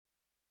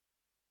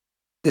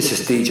This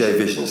is DJ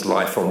Vision's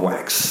live from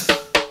WaX.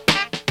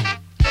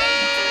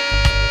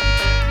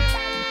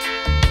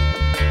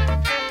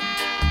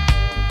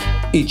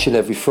 Each and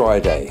every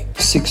Friday,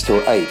 6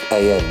 till 8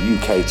 a.m.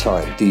 UK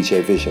time,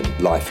 DJ Vision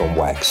live from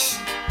WaX.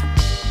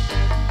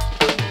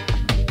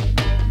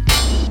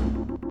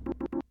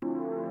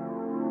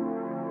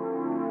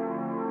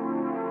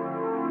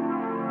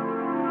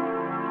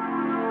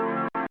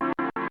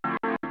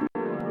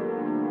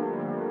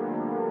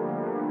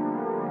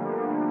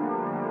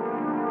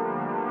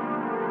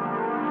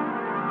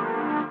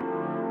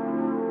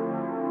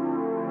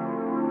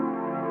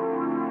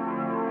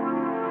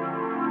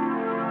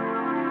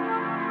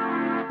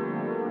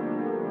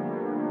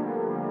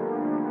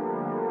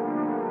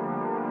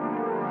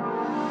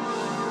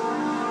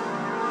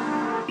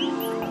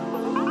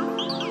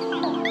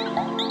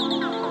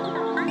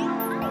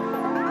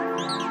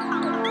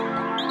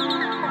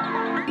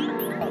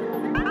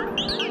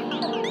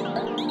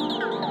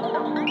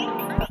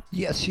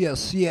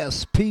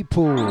 Yes,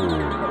 people.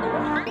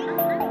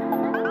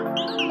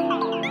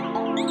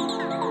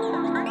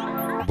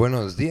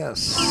 Buenos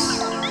dias.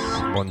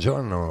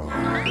 Buongiorno.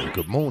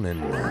 Good morning.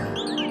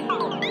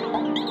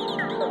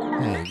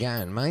 How you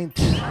going, mate?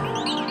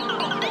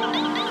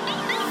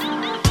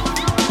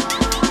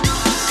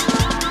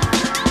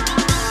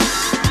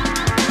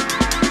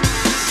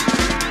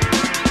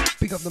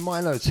 Pick up the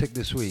Milo tick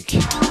this week.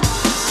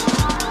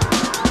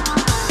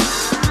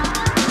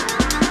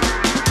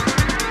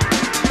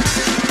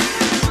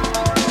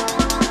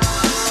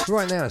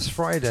 Right now it's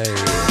Friday.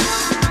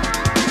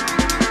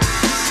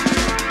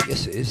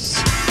 Yes, it is.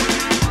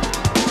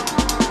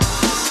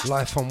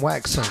 Live on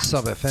WaX on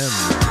Subfm.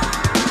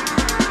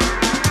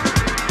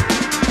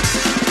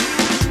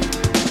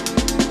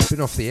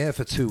 Been off the air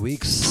for 2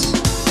 weeks,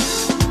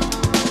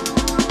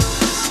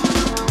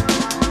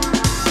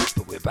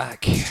 but we're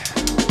back.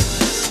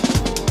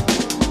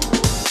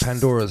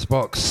 Pandora's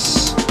Box.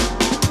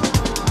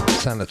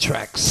 Sound of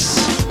tracks.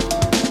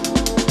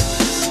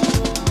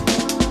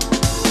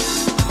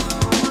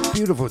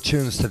 Beautiful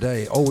tunes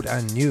today, old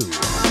and new.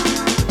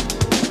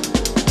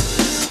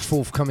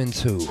 Forthcoming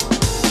too.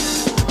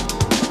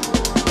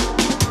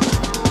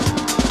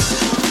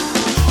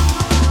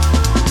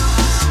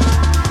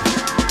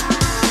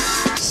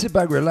 Sit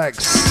back,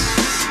 relax.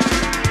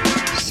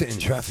 Sit in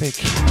traffic.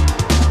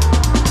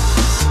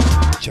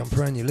 Jump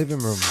around your living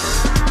room.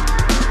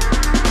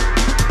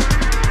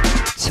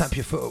 Tap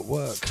your foot at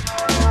work.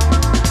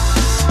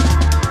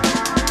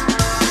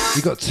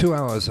 You got 2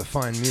 hours of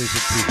fine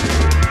music, people.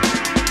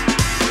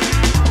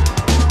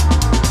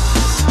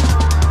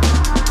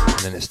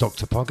 And then it's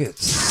Dr.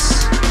 Pockets.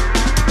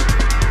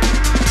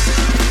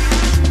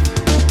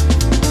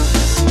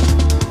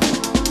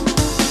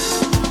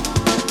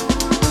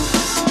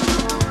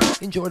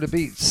 Enjoy the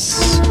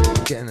beats.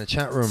 Get in the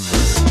chat room.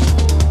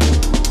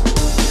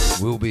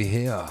 We'll be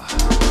here.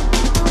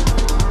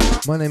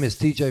 My name is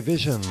DJ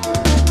Vision.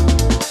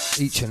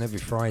 Each and every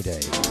Friday.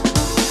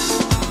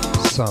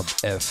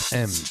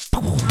 Subfm.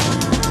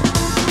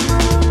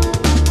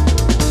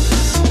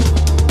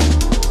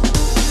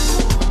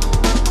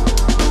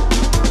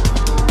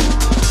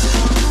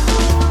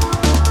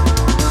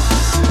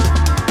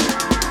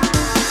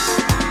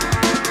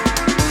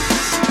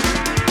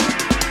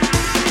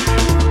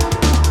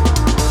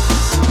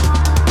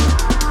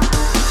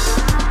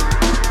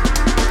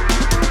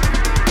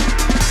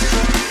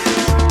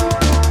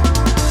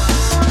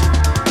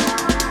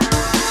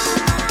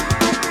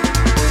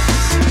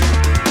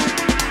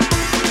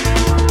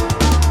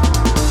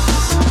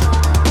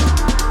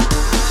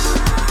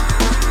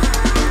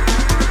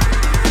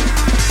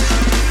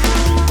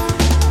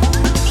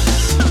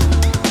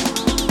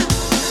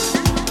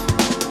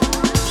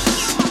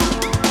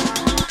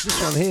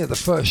 The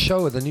first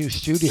show of the new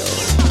studio.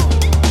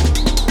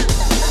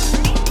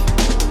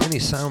 Any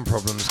sound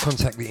problems,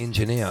 contact the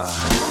engineer.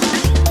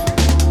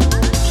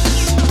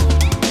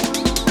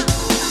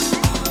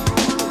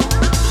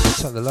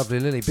 Looks like the lovely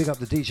Lily. Big up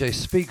the DJ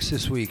Speaks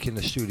this week in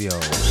the studio.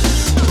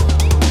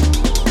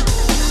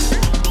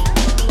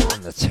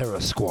 And the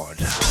Terror Squad.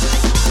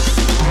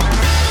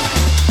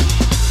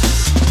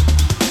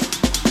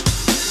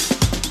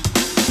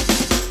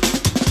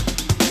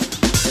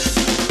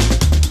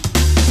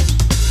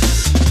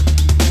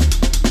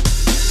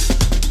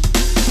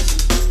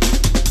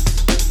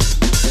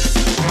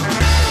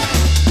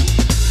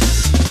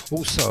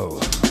 Also,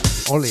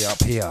 Ollie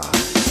up here,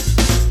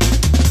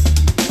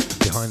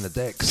 behind the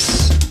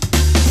decks,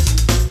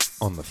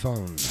 on the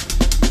phone.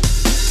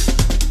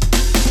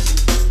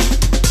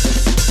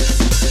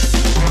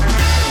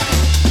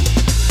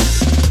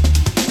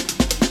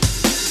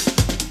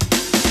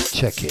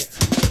 Check it.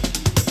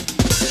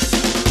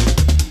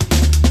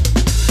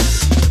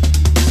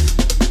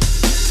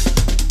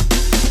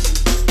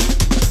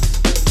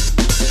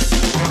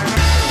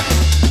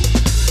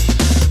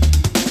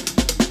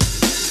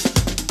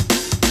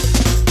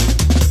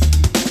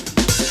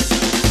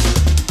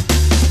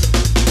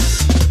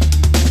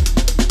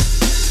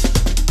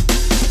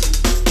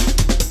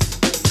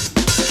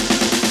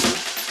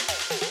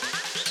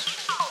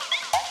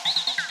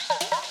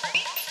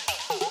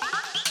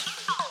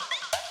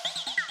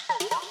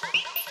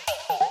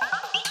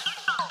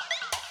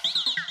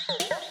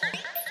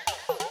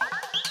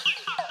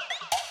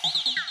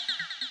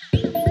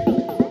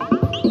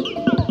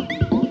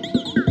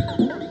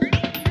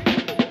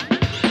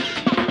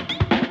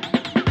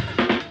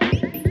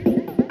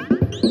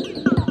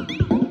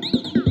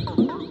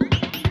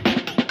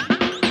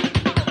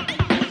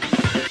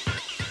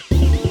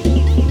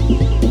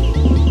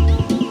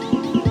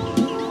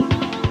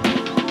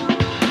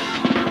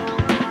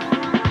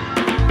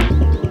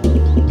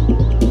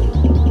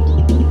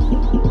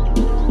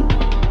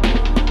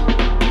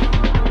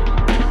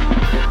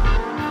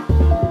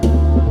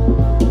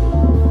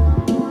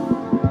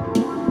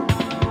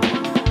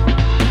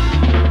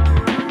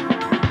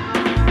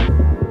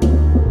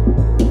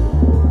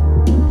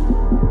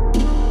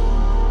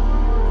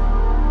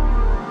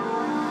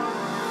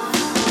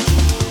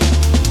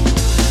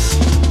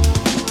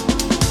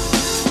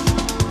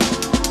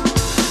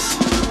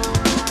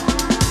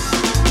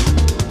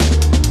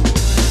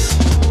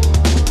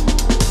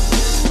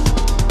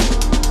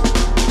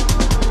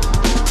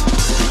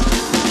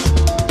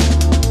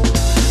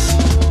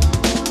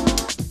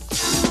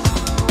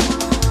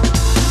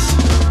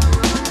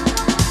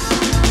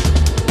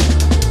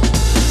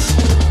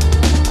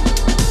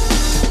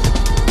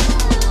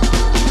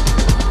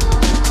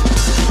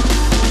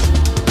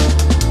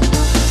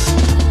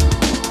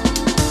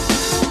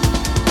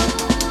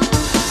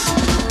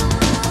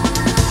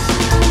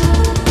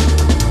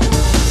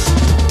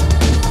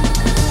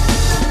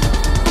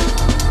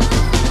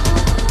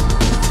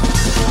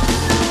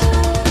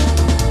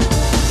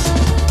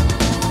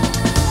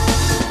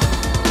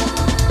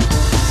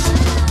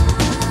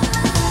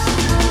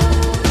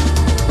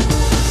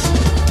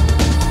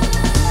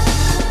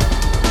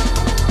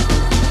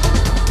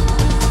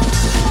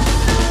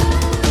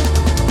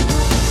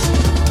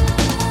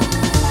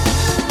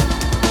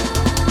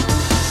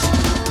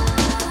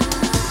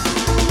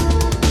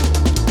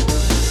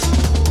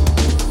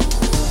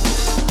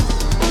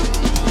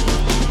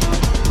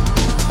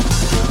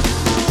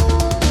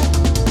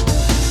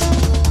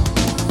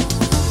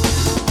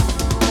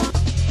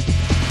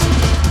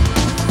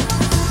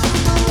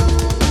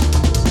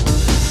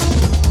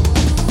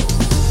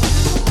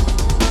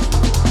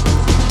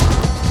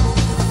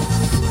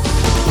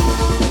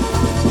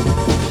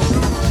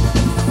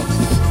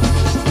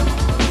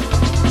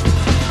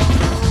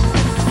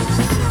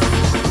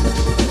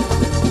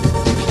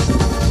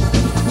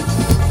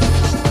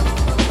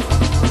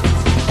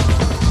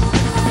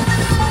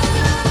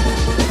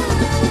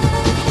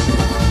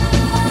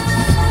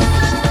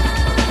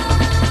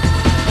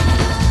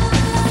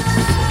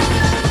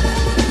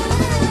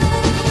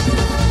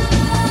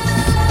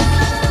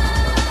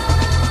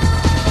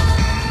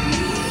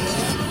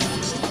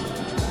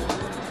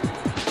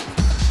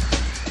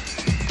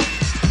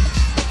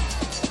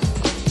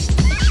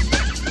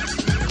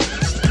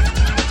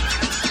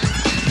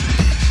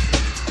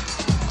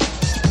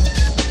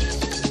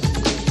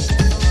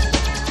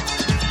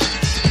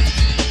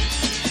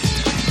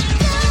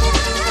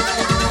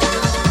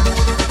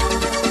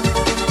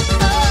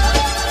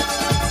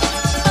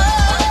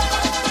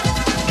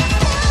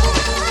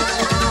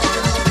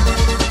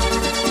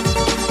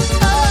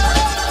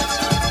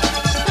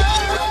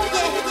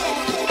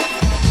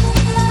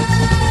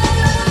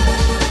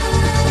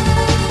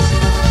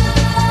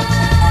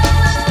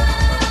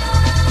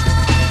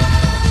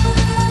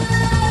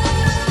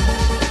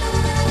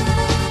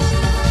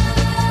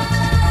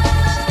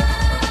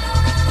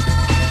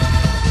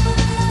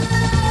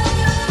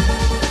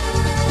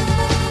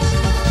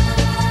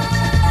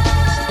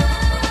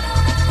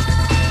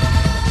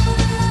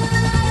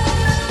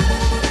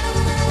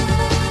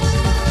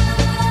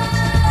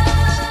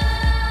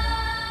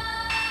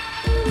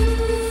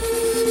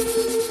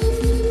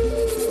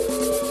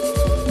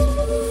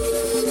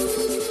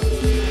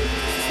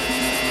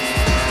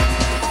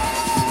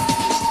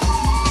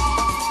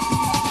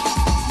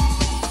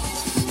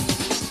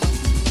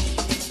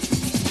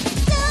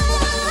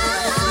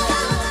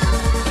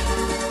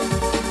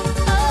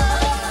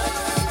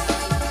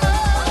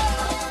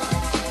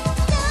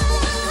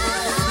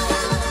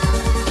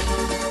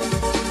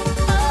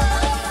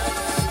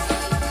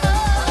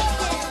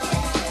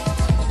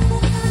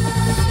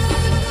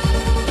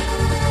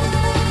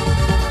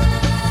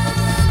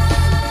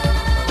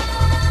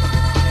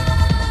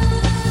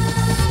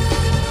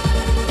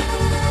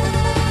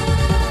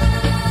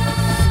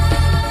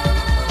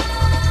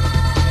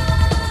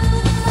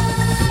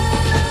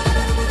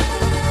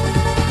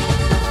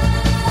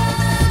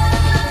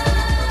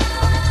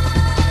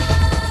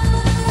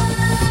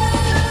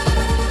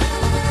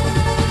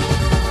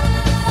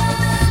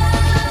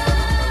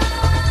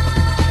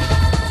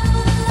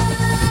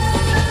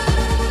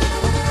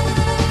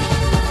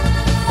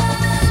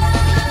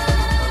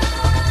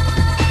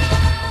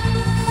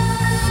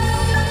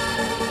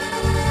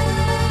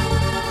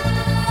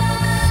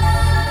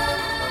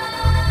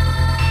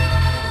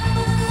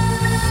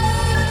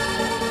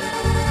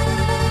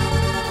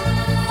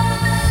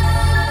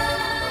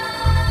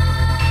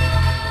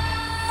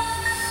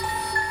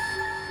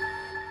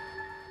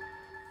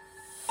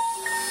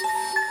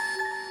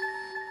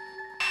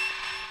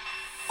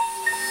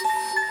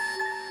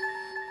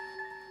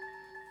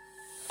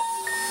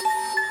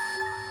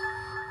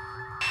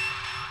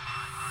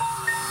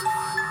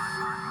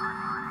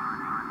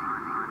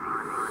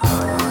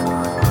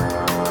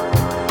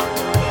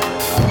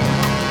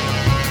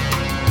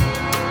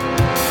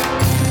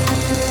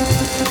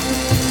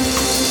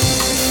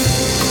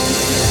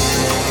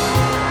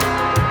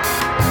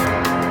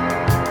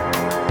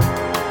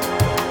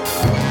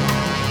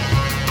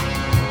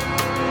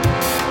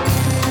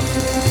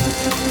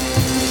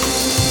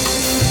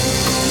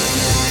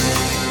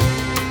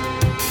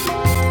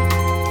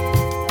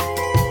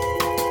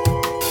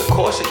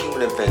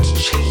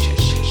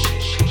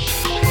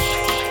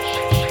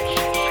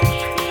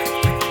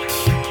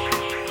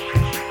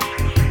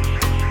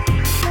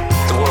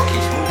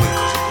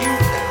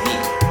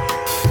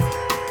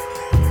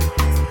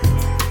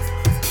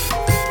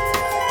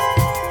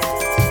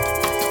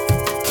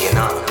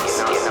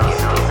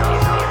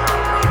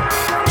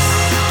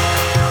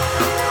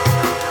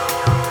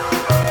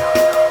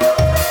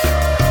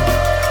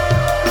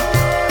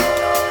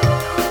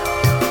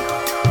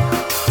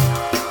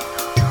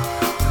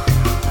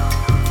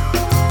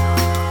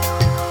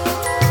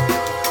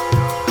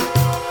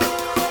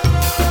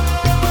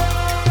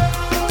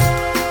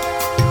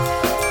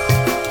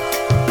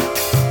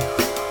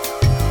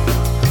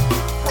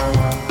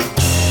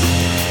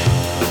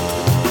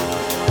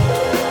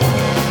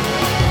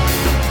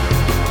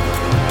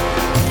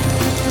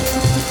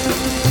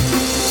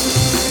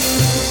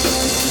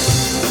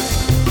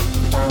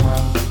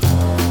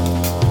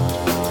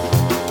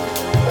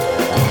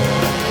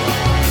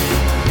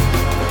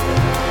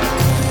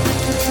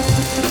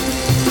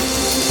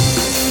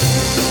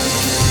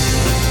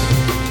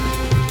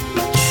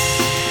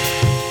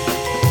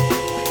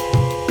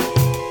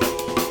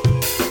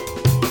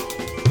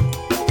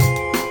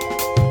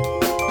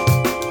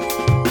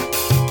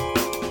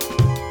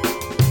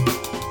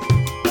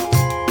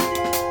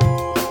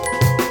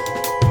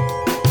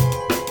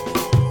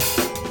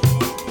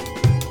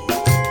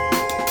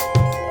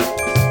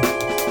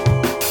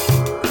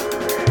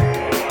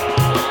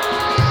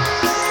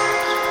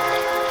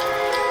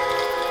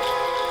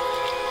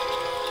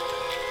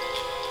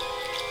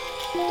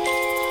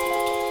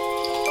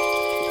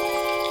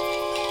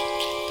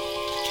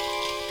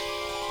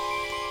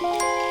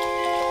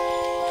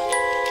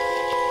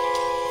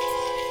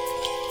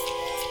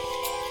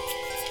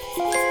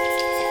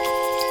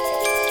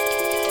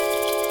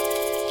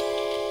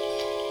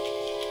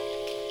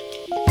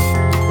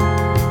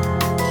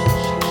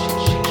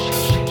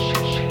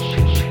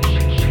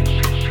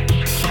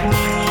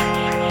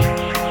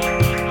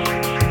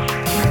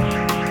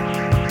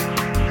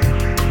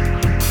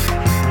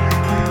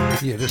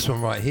 This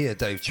one right here,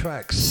 Dave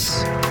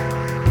Tracks,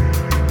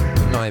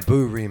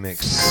 Naibu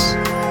remix.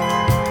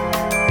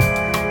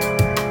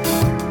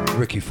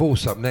 Ricky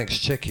Force up next,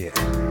 check it.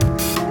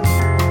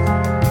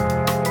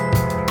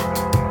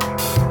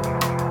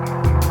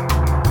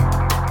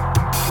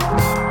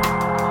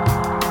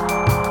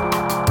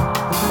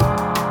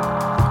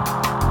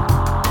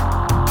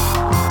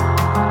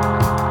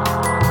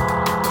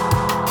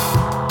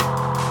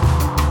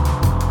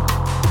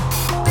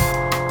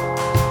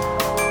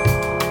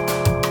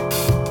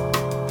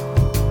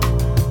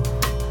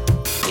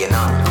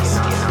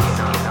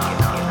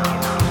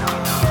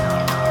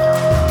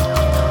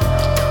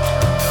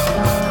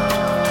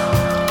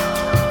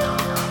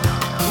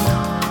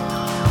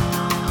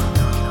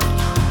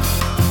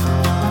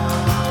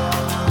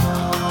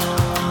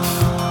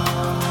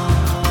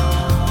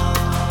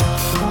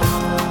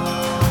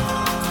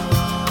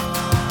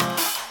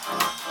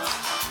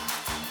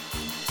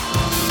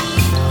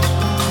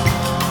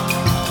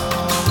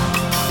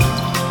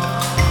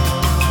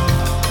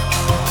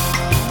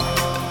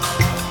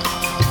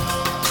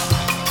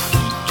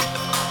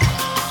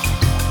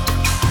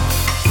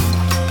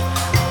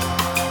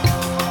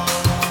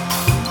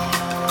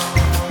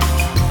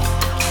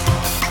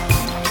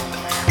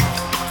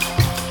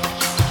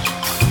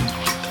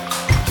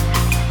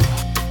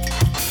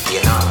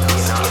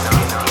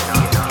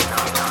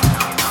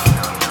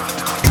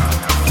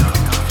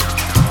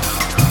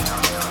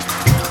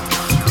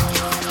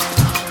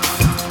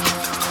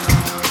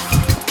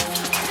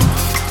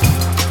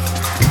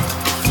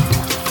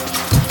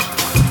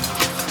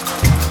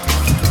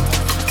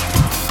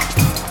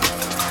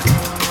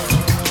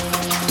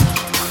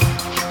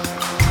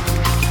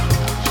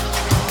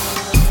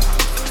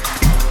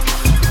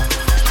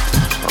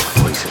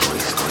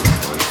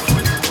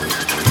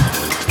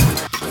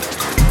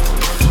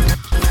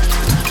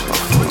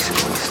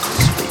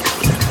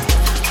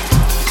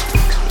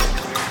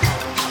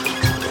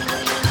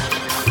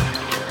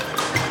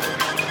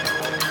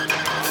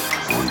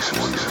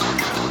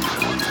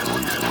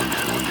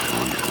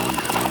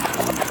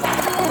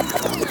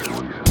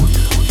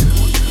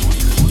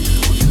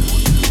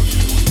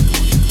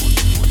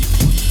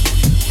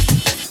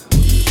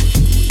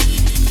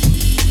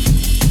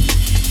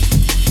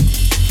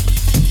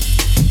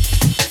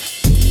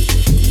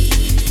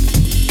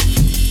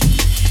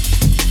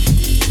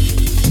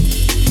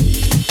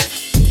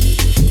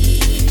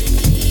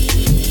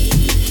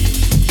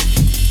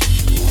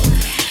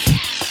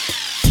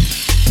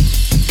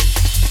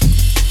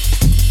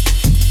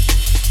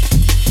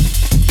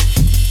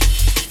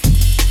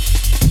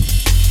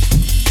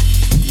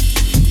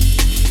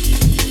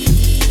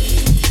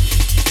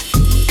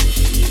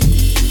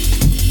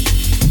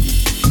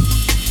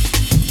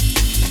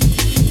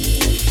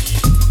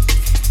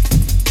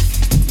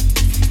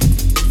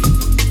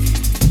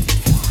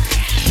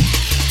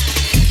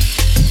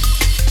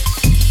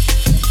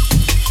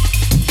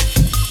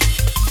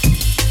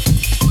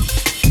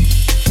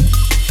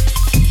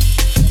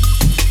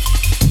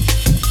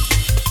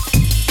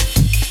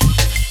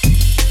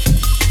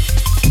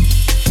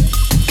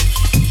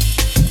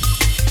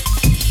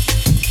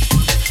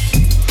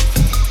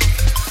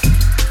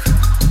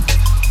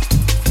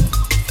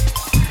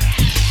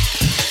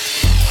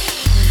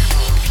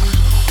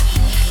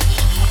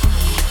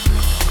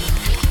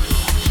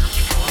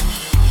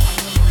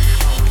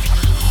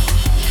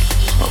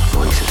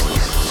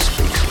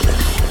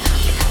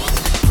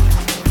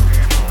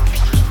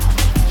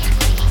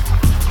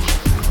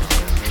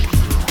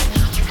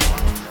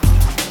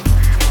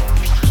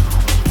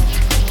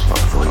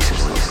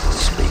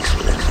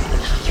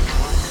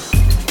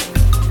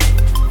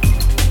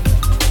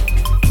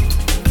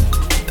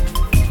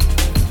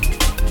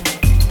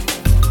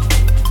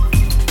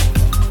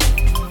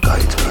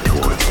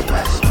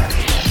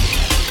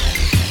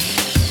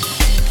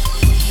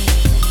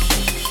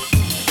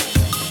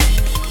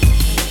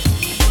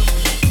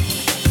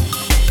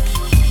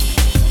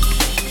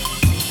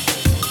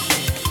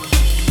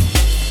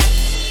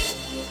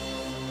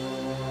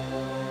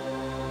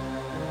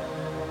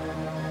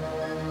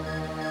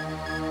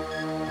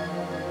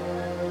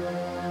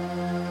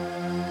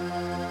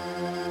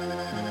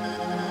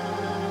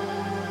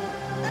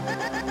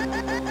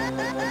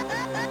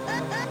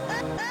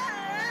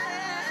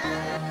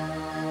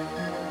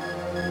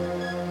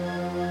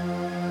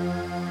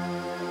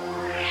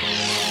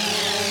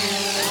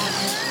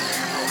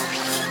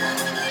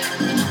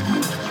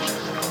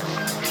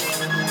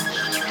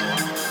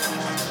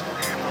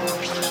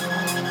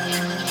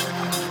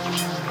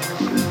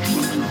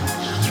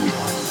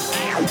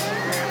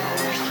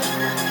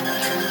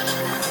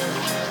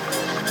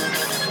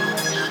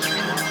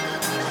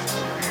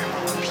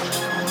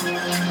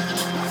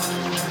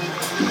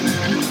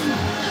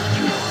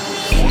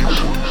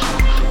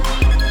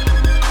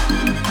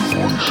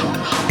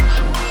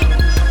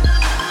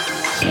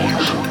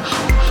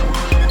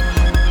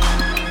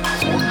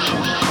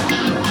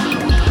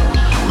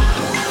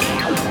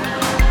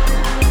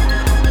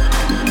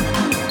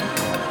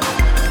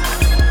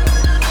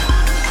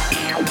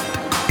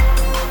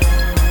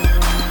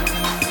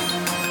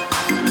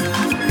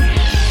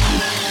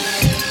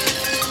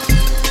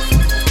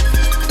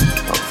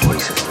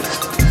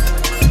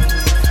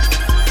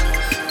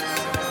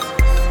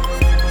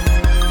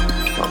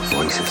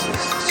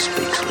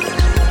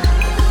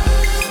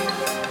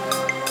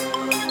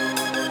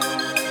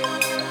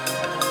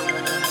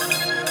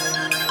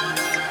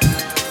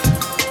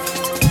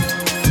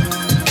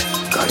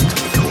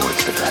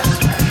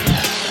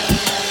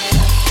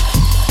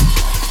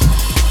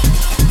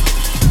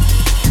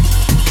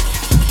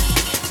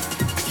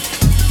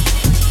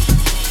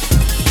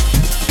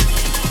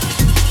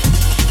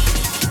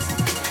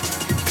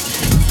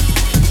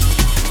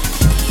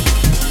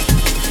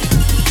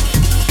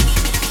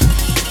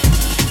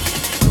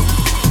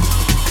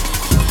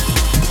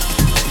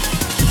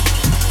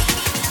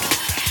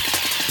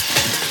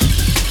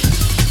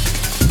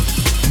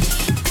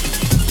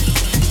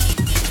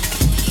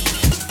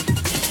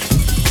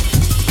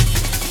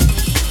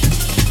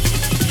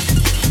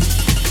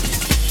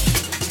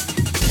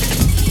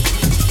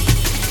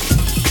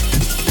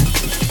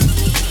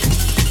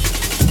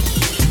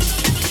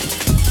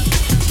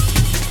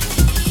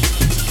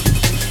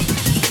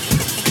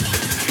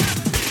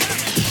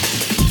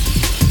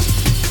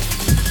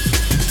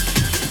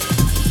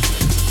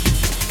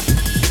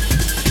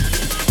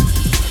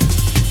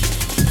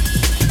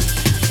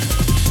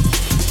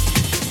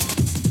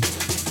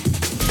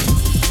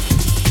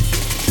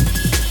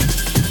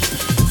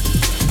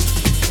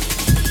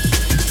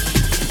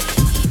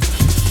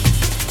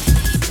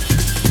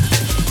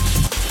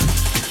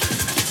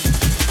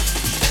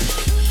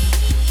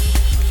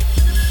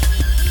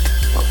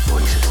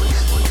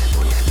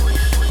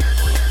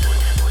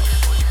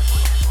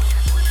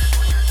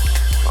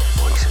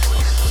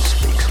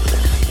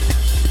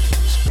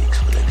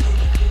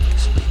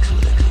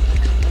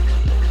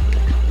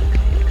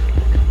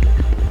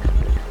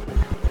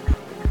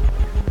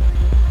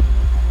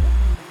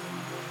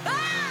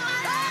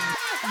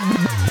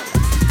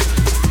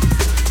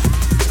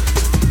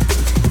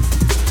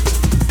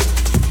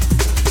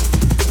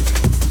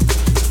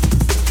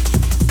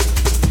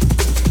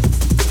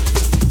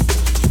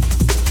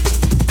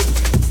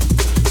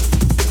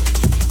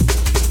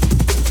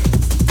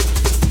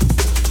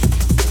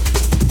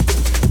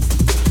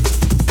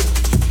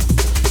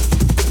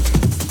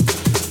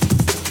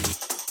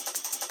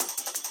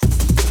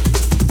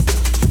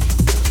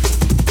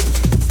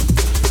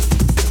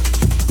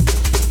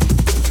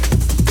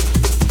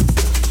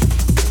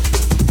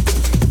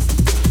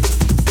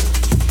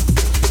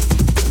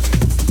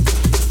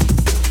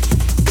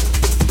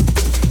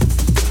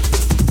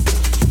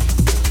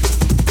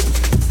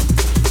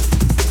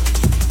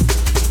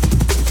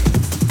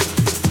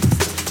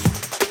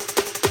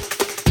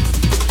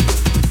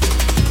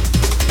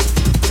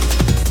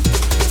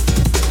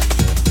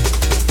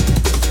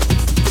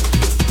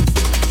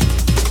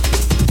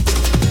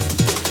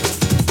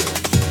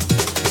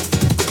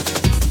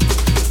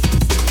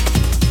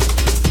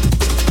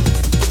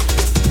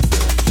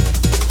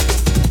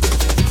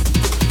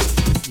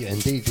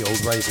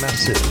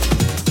 Massive.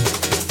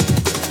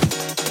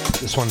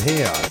 This one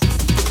here,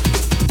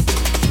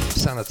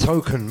 Santa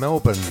Token,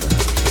 Melbourne,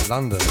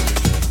 London.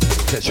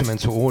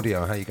 Detrimental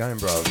Audio, how you going,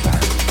 bro?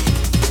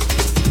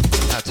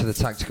 Out to the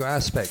Tactical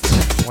Aspect.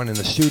 One in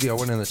the studio,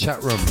 one in the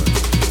chat room.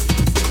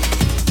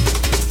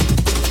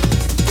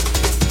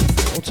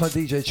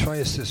 Multi DJ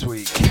Trace this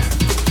week.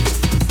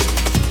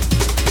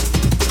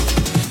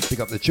 Big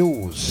up the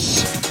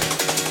Jules.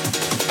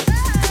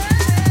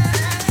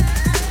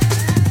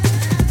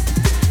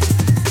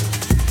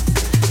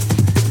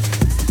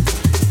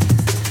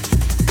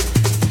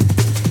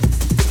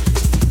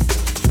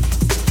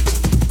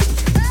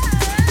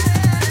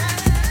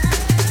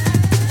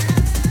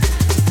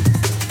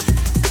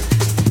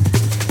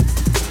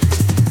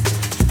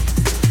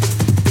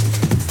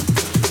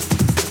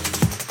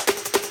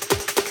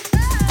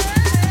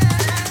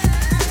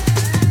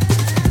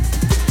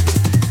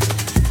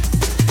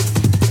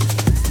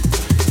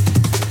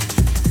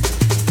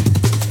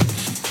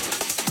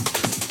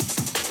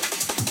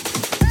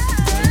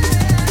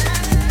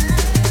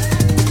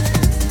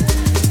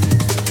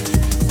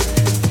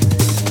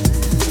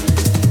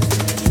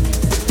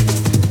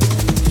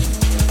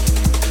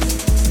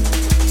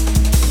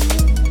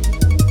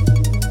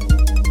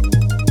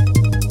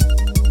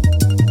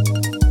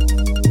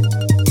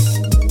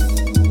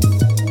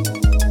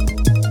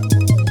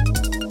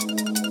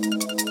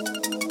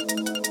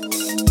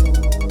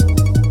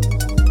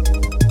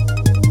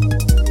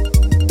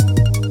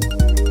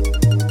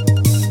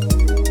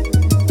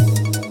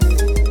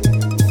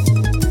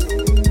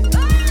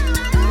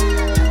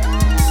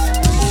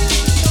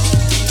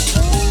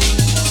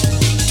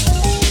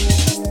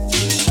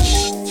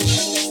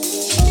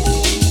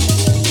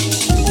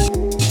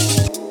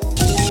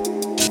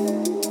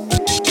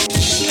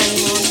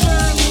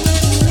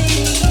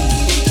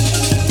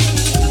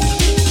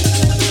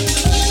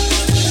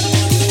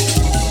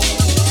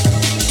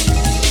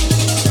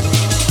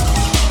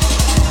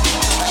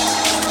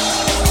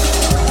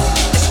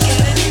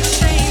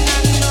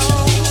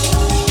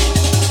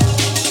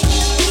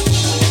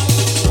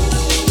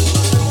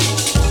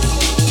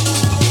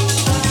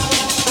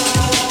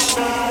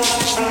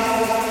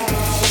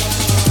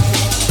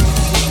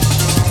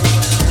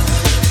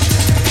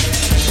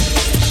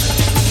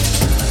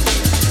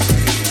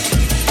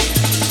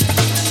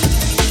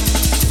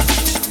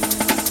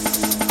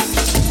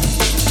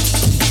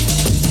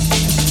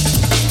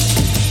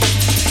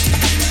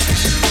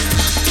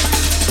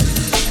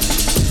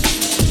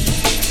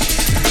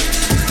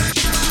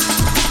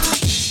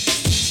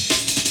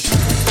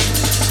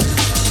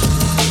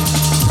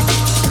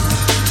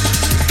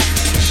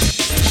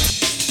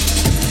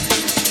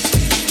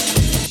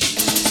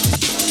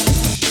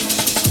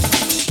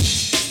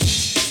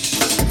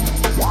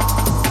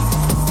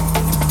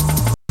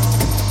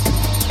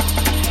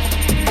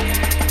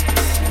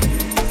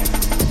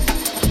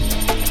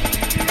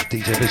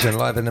 Vision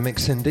live in the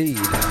mix indeed,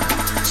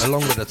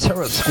 along with the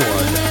Terror Squad.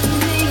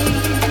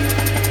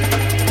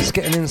 It's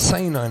getting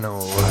insane, I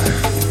know.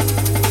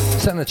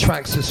 Send the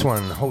tracks this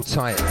one, hold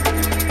tight.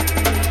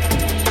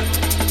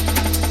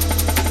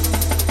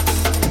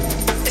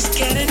 It's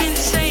getting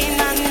insane,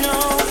 I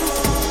know.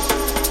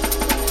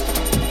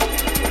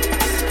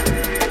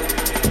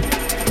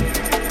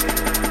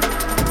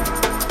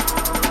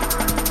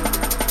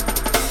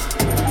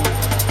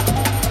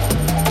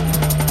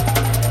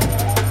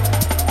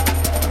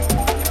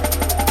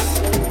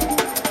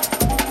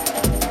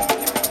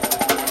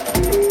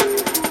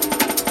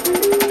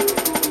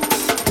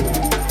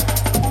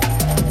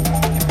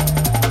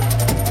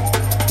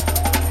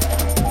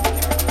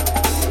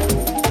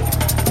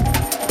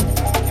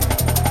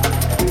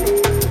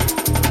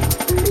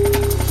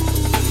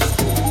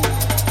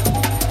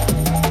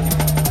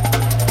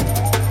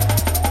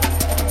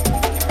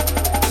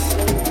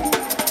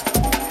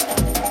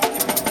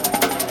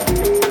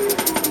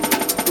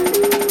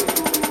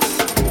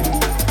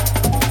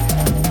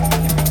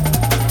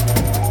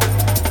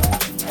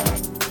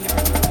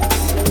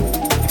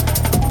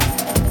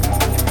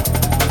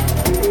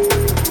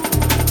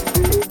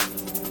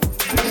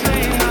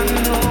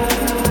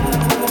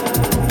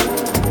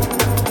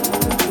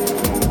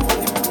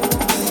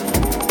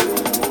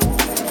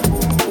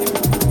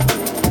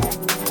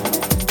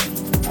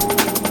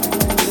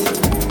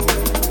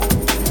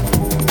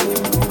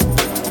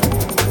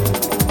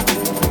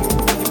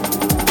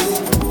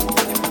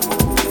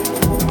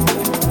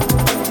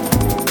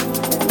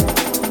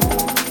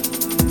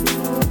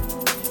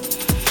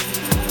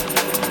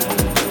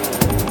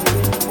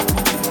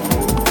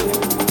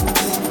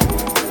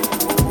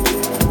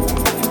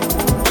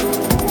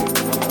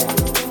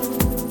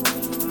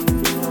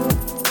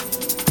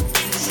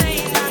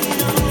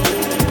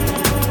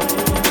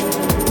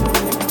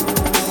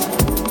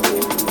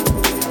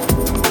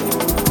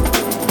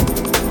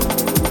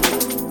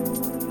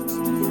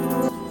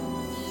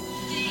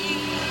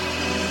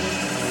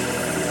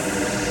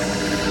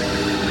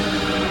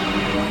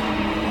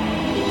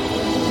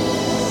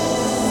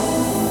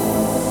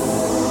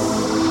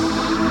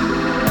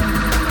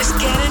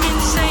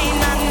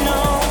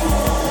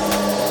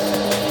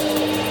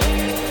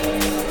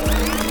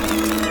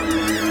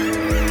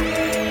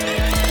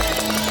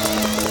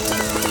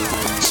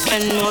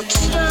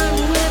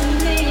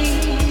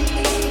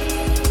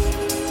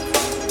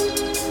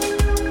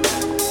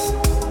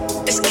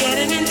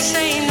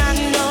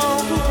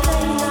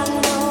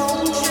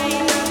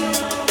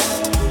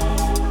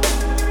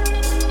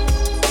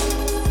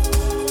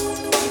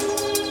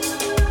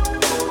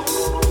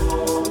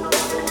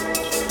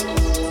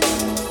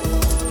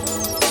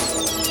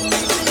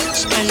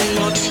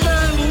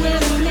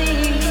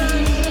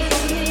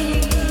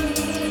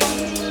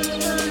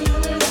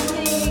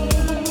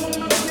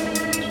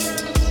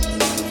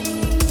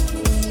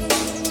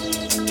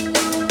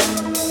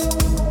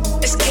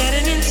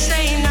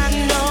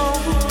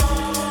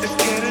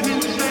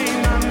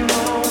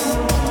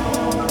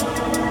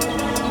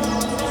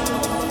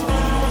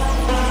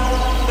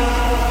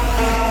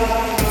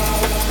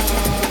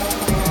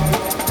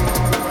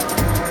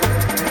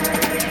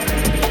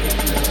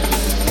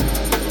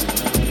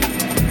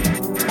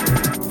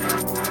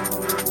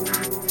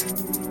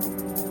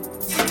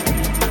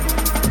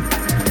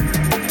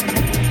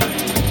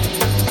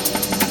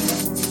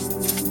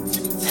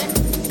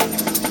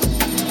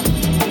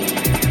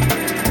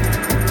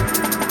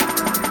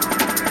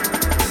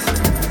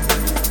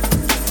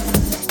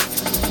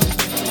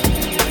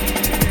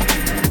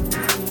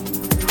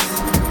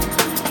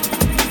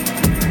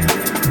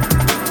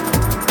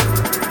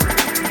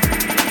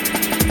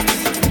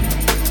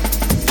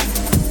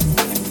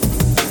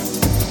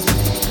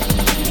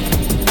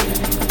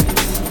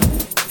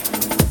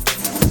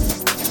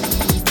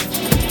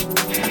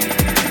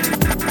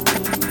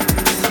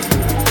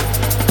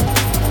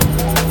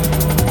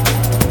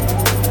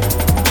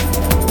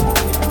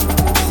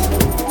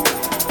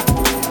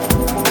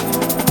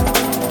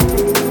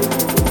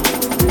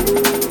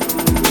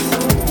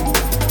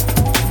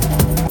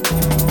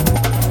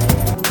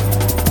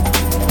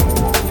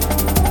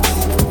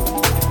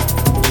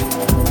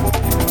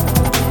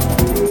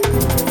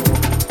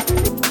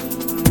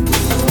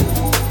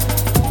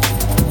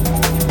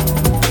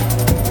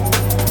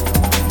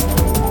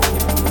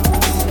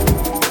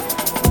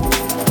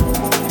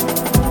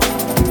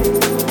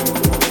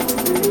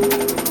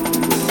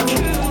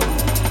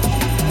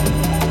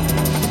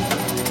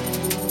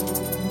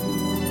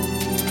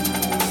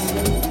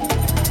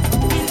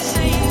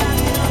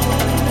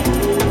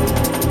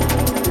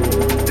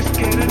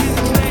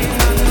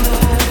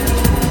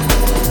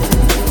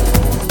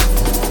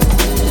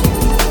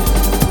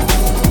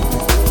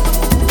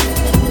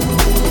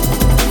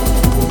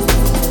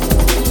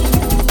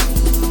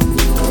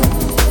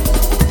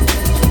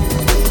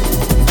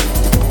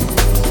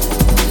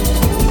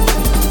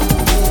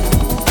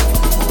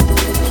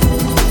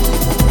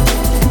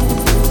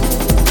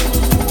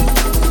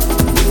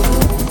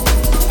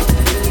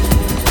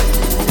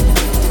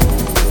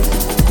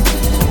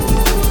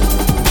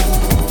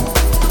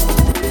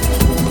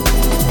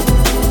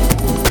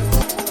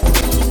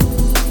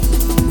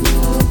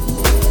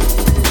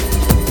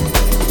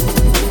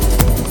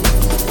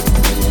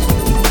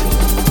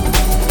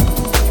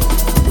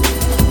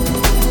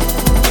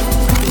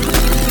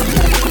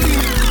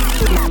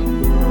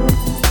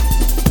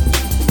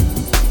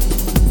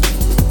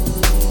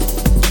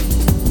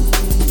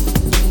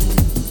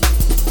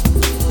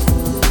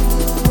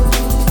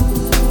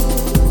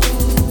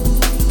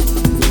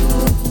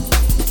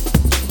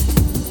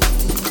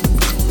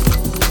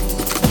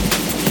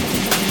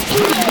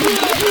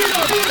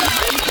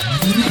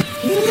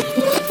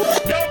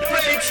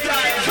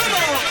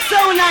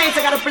 so nice,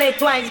 I gotta play it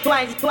twice,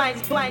 twice,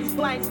 twice, twice,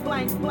 twice,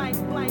 twice, twice, twice,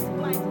 twice,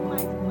 twice,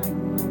 twice.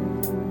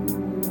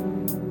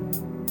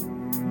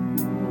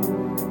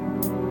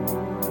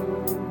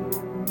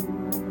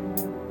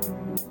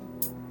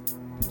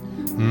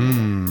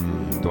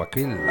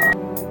 Aquila.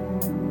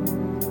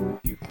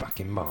 You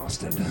fucking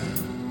bastard.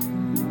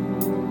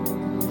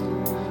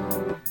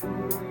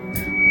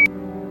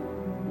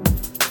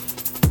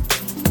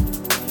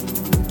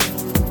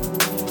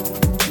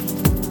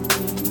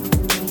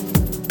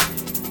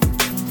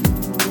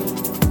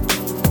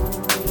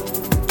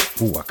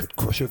 Ooh, I could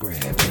crush your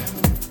grab.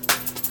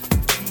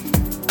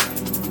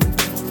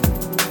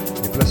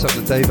 You bless up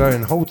the Davo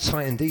and hold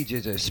tight and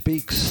DJ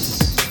speaks.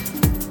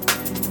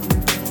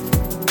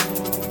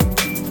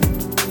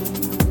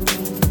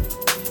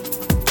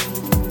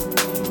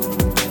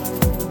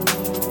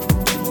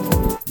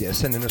 Yeah,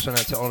 sending this one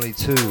out to Ollie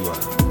too.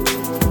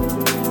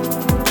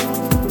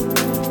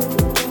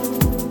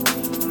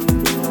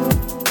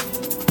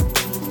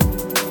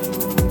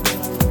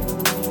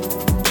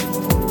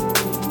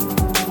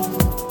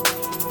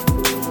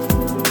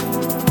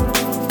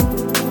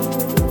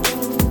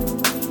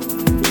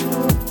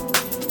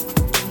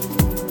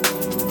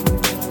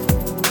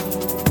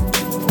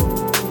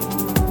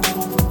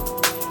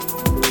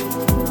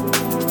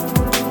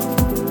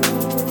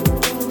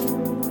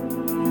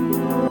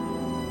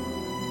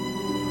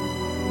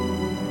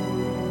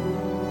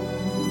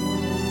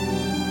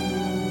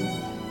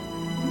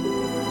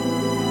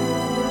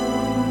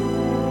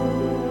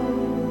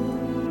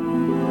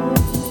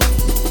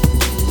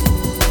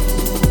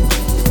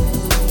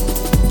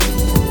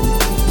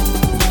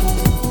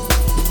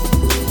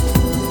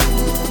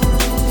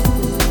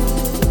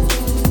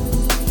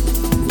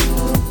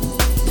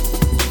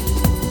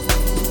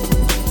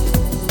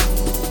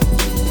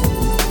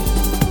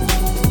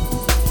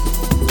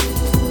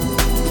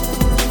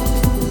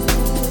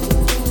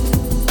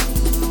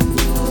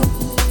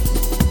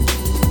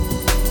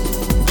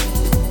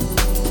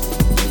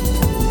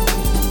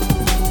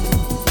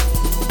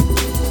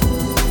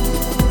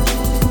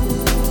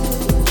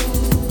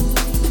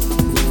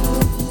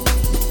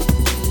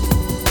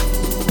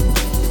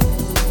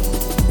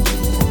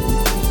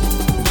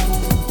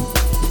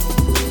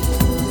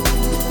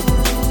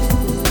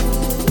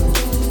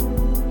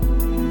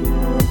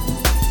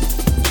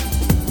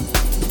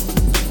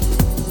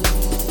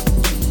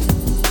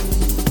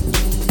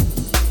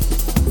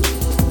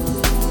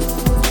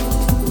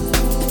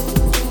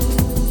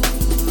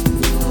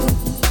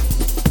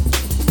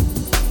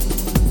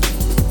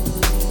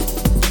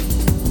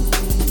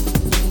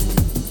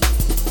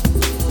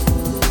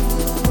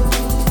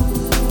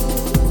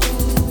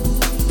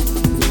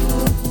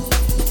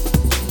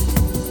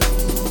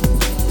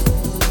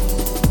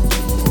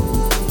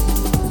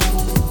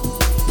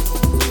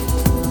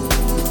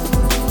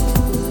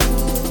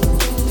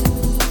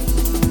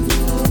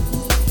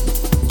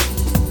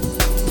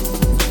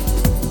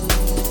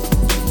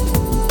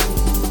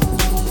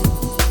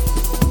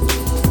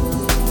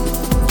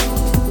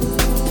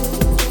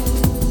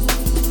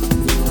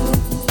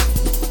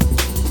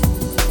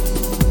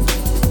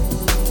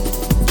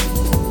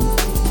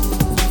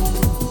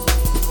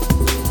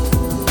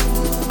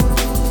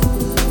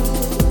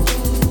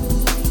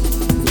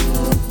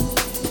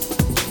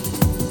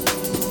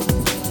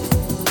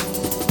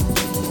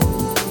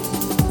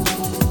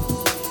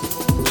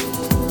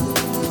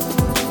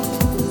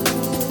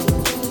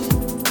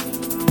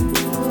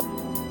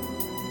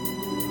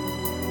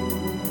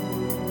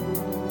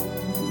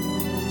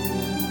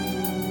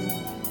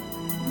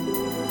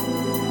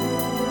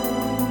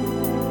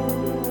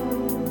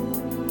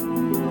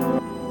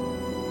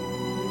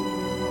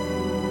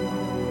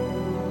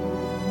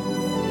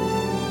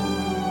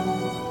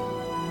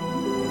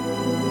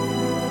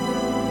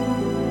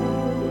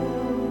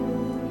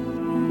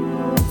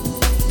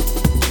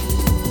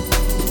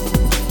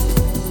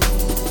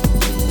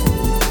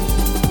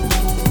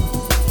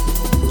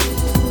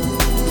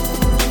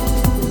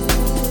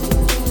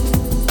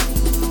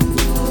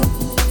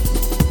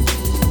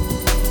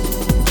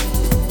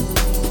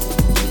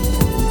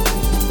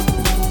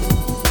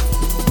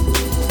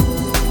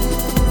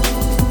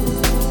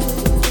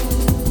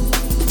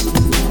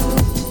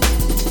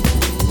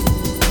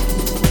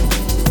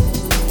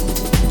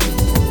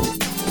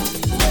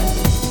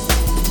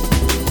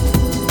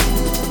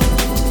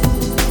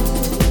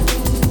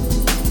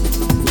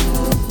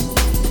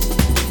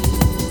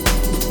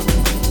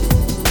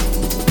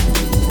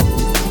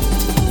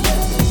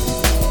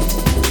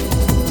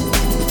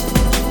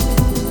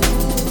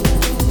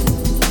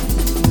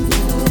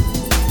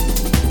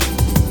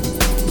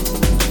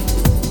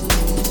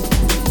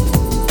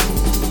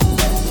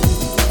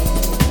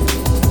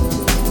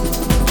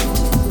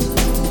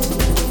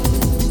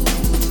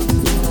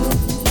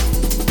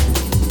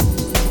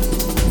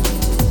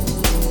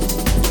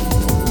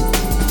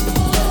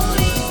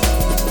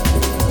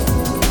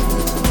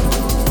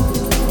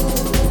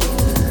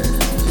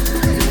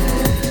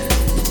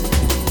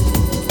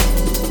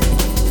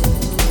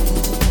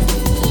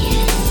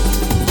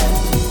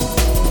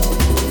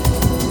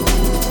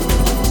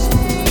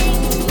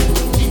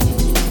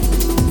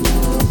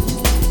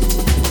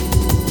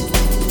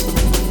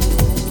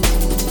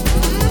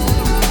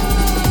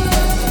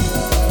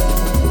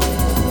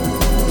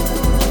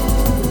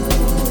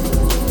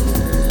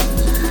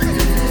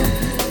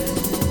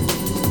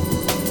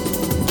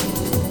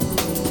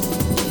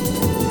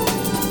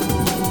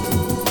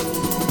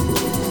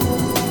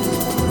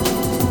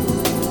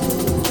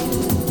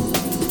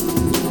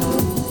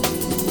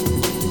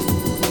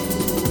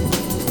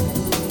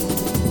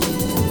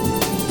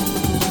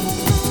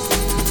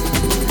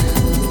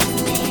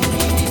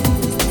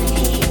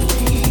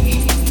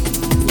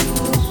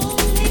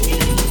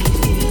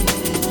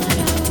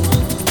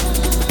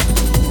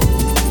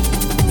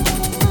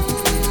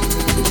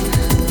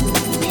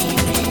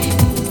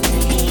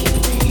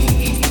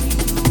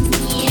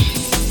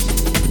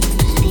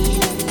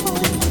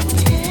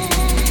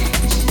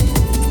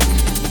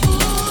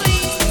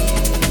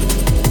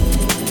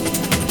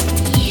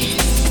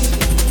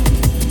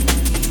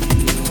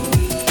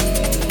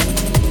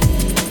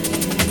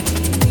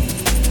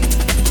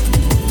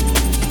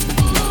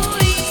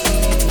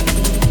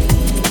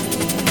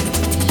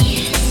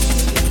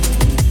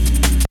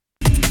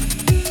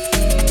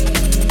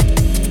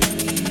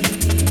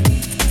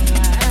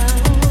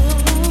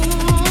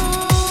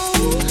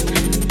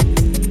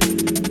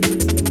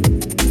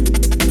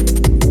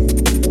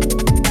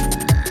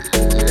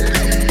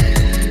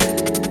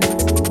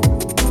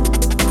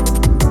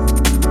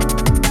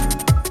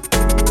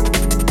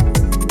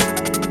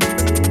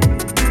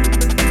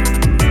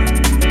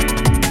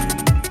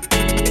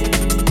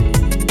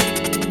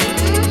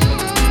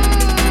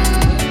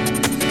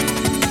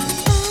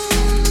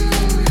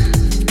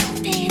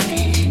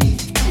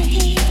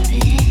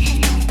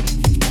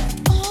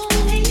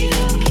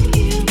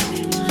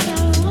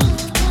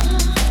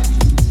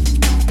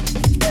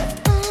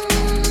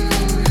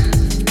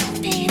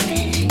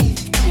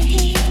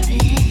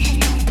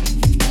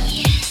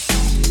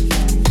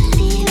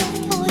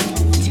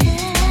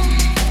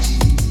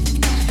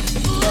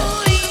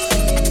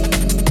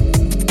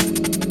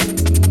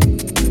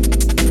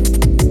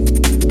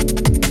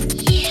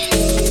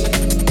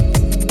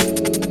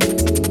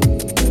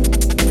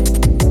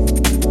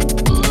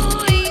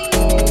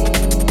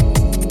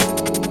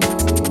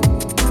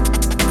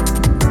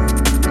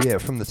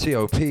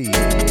 TOP.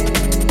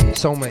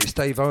 Soulmates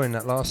Dave Owen,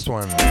 that last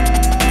one.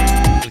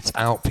 It's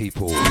out,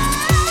 people.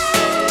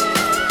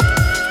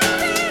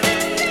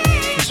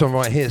 This one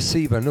right here,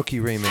 Siba Nookie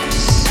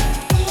remix.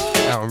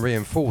 Out and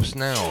reinforced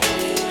now.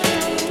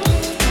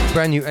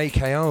 Brand new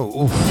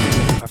AKO. Oof.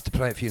 I have to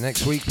play it for you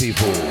next week,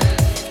 people.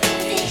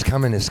 It's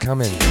coming, it's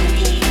coming.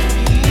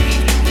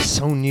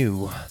 So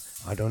new,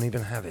 I don't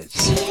even have it.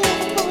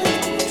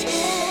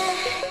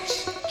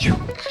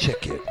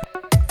 Check it.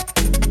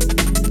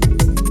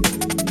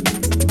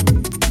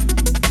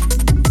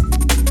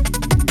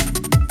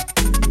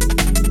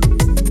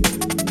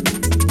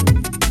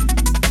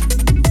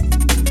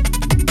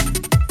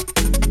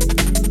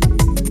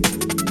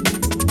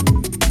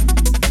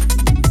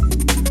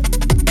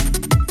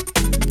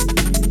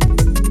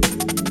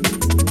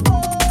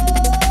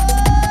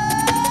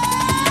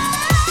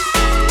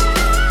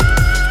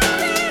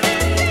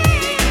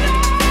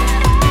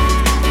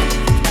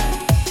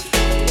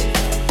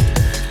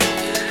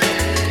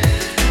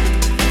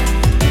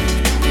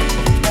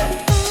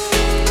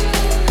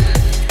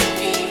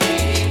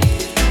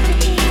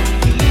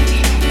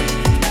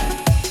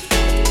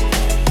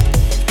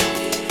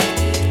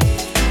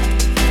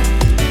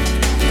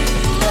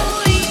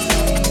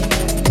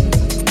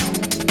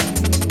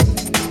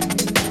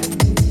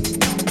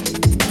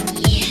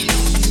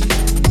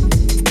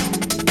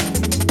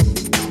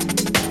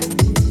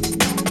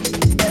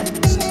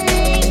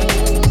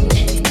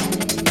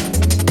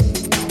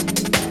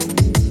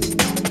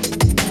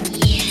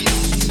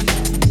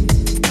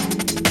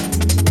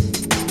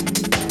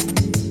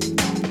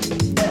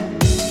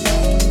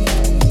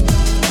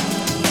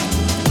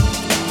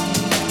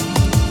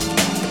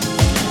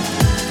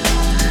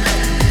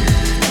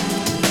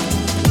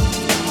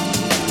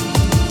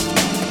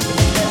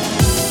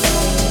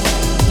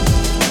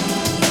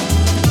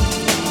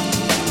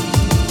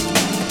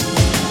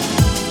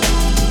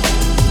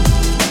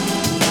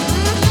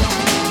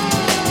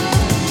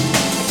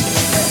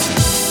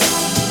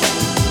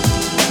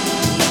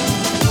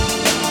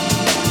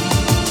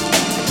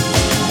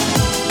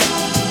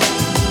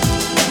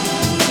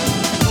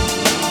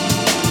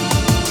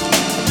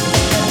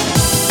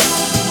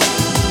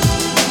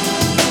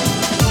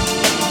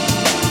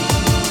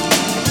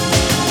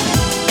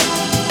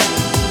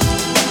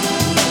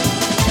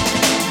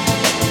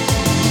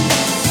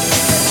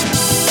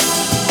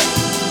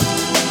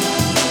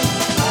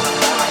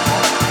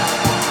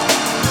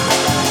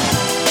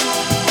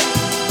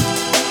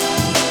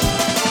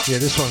 Yeah,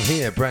 this one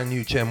here, brand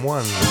new Gem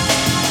 1.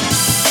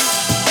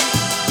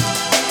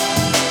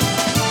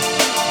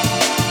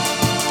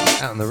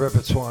 Out on the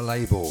Repertoire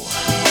label.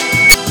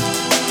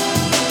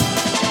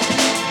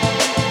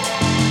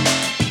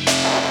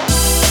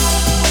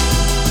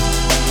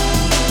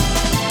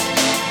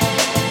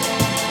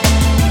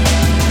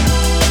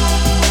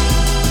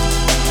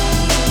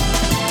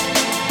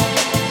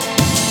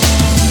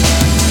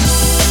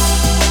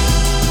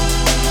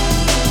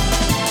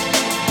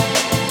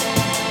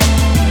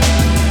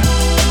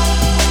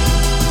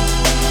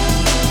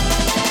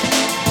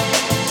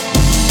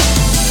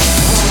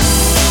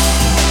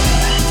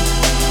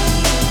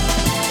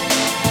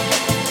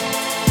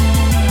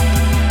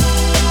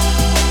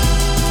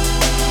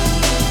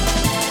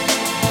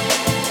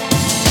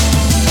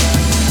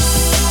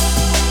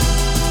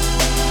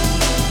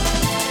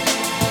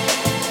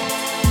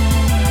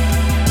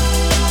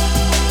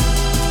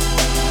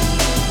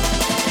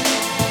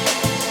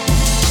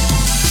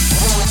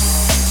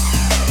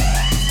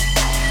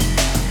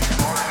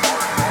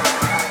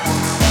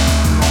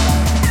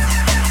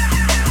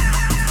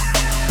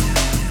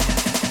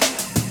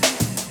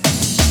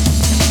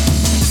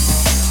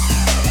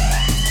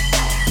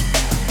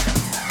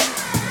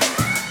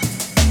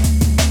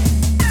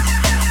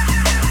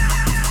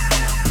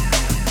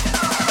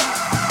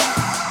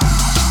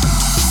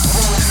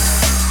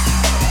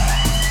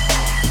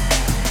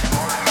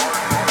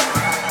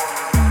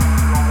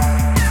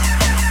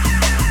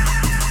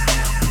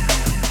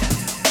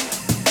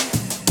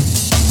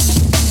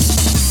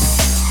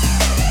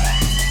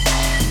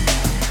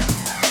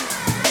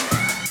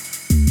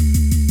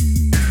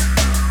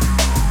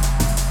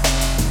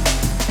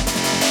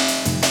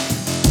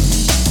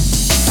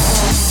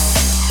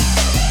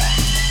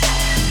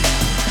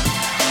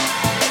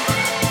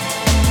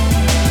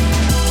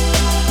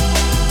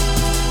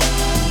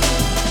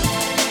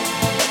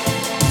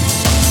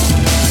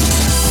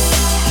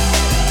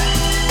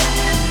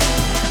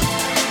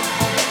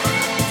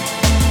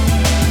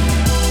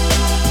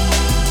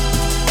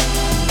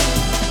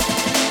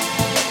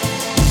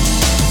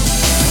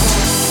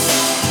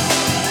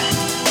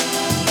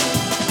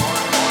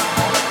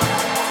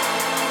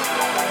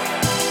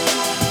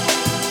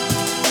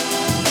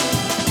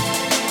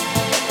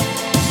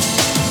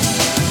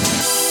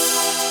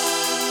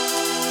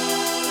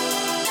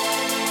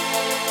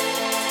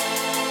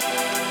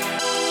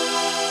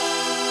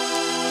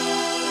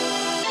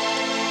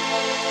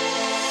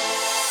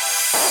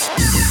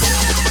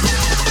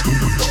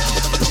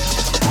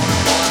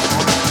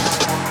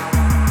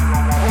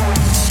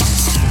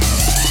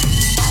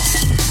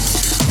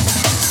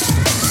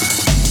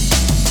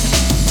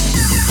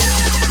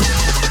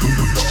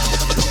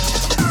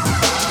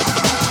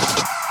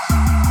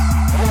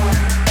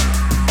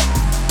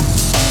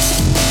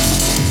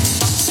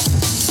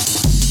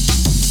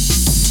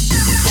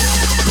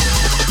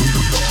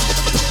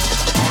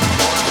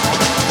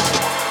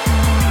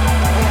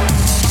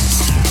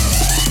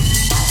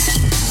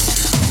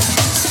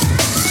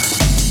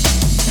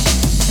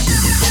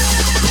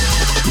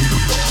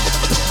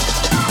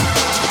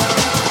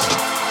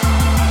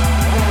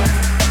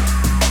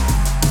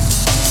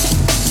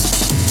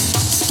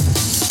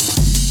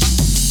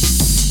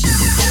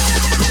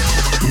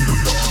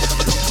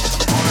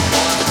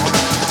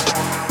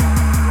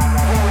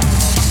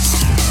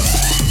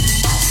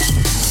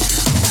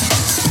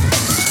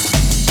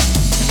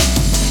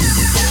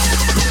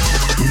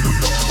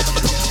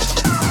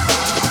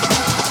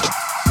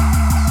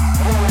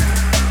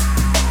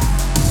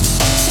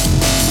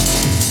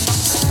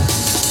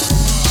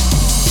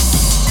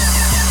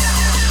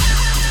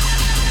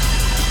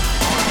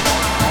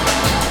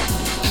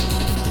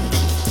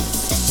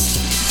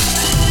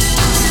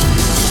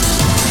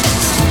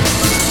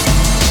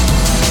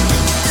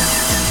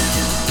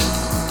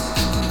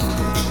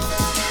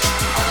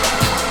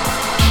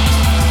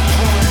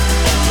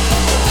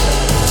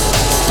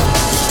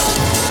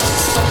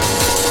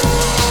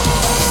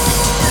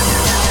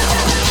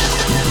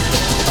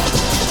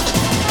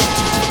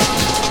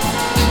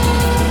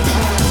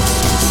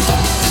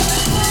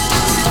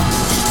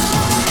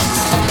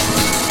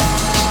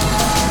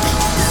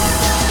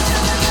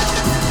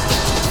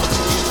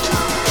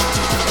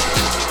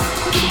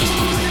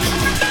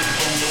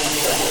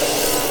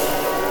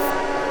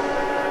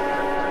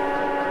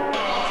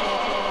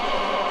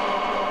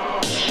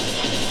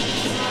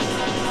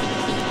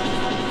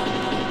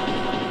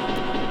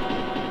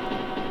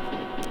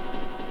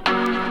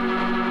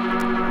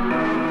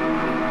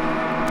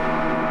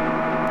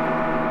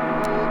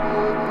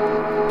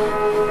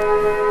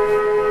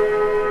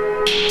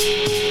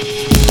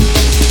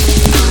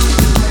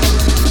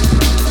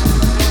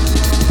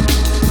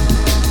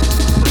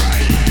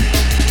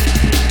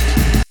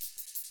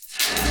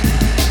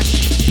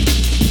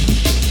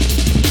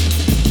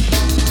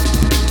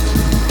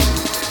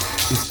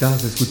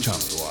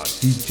 escuchando a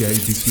DJ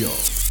viSio.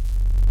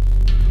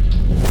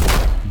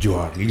 You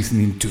are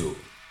listening to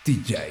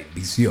DJ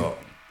viSio,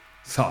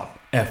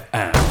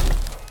 Subfm.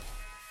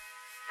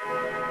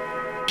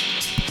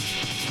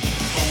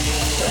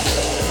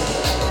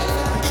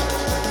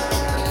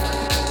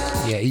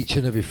 Yeah, each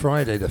and every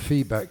Friday, the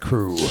feedback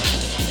crew.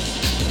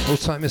 All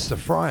time, Mr.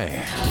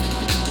 Fry.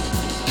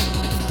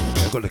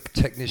 I've got the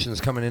technicians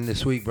coming in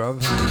this week,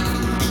 bruv.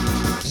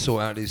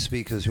 Sort out these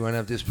speakers. You won't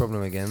have this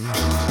problem again.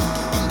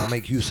 So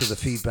make use of the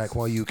feedback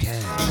while you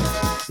can.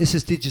 This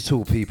is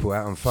digital, people,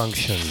 out on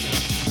function.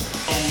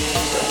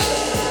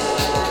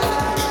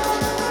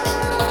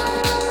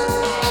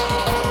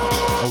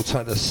 Hold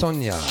tight to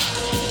Sonia.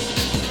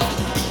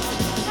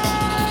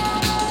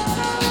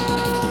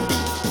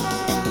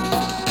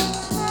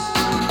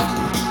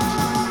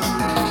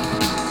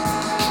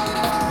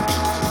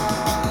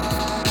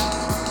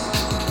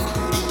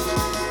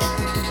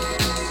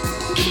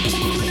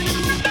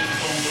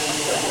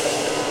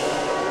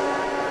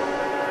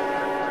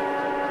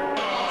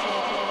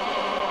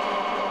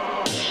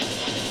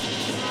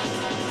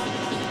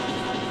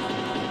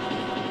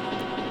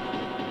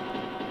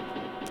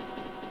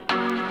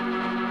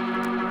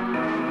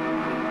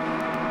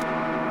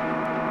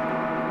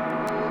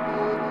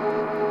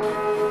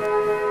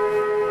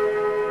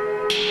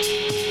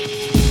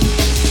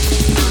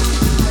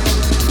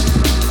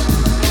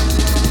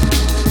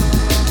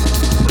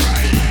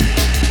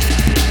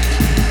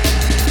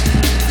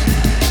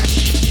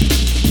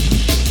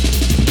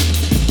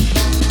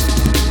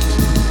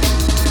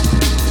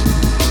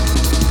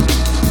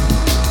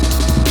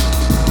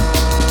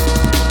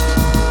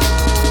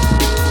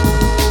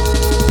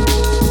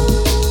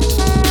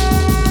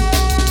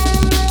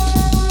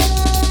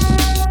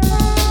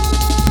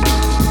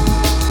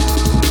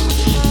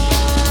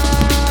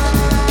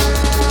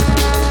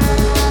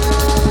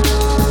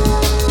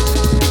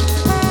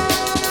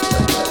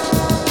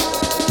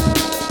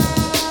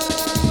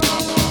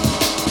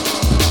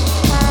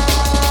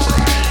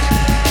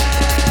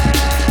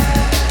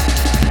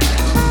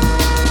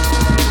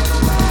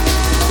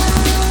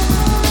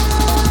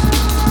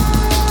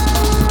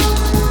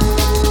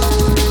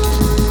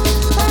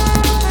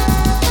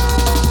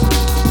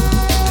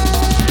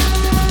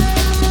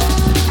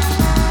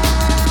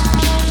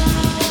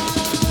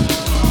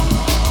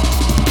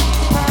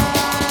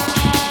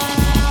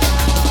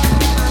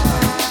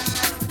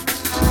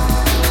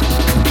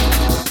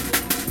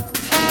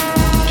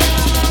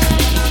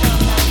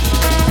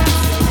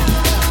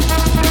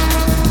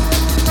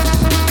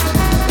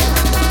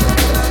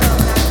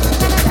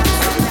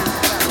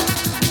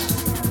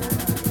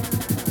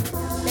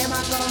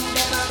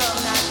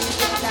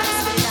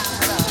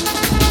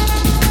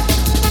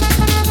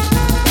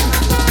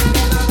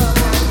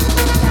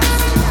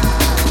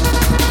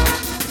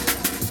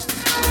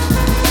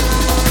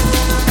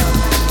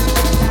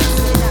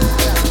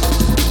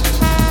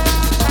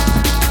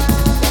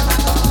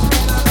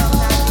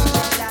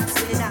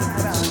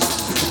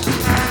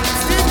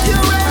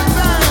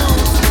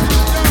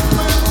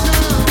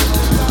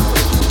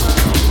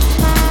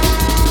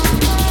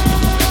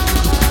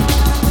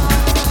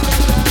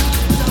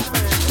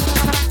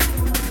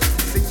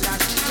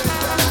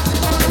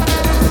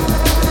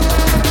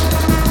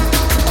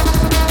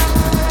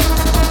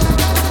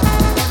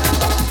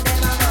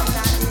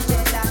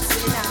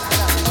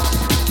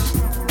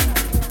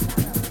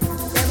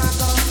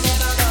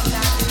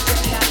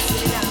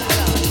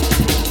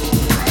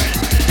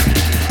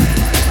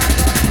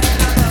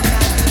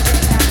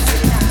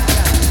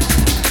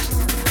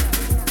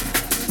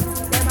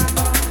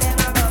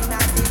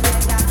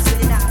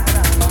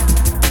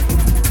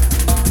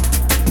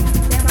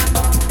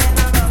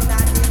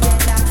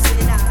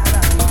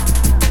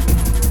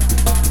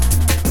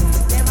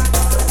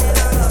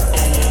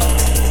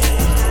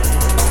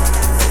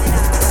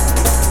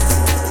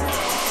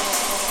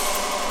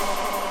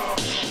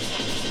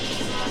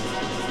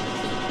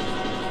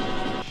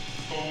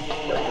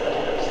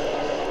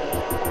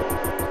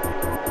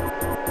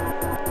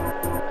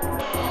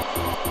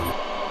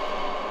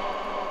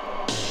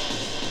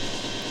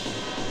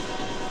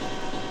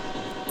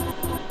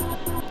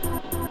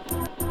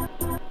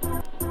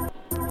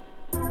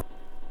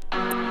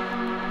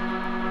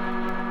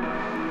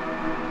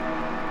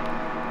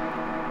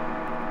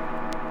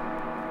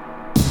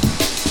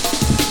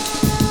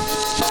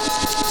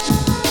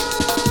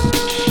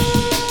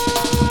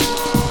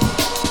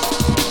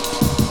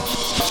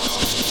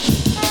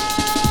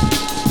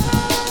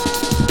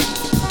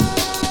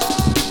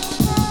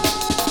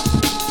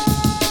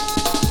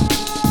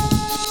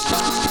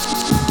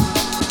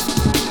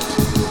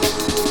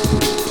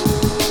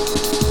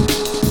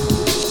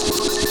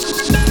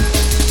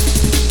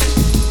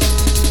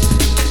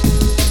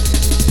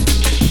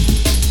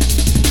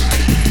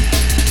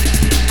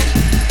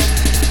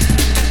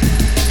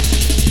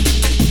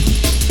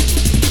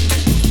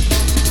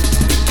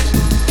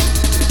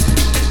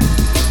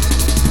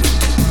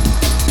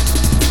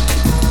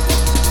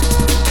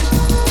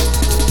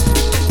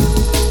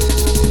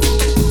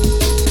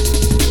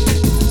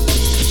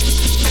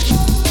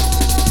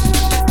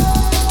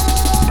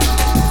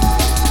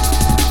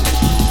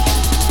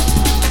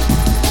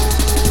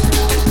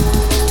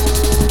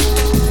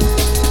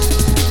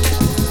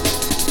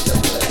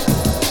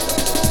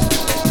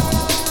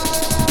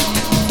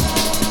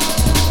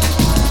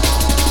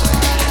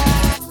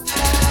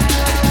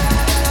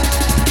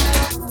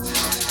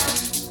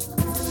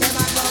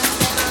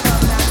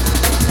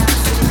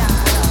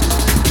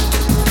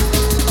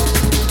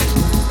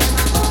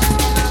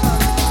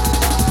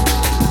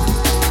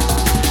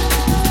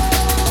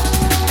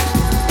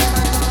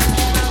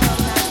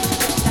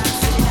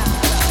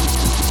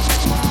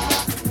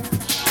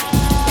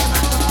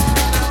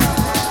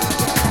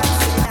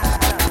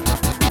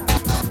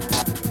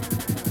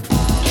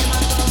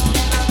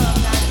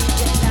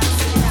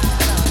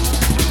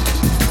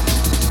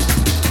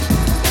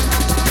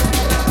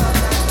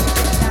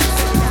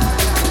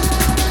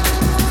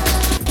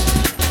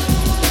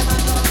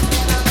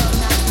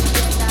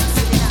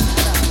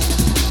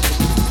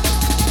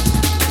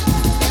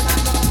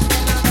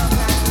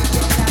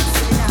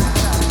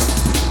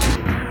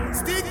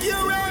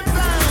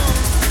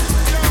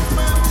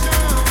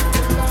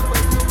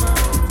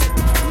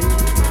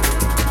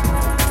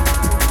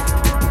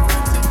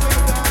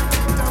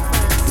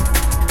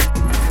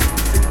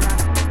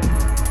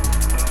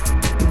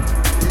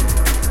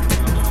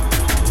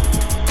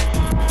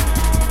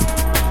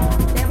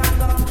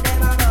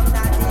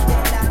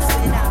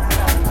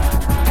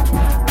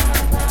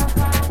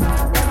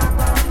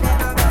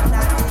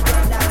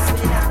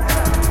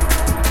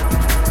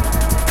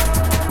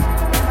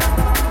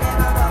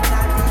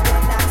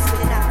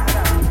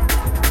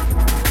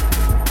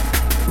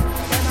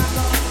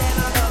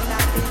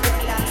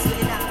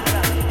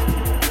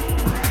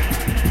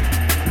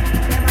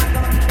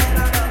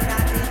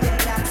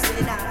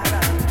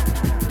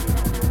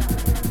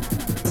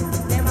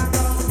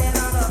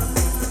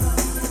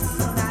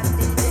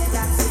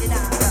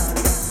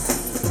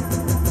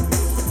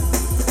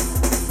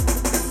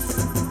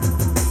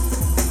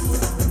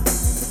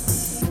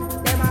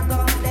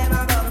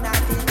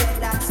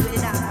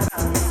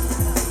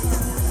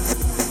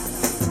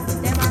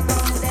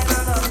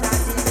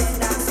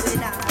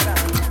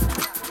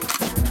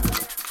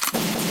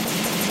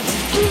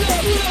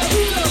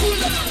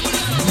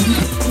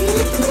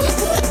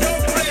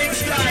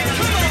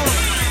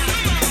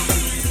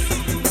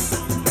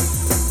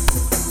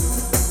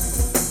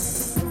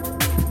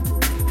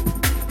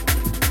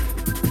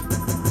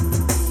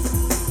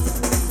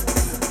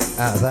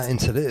 Out of that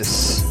into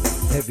this.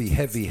 Heavy,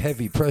 heavy,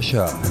 heavy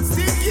pressure.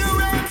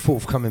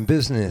 Forthcoming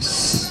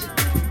business.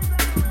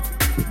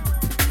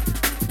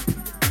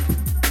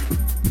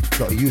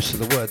 Got used to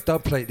the word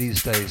dubplate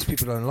these days.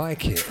 People don't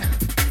like it.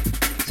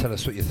 Tell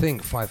us what you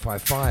think.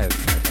 555.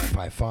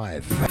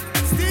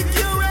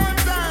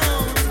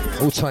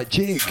 5555. All tight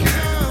jig.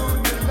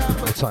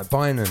 All tight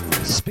Bynum.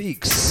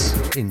 Speaks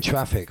in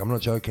traffic. I'm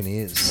not joking, he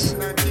is.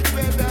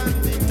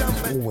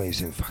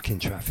 Always in fucking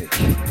traffic.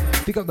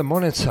 Pick up the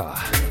monitor.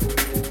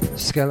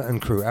 Skeleton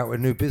Crew out with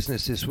new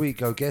business this week.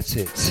 Go get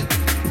it.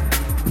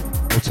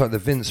 All tight the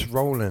Vince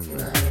Roland.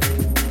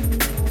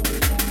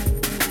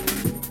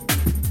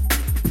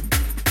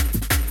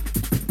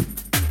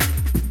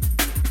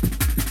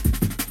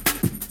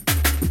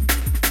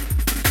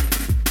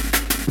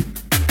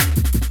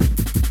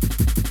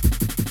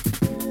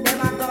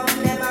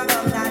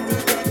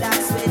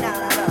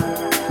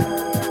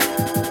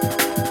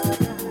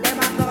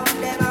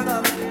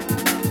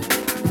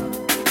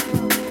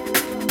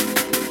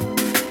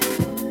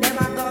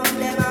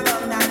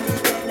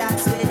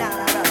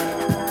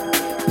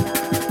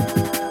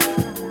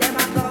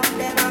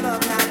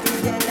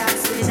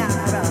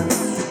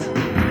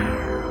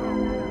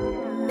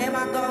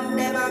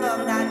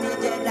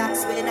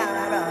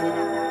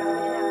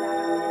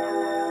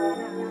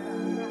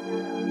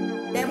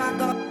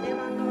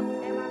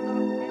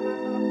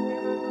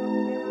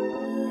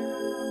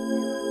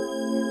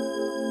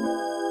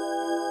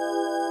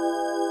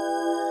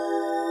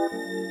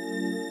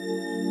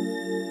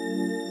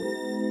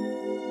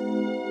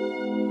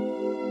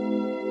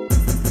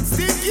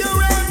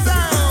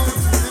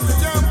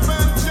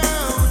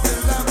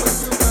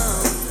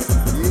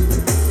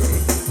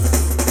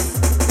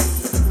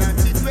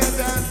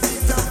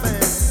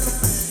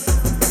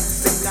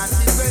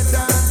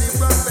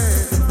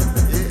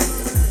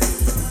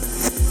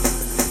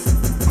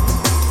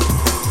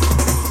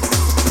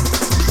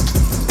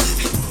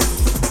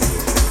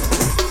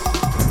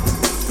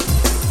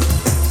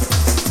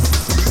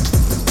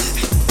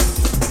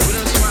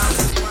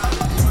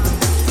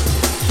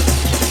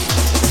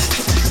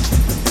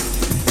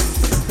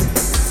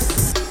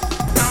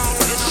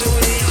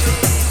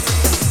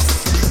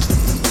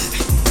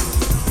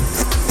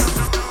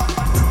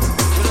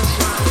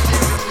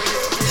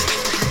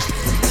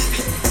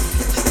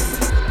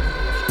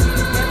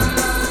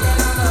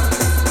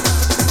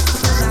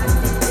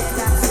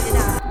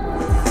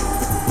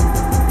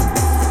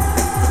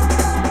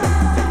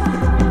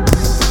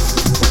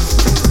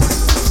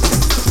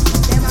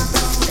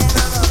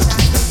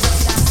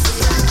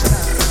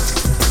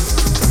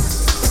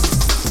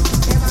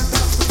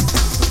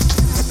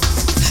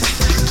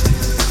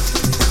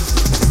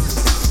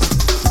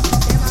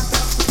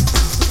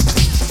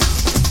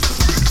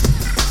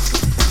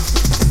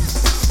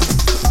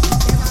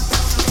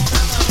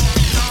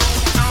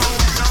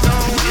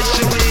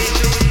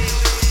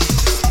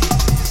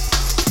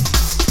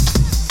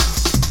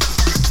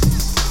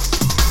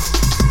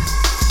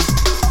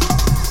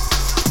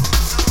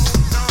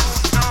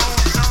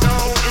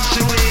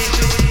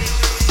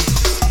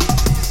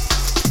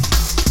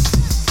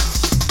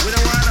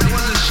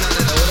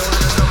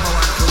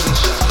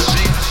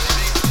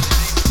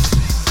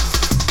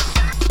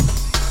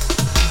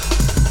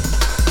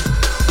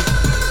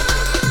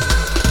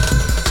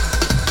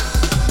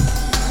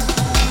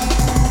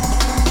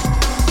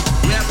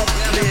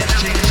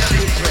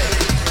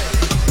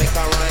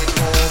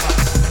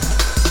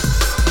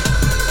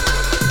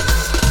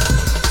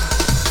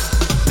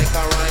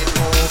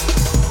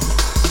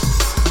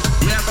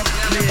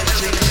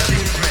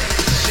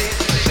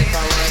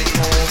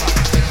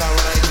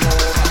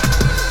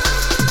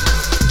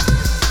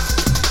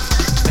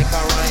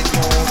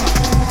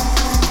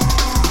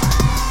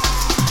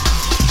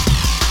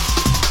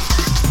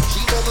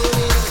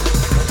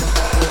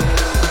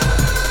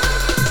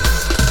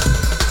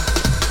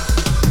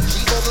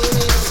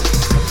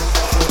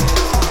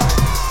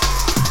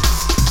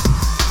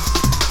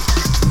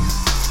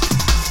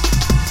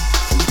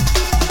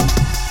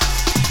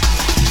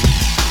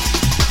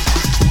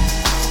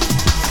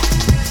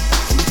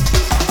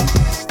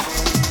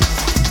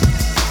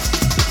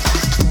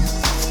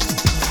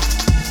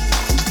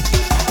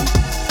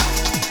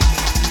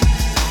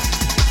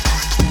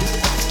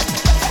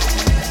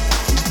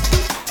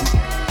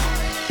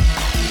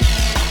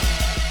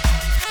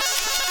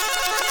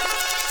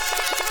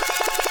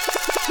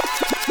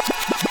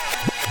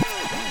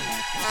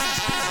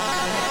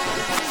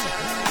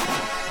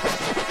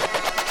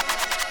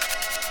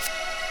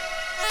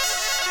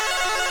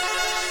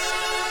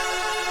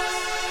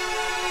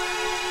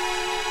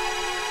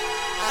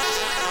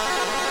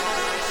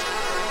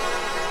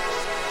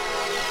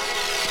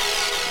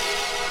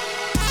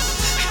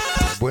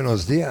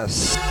 Buenos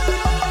dias.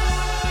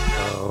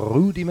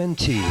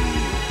 Rudimenti.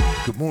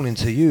 Good morning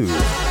to you.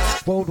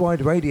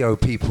 Worldwide radio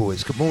people,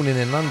 it's good morning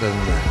in London.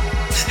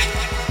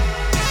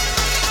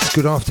 It's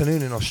good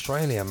afternoon in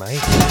Australia, mate.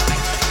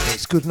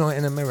 It's good night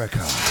in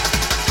America.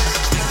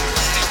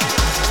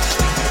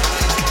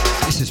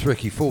 This is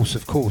Ricky Force,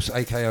 of course,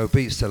 AKO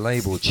Beats the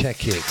label,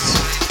 check it.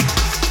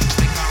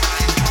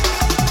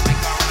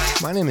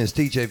 My name is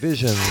DJ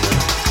Vision.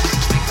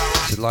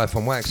 This is live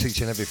on WaX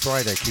each and every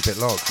Friday, keep it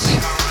locked.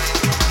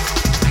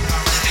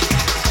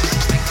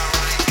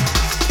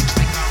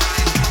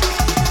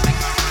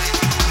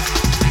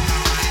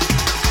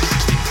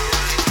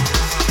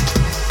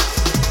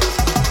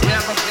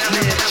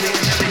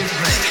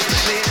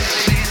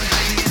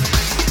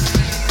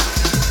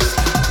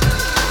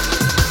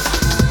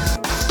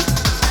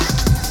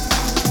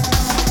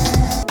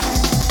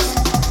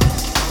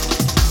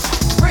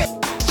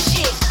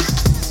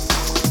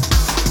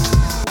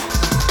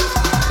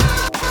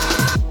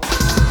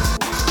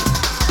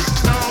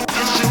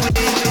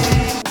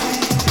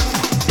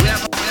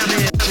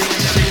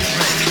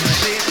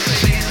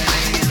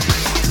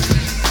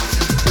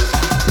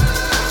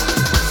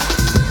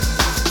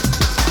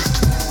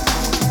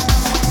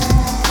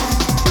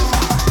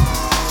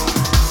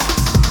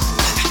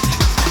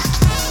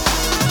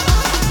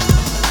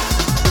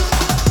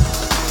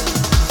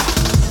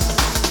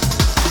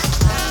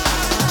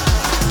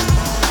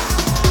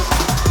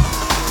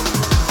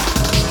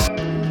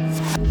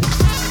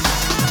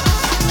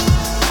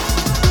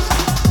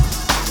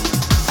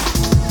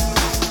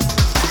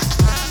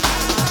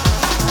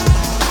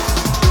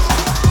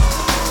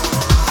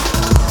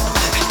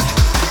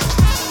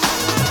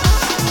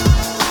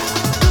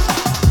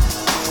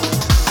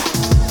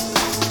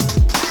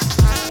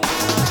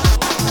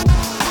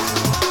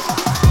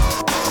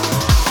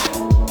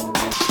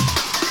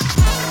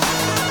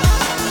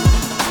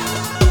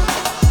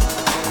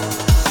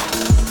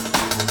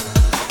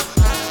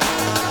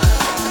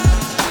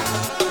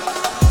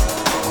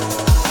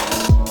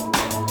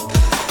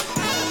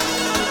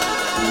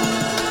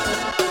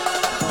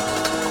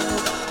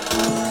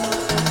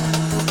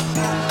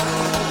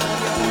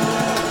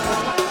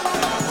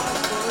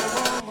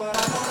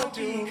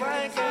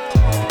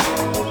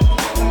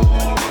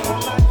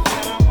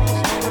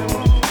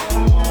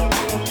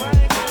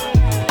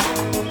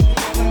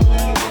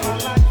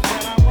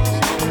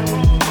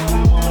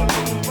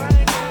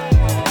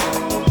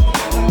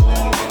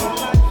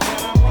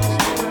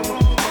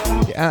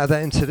 Out of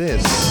that into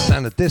this,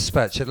 and a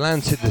dispatch,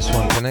 Atlantic this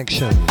one,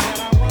 connection.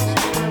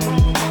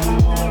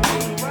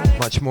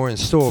 Much more in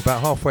store, about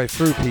halfway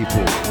through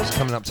people. It's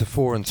coming up to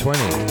 4 and 20.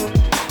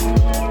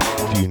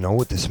 Do you know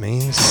what this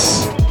means?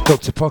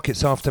 Dr.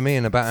 Pocket's after me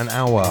in about an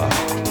hour.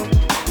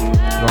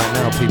 Right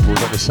now people, we've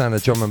got the sound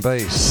of drum and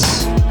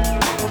bass.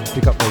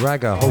 Pick up the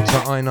ragga, hold to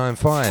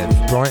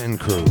I-95, Brighton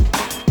crew.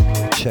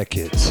 Check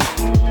it.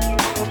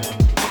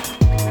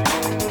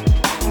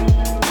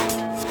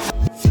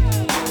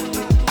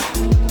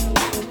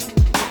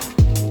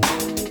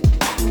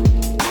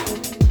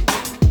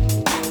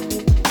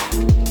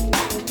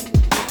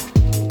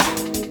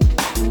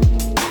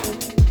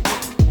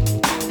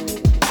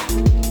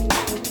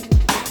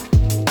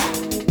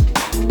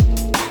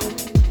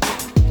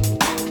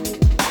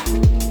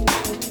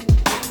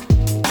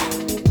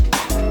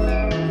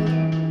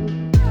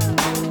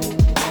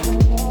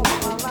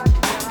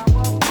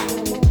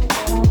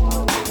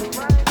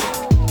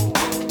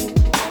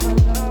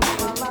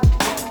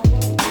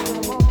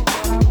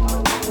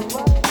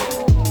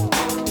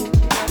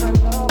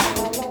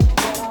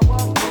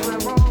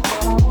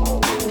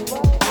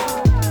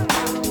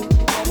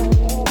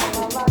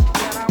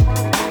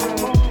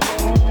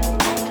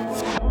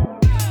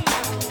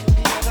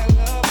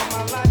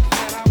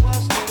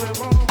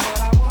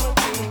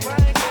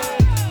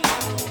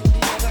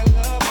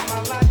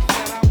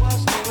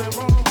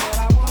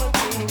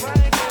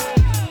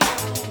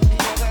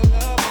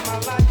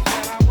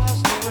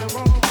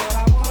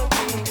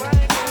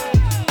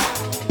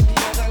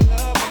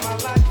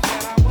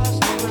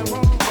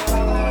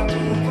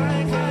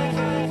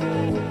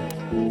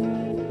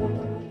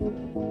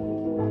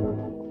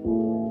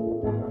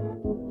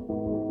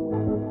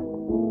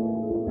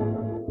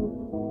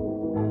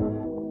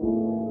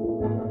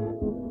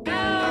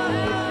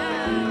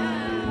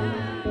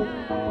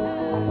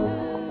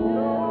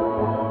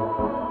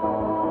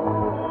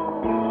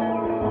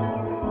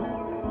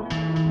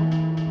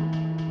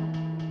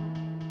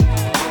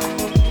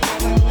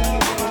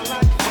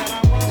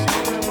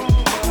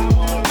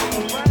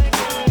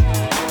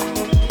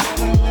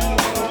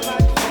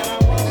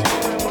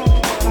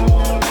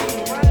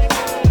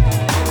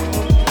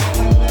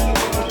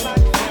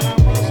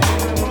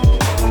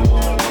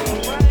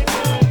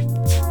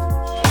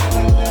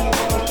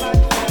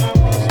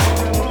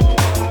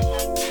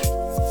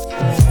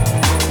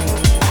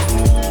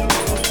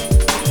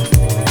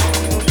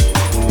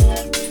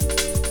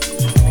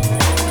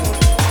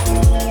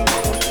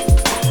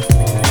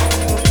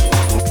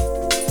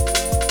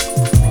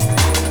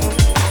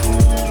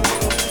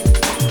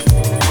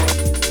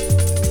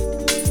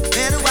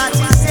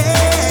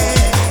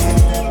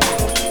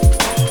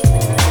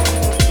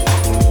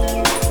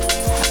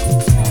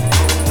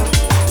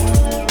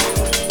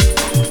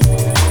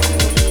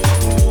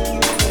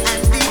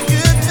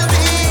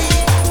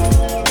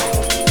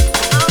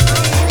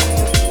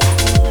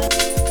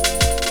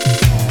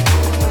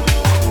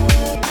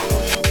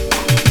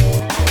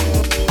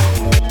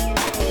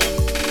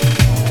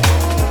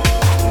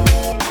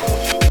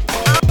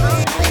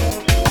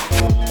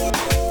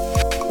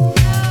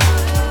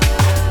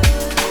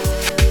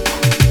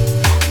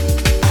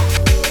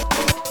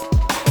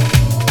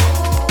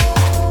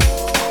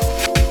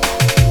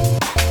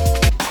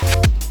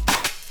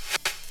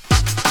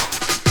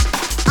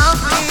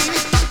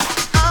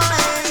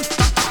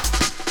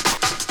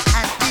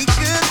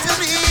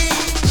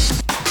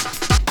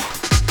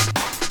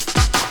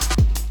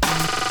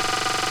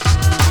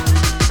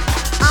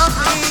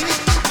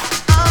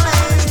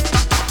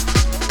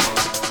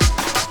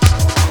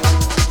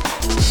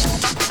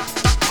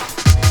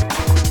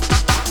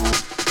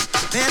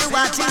 Better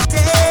watch your step.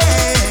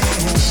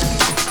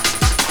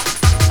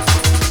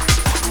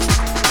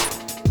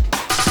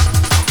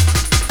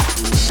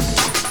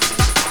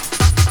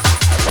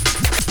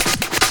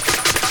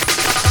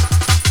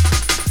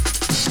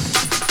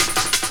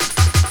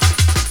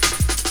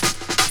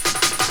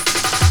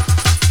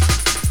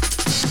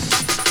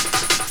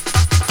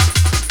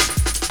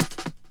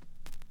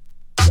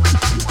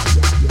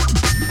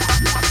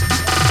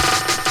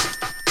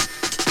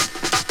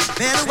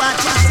 Better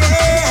watch your step.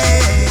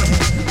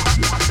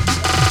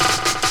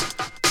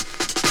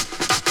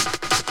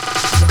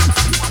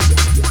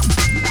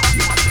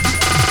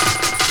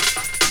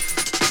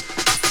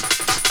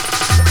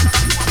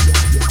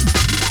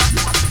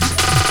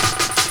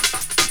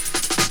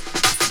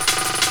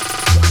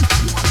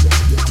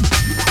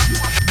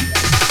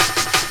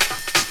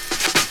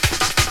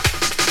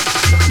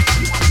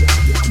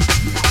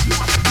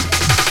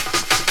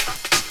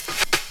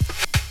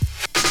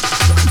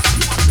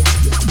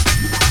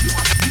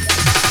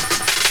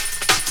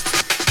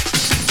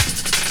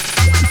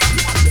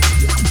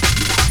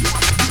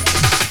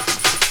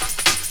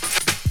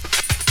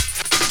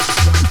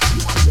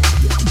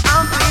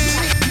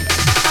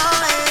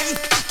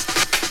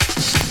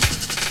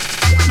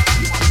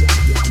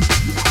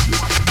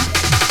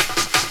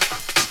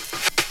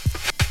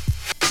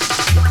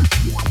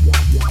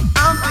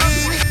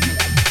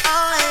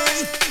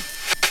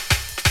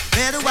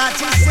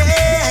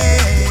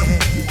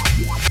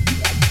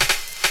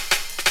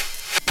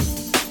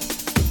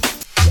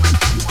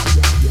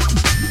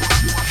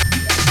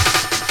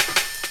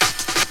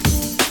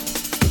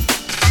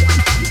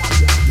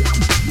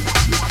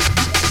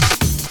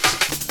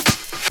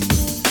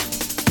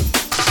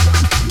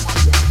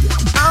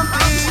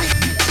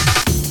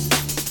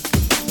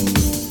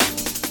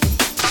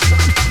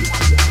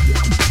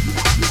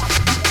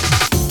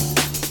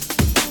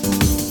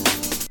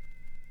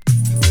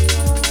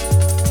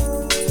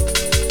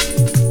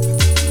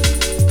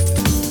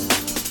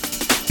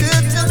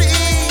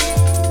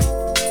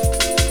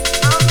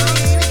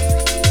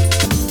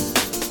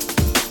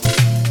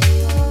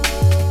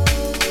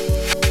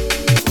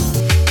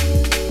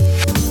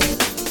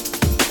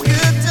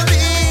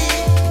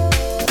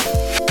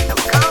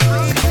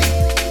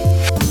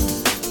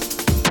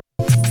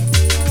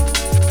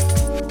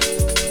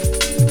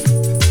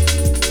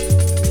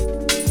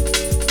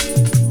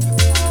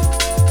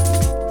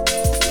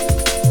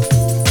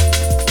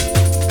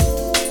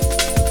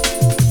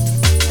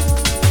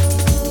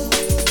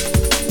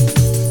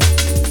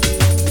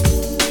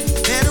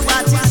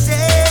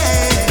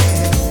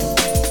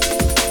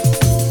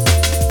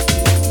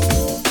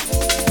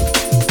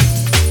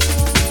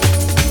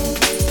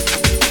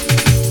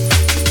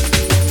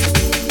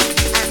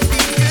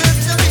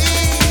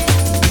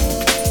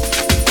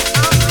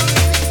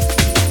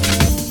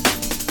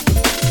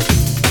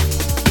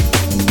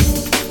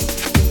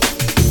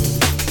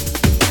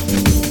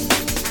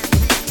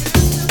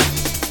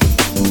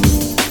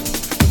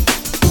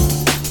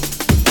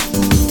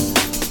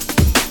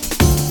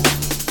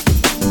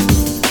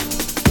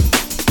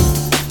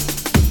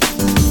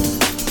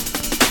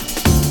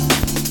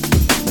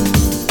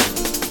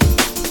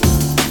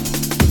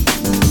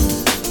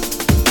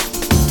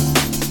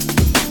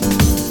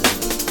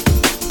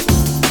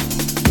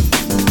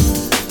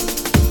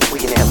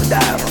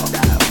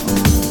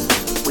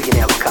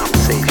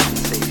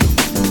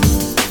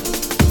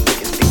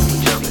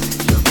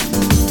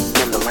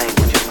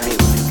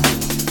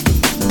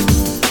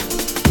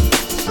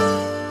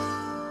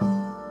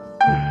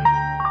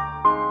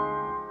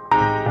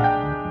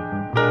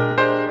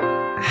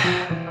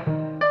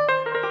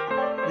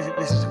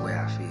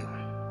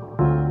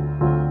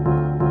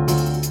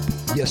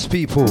 Yes,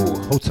 people.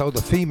 Hotel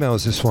the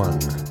females, this one.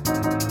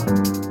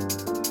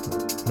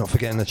 Not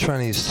forgetting the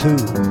trannies too.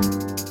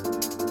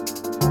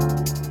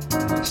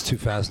 It's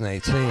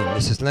 2018.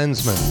 This is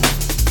Lensman.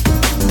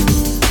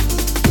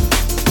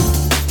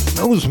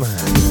 Noseman.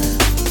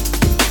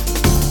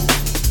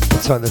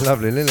 Hotel the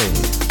lovely Lily.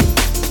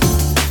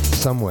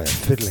 Somewhere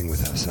fiddling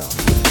with herself.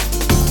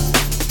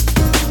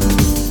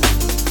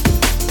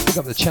 Pick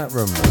up the chat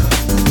room.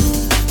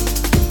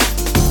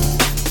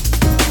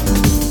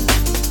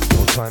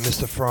 Time,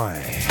 Mr.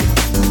 Fry,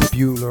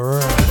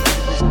 Bueller.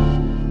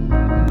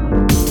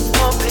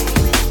 Oh,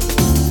 baby.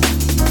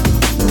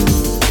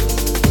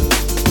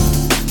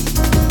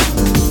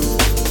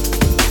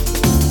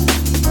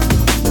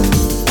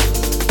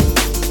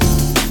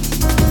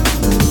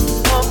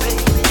 Oh,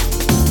 baby.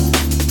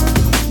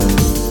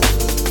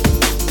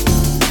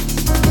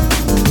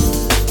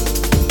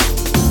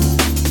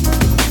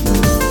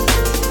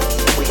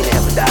 We can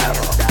have a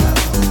dialogue.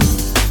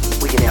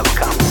 We can have a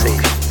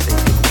conversation.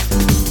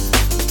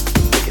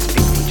 We can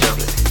speak to each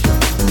other.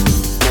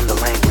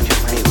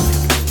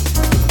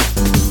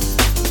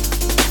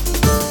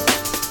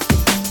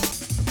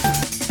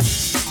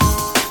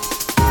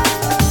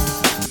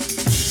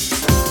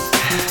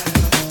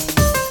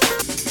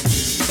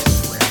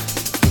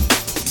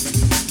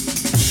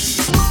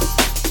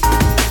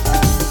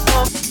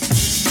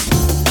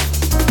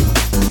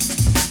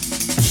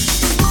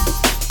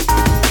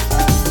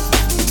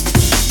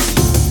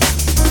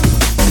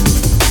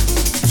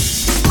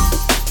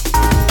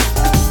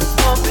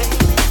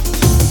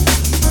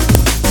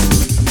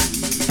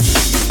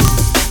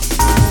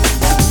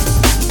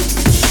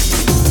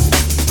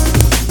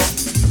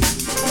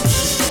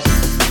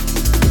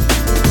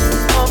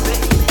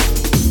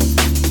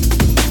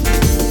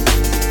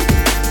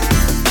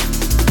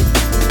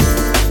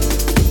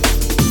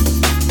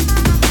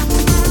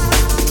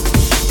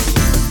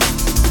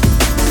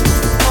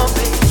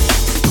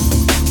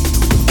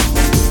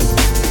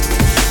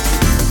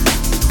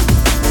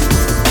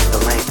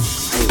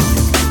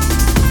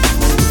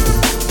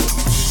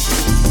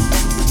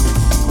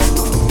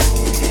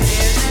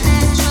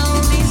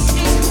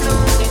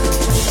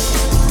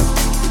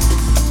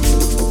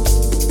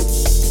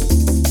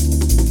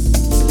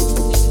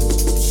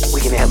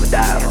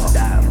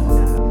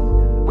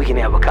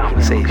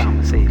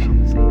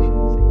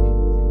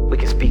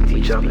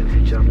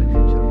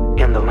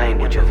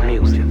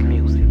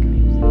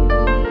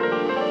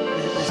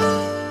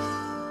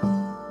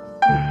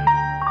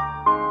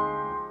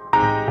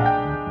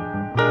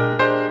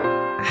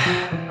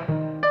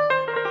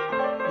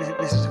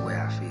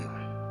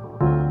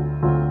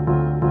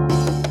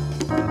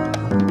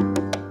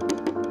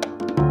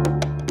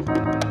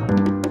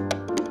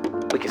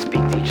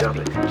 each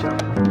other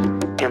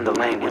in the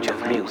language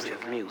of music.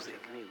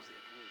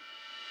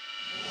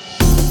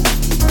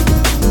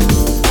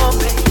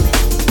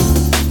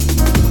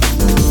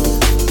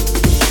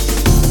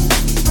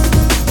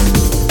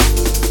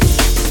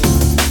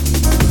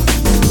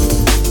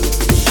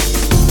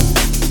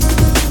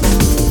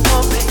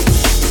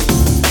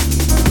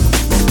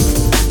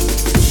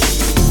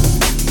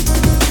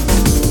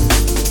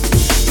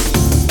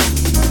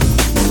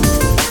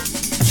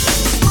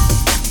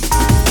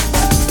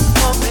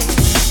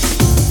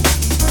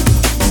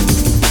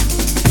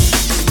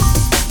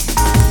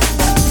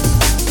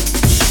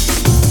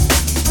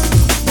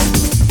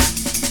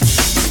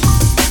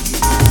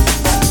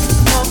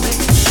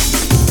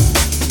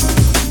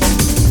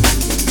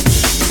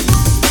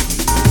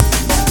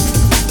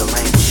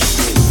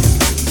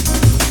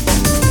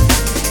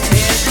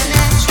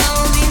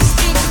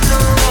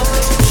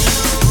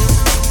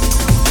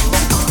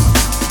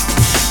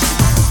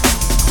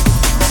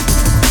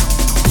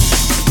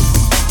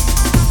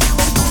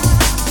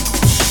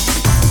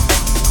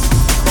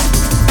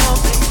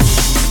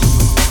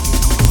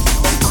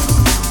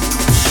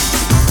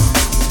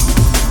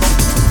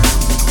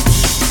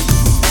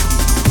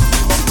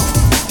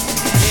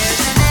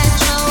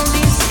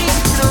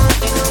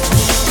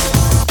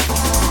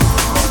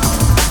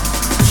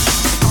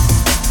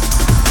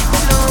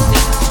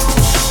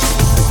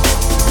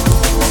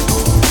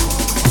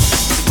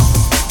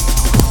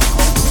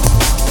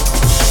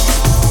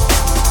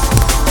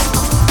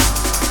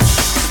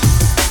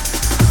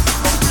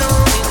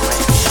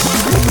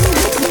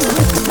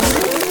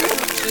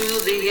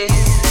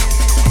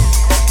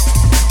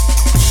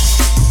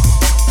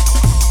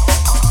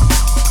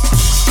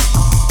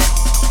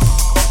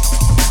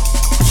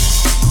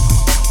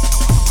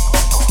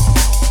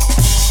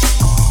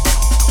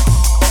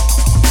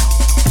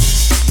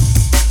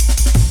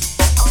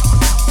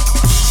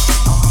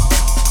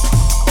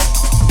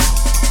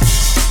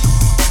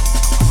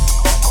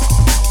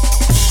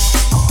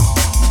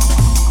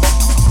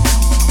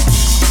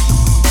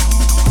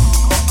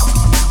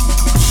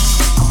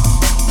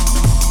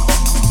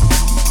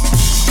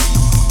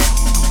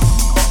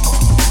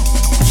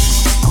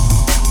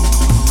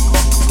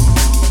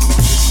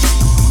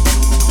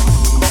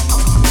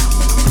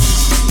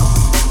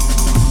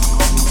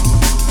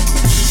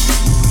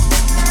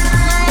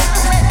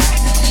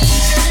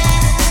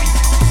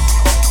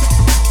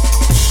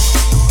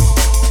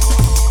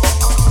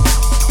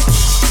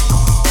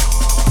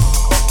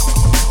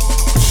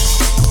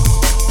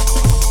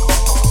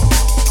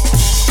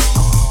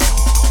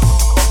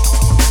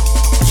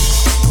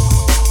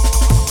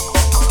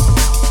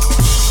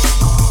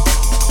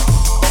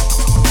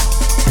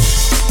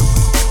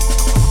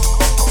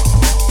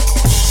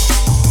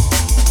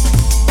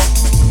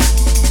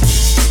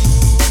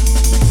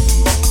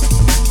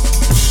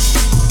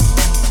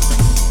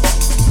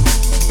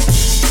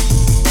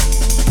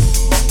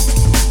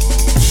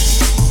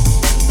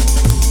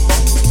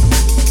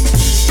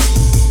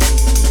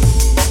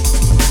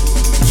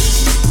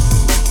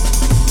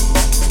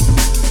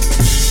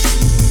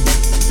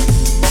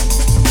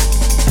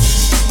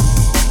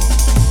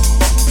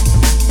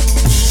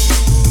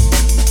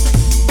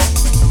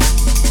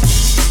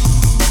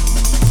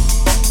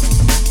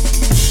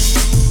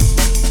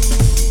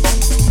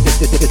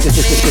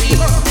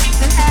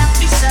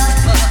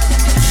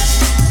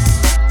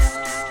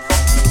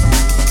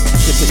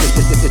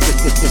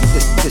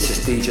 This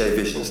is DJ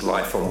Visions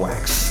live from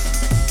WaX.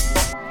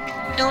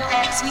 Don't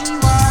ask me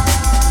why.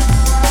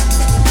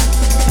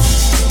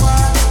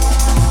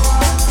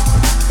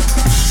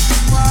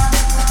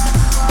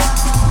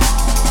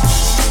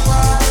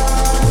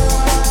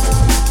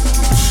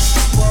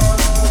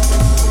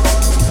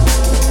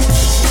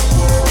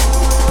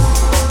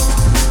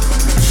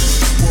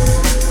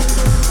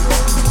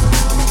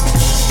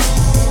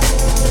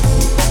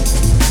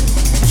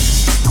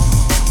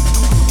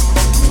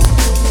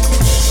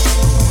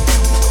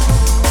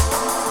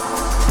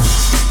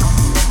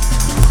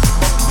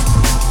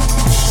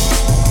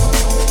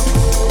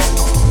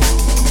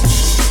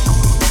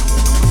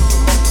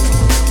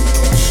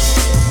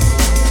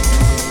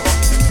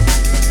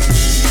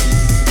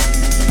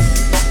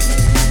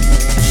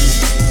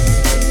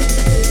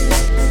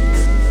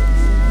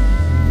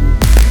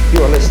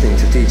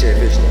 DJ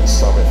Vision and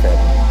Subfm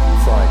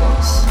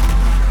Fridays.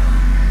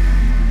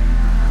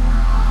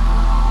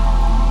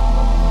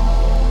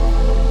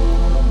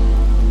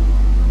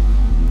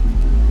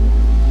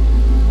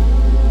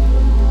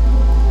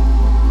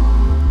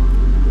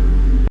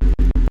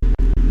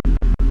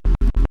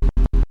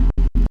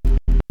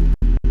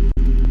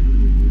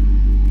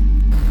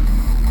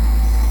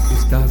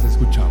 Estás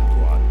escuchando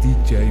a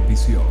DJ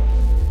viSio.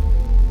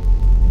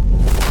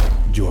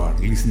 You are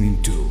listening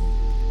to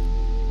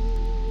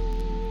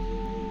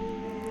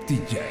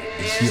DJ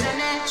viSio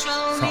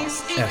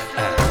Subfm.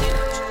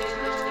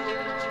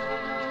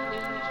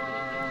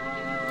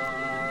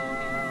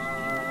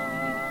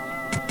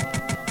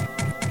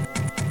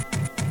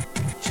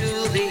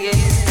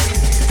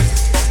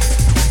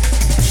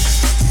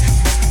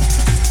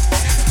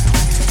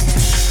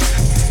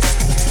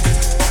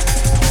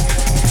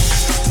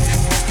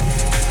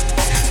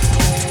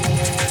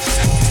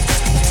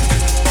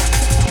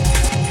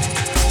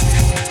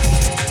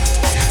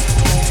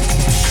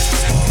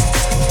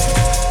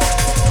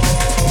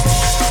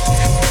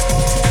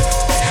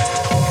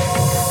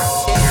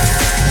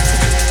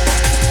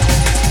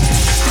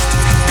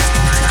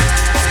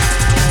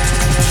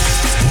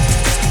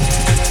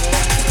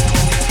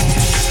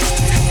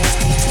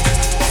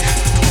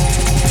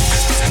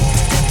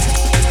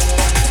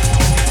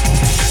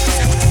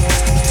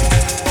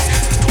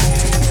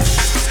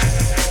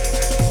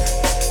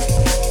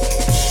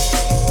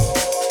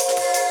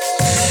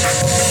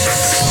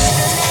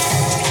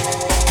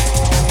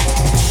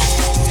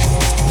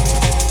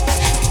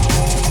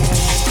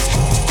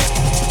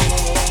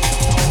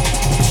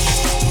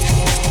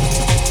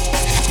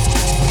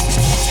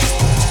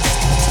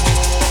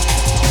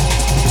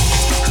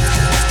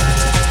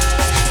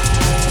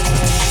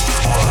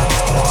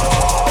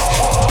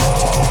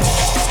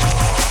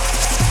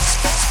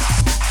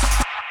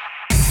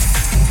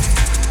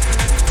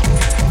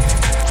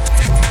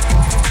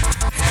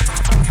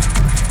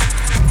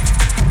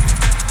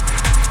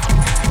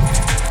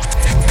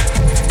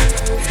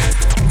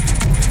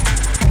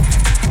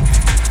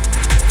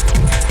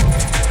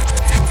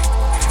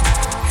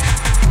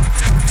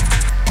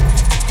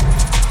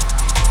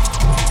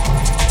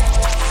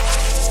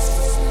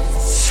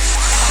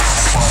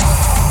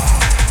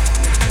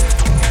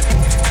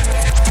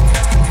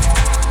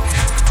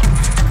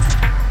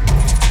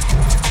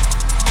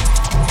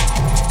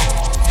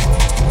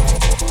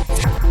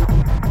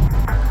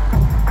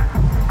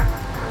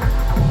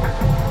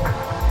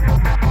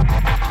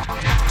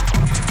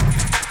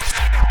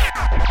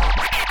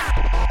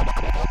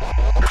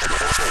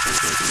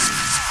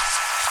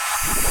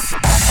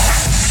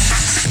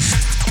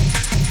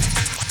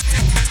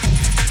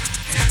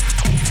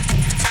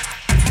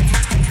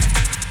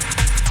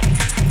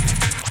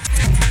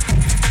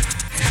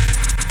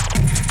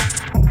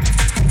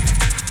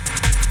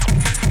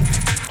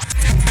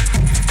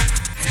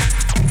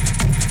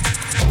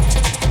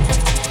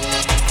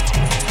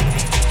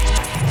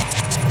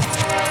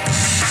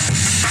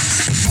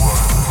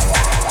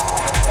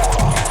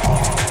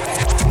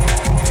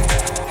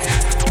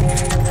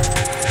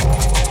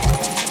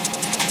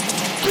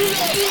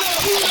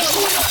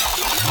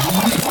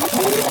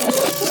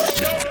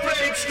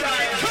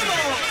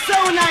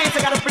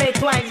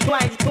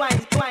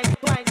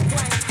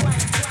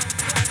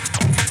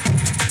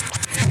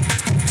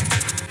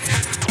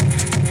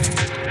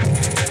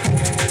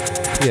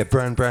 Yeah,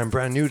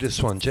 brand new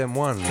this one, Gen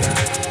 1.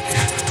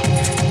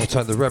 Looks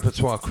like the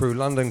Repertoire crew,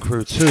 London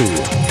crew too.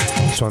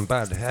 This one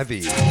bad,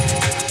 heavy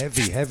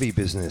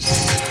business.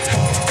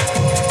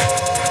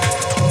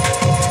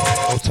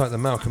 Looks like the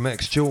Malcolm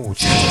X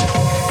George.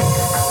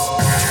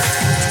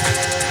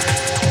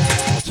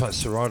 Looks like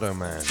Serato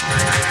Man.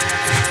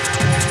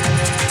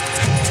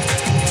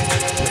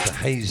 The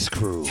Hayes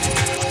crew.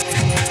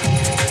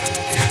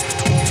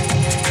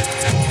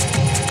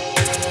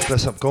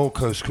 Bless up Gold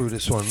Coast crew,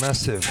 this one,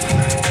 massive.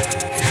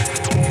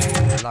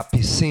 La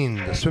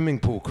Piscine, the swimming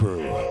pool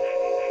crew.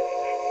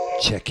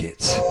 Check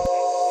it.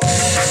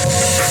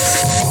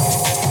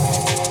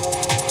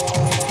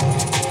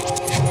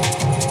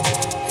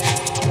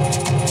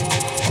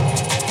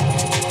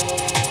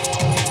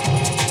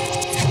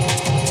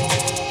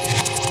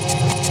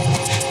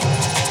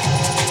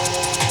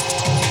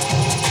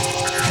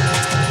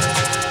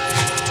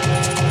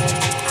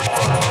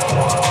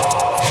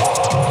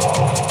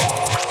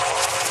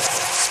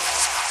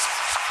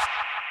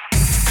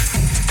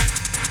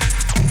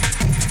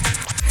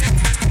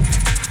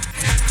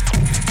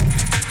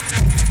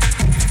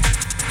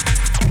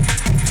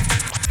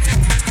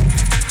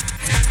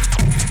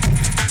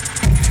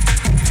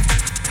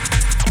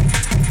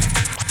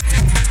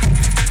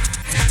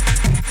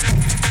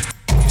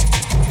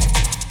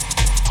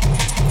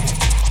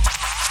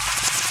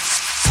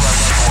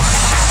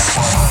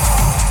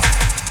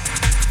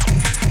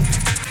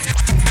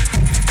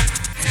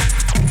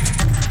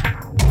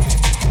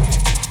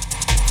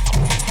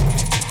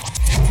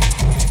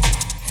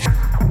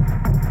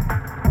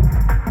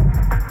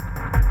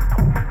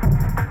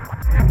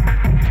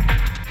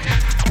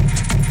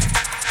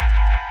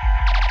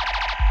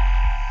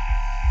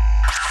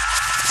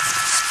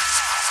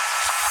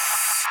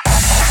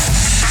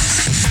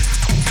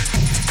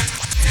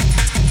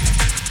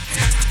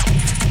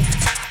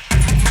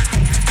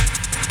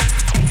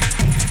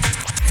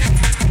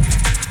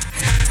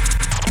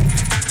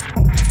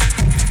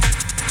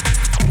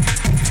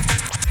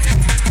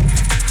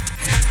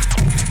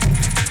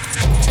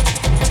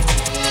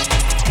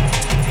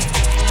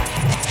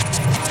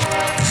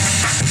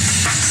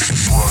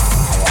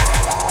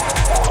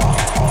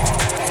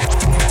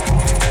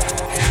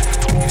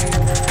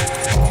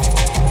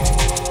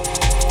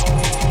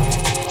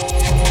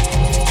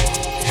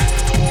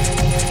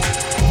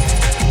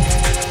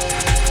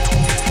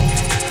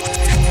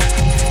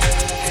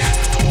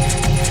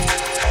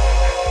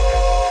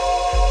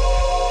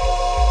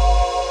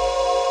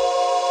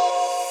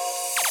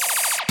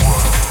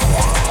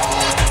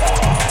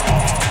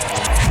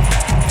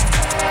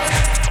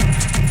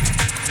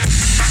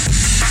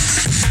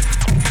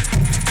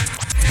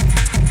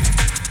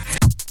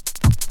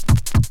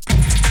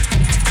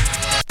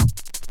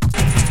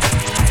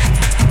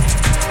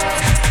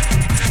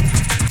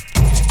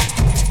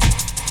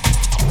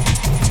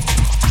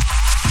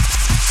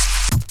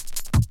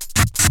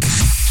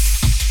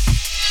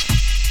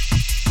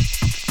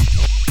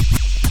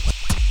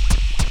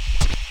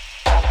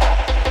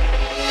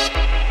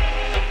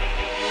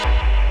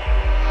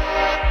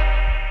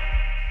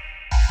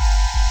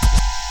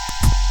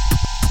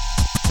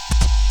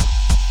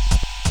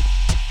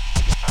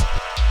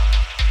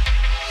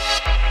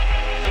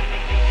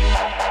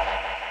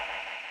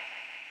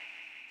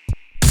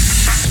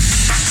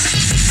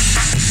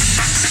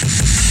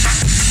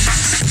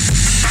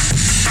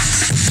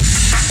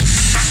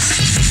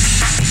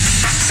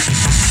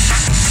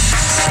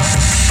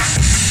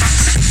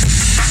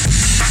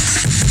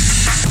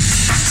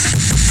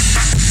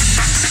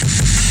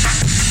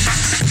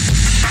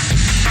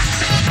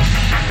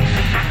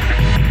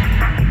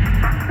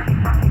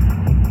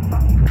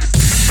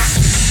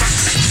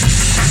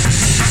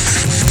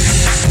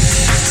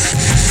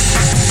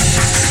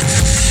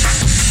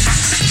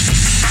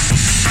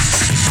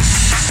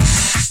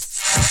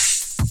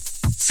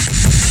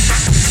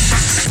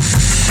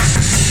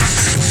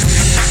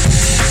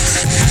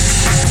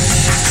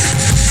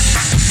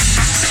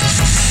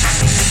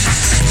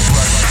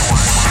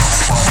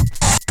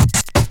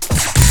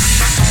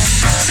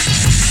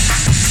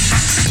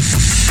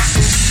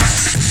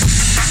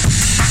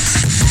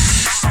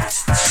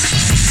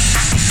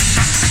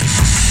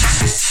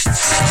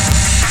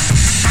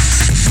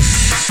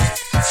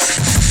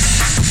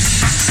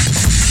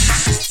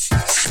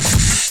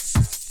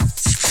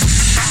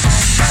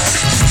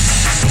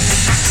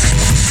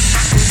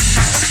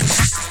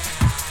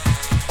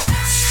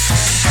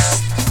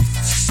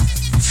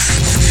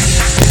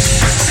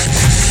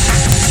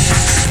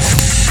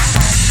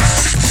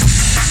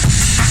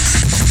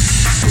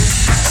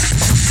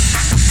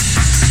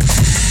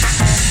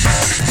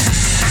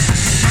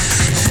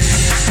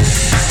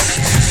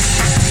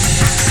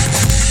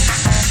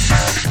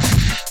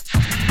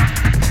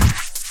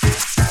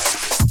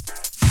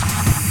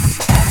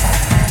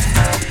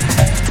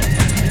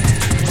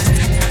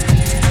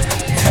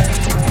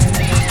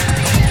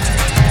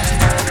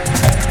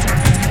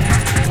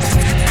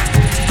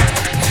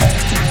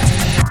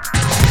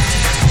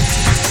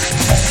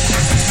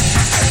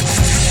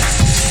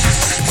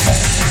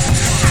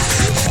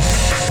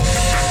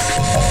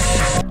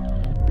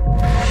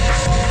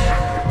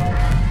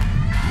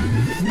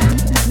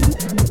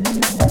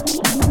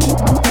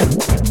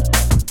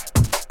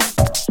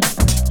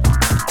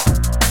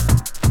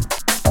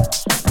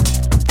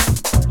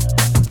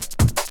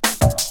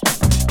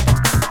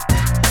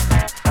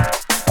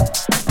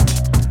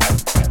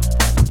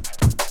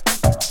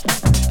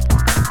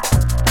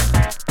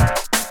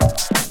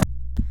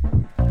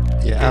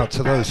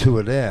 who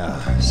are there.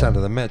 Sound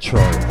of the Metro.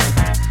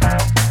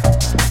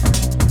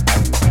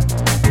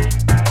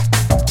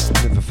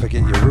 Never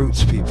forget your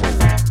roots, people.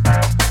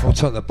 Hold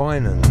tight the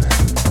Bynum.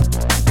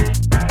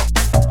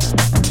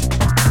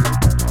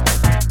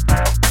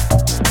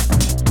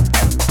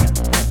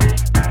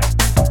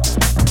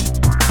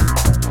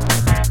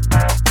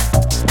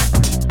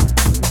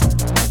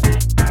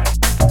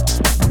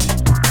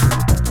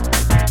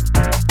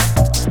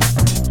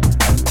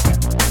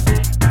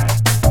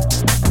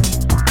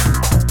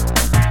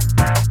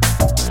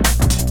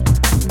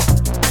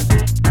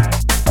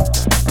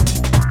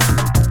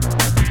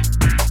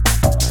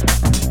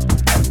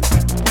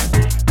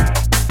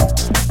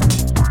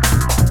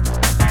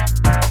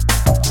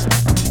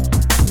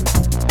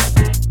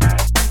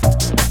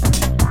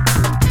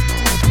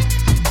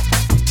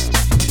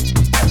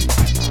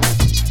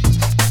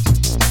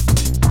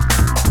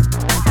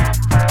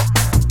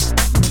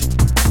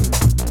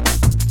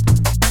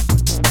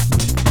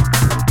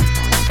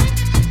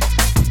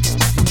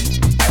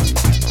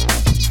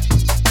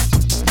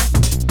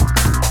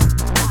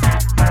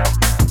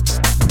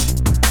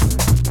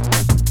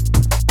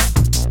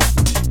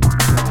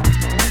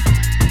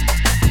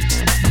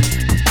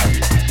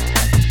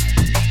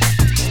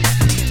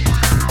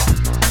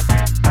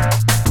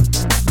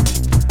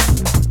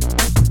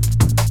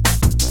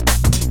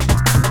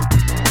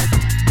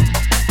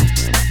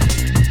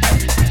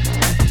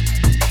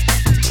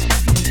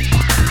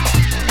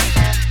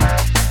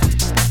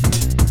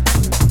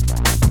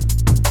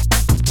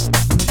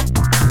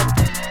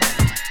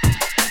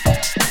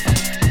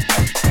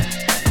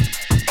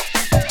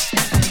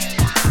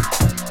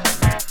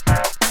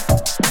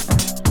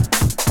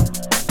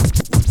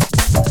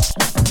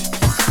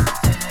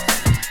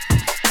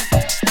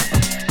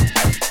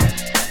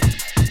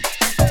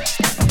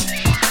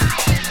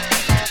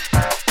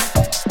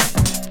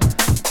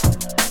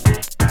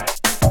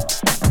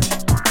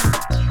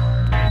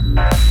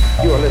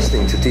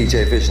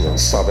 DJ Vision on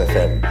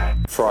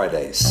Subfm,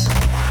 Fridays.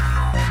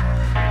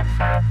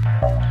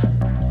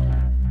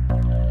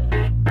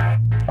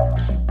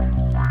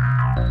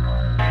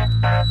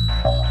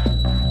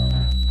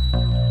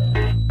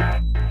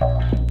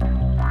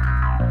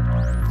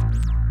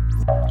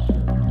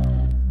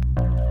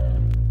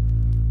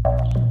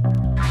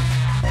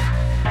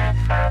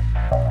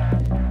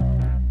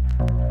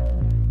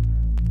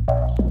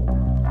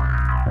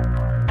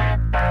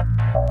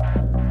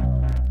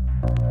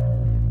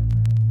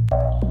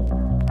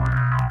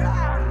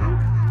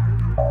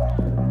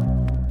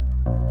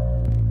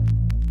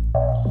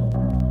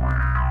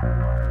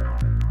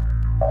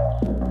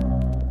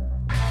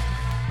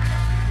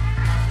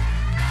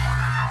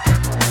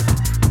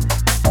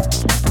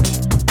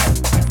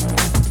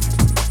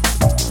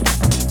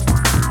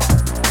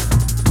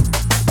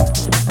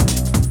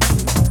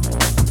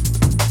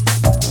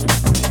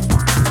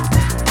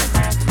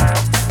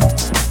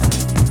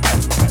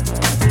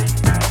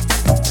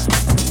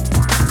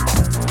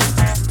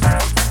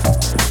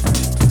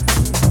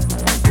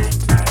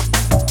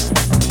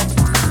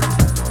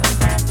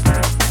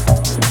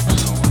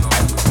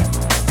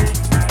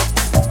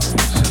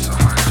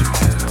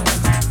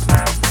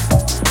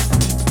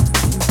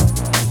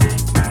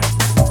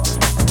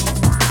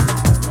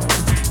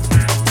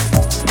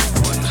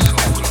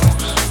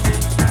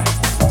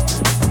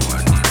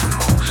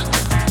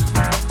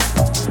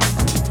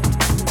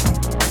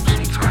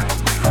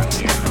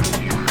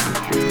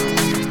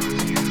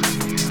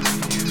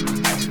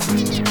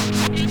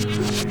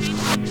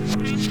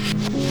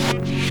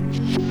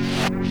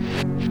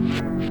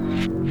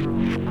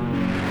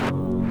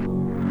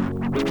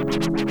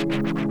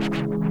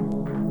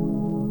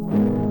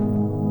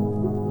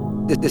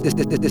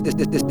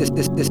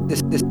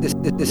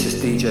 This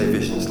is DJ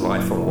Vision's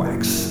Life on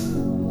WaX.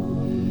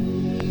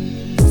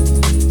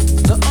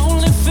 The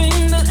only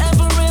thing that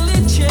ever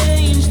really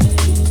changed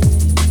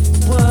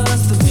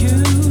was the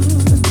view.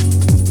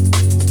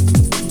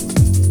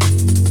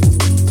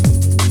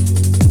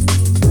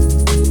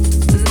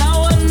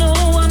 Now I know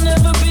I'll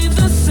never be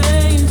the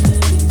same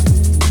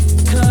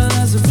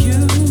 'cause of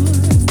you.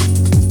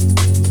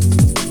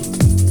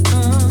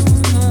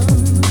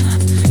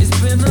 It's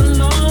been a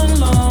long,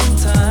 long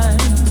time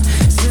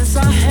since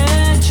I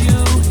had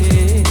you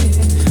here.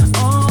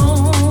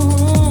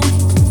 Oh.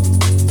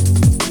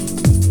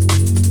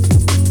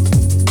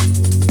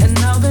 And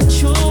now that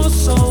you're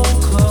so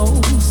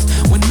close,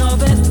 when all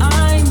that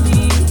I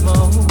need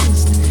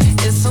most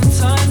is some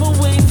time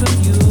away from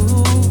you.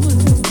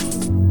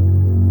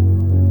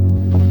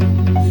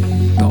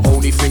 The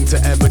only thing to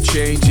ever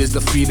change is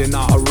the feeling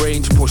out of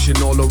range, pushing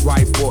pushing all the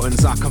right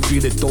buttons. I can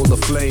feel it, all the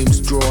flames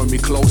drawing me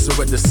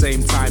closer at the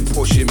same time,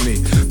 pushing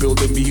me,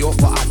 building me up,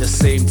 but at the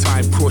same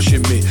time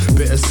crushing me.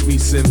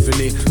 Bittersweet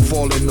symphony,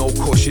 falling, no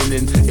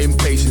cushioning.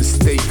 Impatient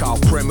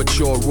stakeout,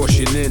 premature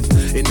rushing in.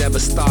 It never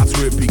starts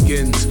where it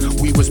begins.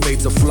 We was made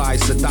to fly,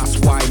 so that's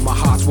why my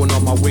heart's one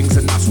on my wings,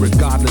 and that's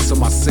regardless of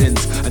my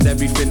sins and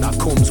everything that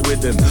comes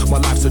with them. My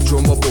life's a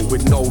drummer, but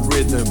with no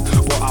rhythm.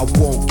 But I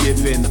won't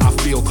give in. I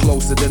feel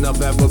closer than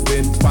I've ever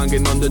been.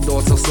 Banging on the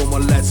door till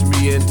someone lets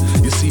me in.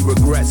 You see,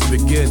 regrets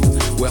begin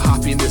where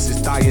happiness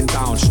is dying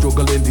down.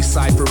 Struggling,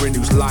 deciphering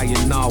who's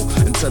lying now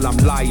until I'm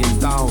lying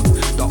down.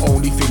 The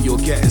only thing you'll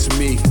get is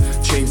me.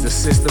 Change the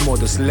system or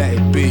just let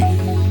it be.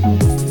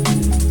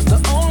 The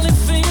only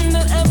thing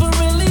that ever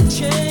really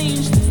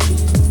changed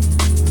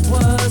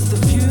was the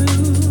view.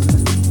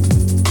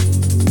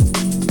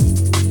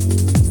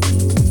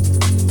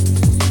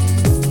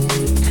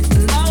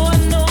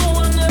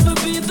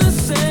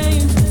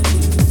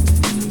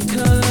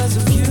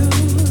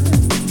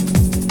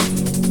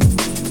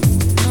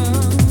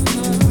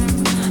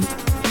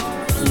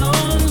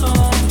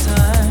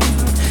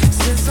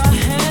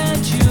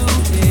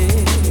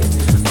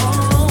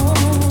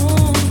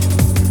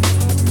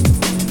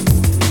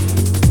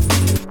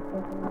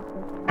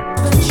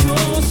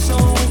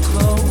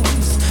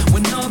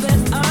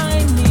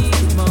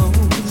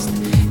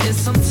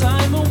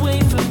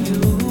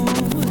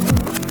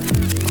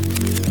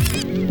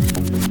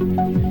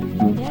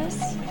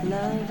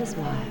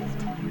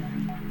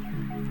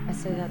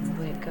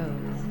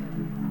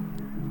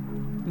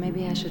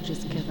 Maybe I should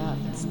just give up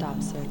and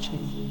stop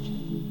searching.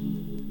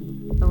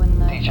 But when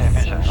the DJ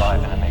Vision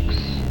live in the mix.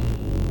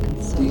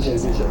 DJ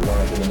Vision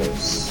live in the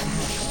mix.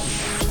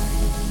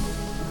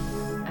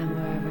 And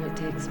wherever it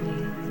takes me,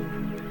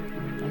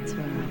 that's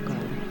where I'll go.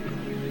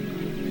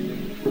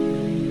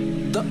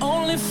 The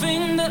only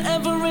thing that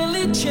ever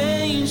really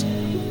changed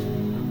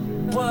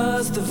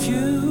was the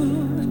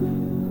view.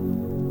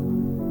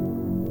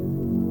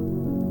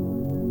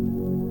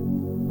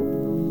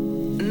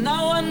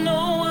 Now I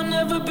know I'll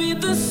never be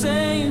the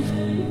same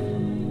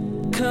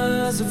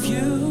 'cause of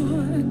you.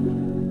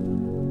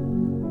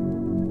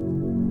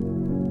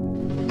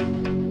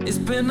 It's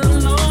been a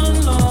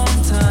long, long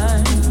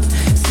time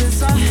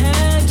since I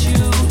had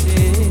you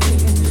here.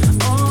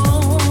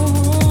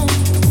 Oh,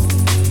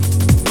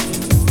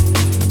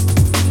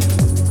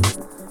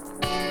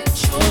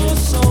 you're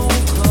so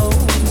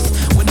close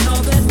when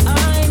all that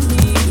I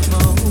need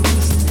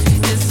most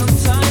is some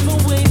time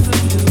away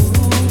from you.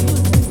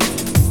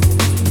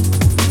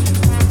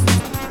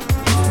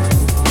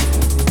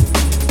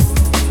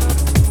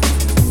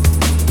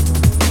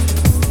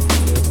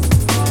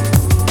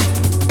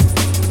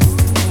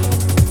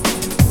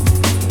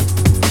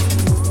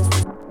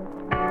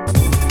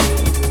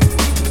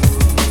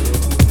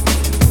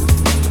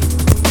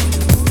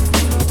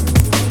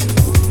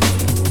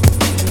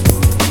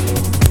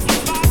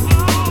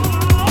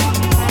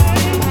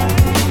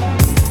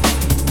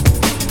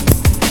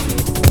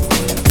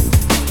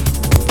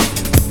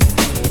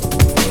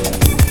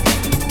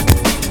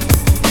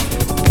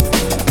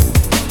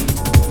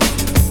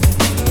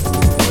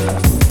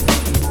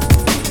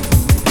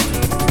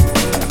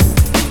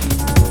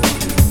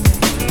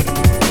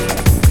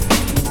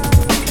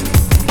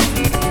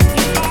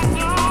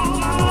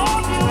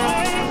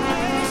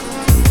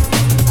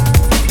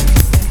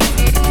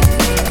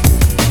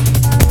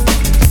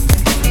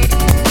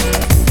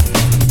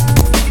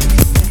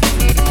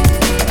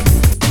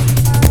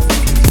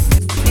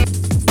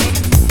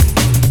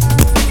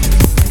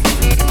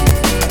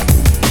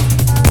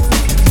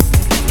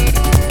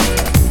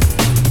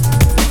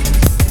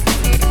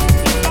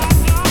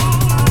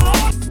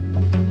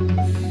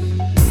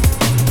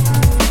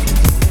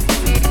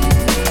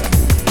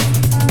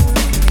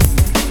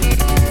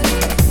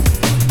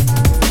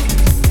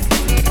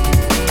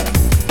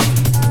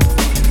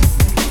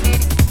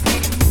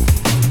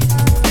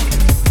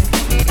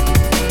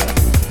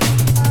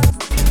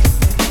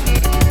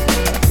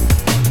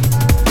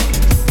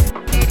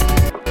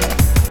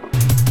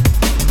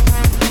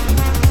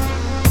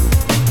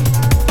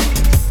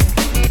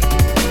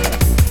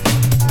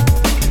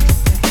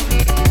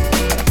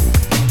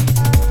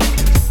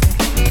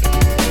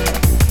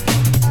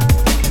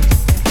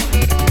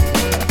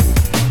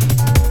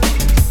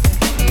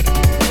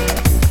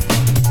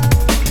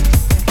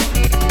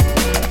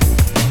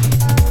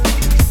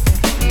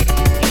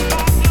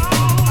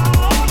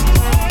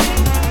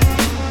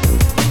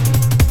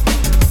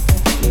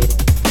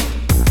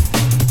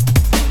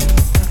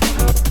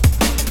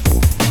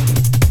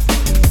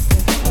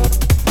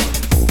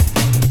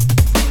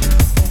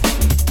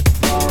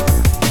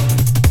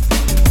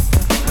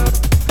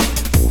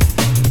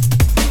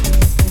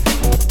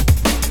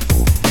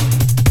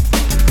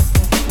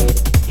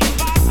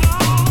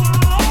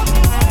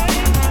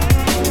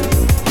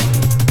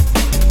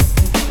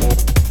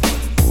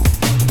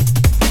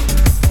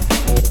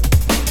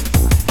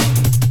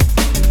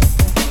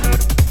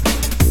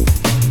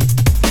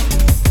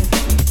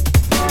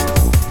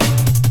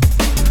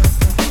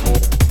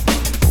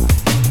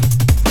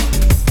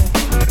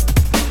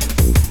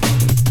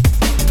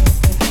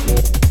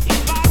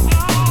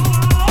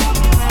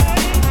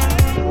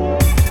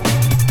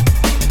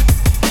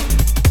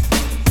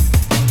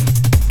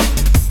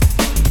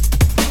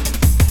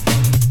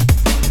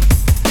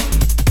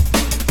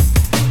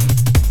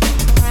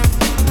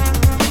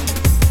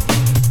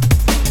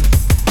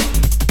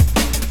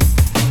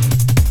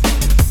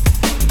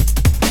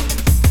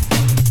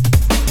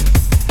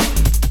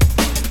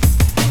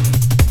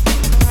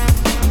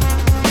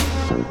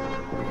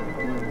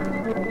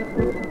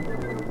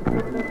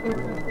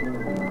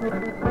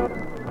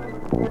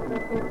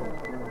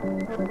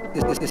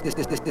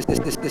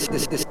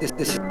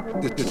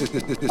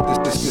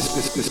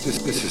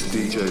 is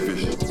DJ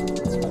Vision.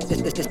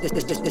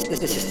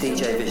 This is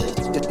DJ Vision.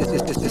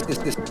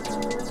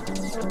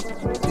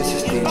 This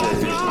is DJ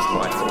Vision's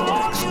Life on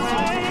WaX.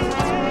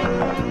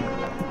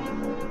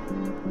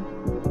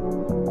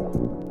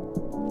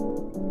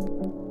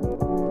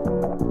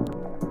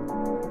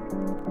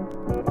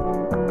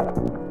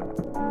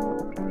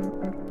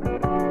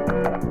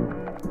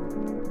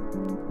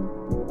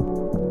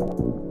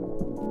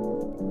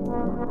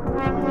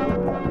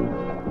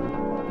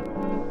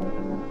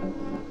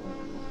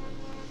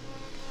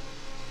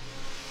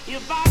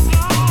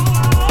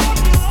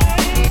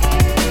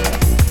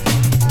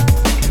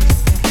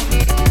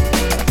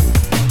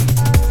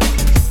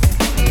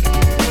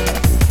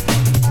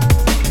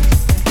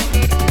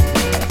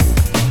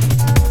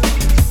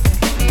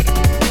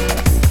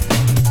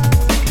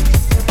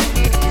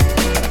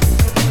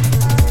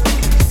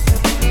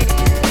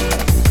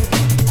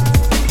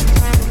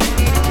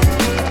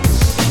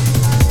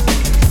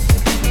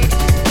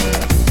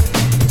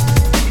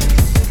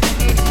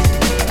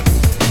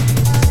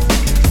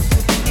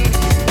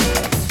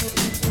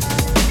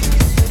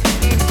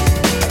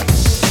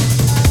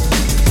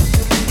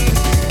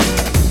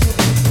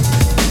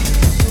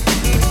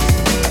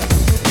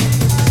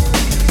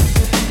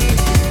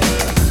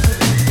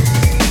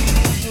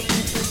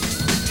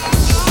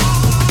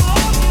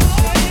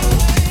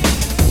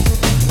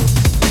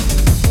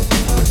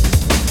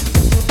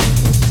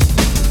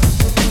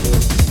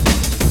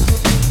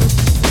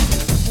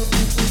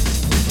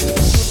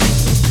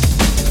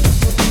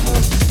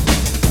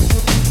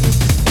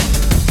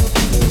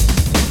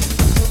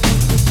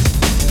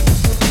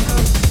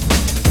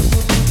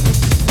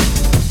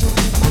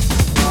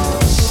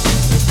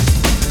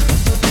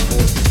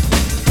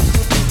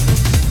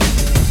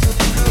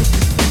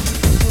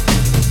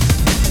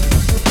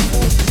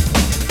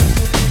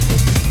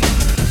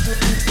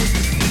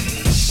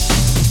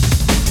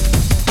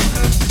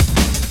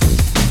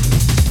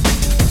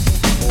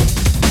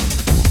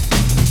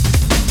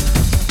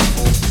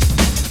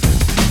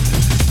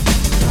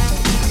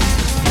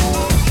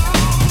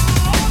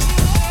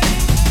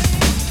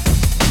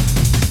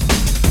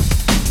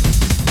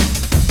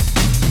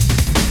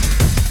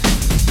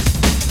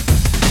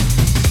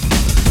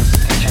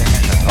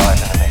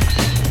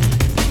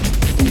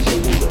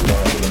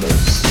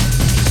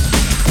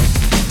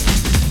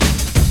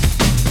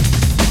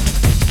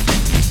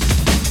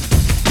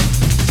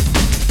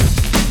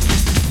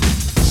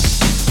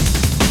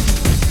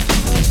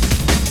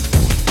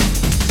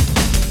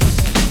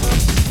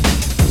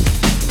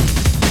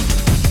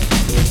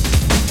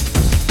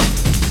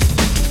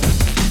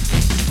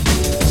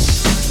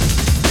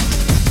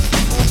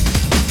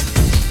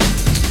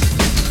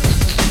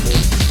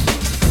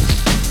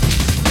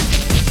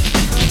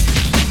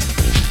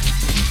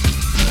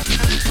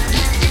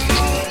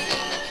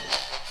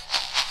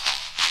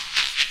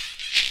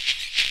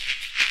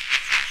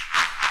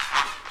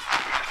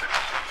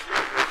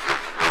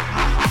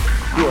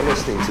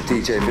 Listening to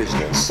DJ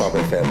Vision and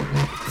Subfm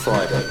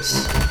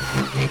Fridays.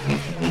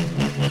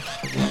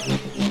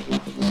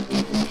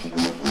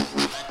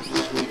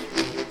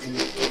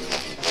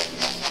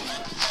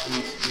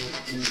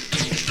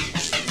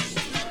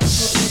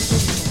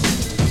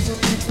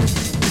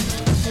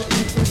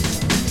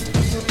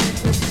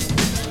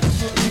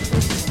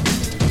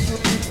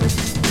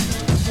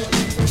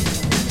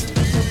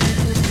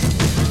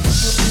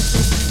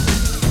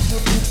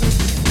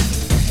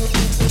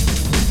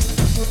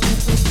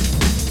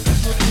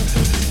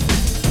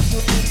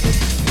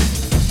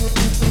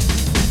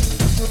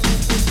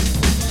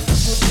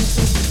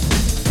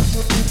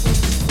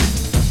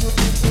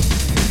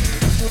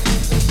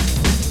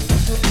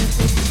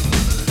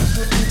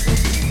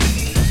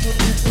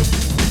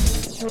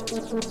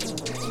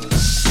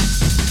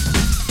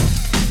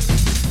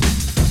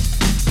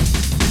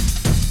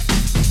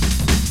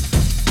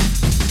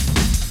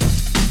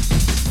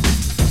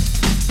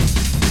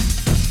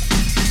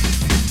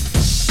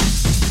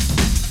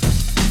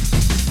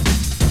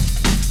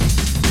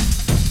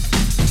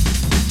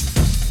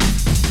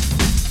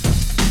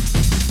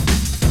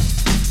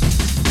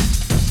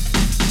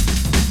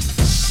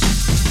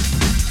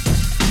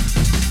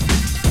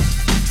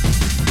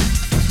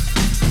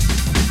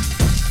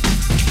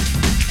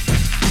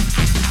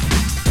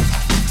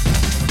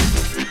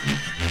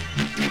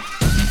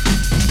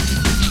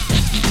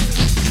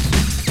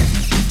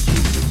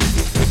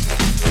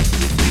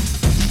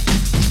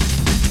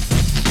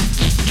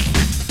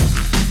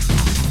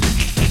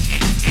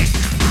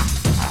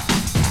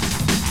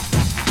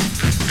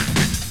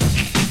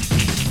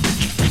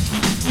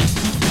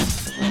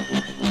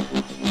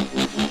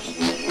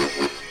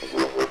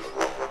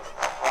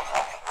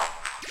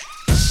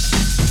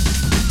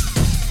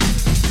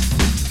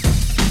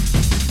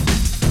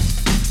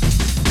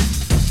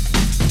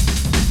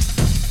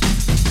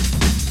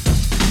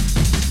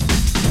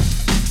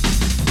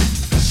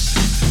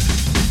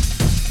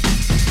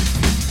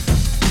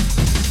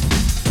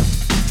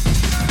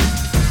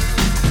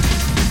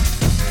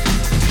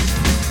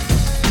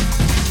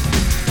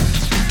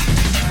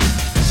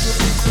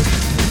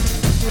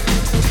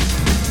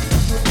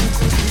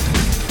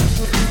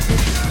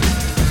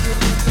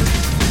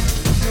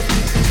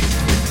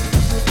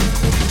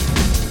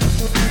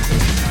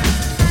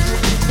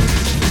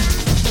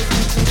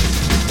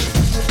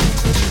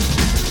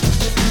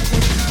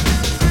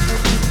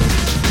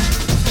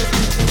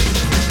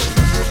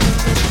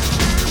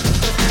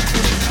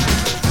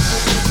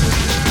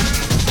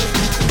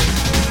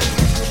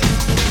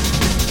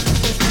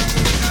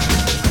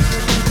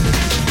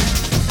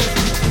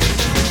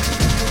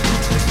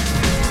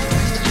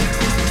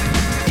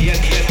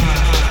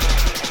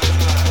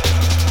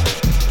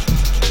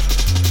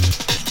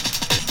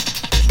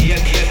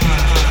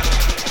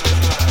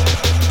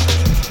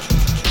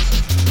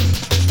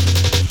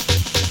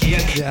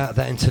 Cut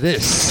that into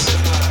this.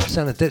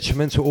 Sound of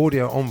detrimental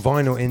audio on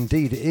vinyl,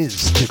 indeed it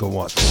is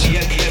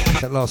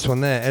gigawatts. That last one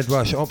there, Ed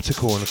Rush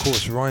Optical, and of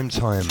course Rhyme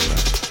Time,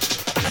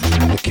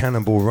 The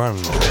Cannibal Run.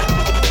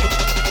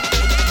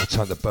 It's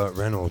like the Burt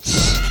Reynolds.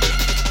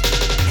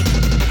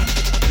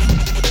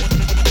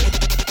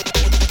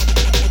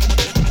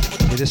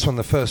 Yeah, this one,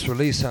 the first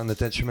release out on the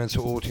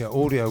Detrimental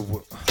Audio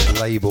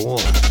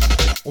label,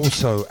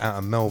 also out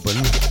of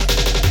Melbourne.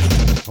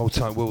 Hold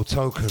tight, Will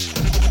Token.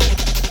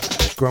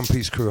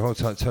 Grumpy's crew, hold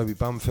tight, Toby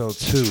Bumfield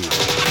too.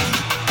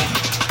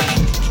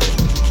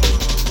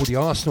 All the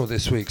Arsenal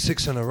this week,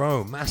 6 in a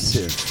row,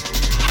 massive.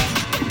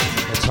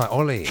 Hold tight,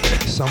 Ollie,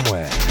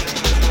 somewhere.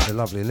 The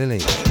lovely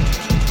Lily.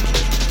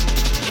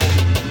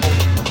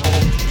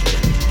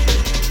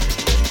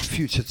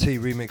 Future T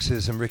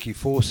remixes and Ricky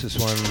Force, this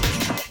one,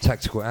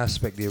 Tactical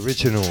Aspect, the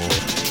original.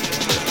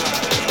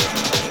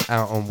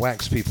 Out on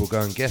WaX, people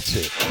go and get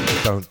it.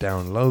 Don't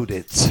download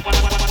it.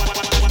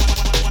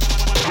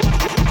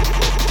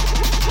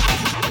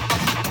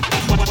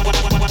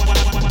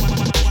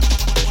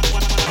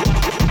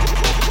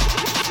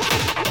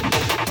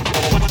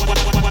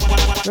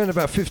 Around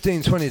about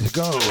 15-20 to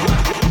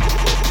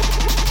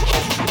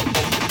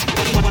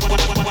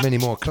go. Many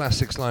more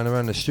classics lying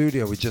around the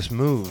studio, we just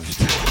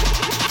moved.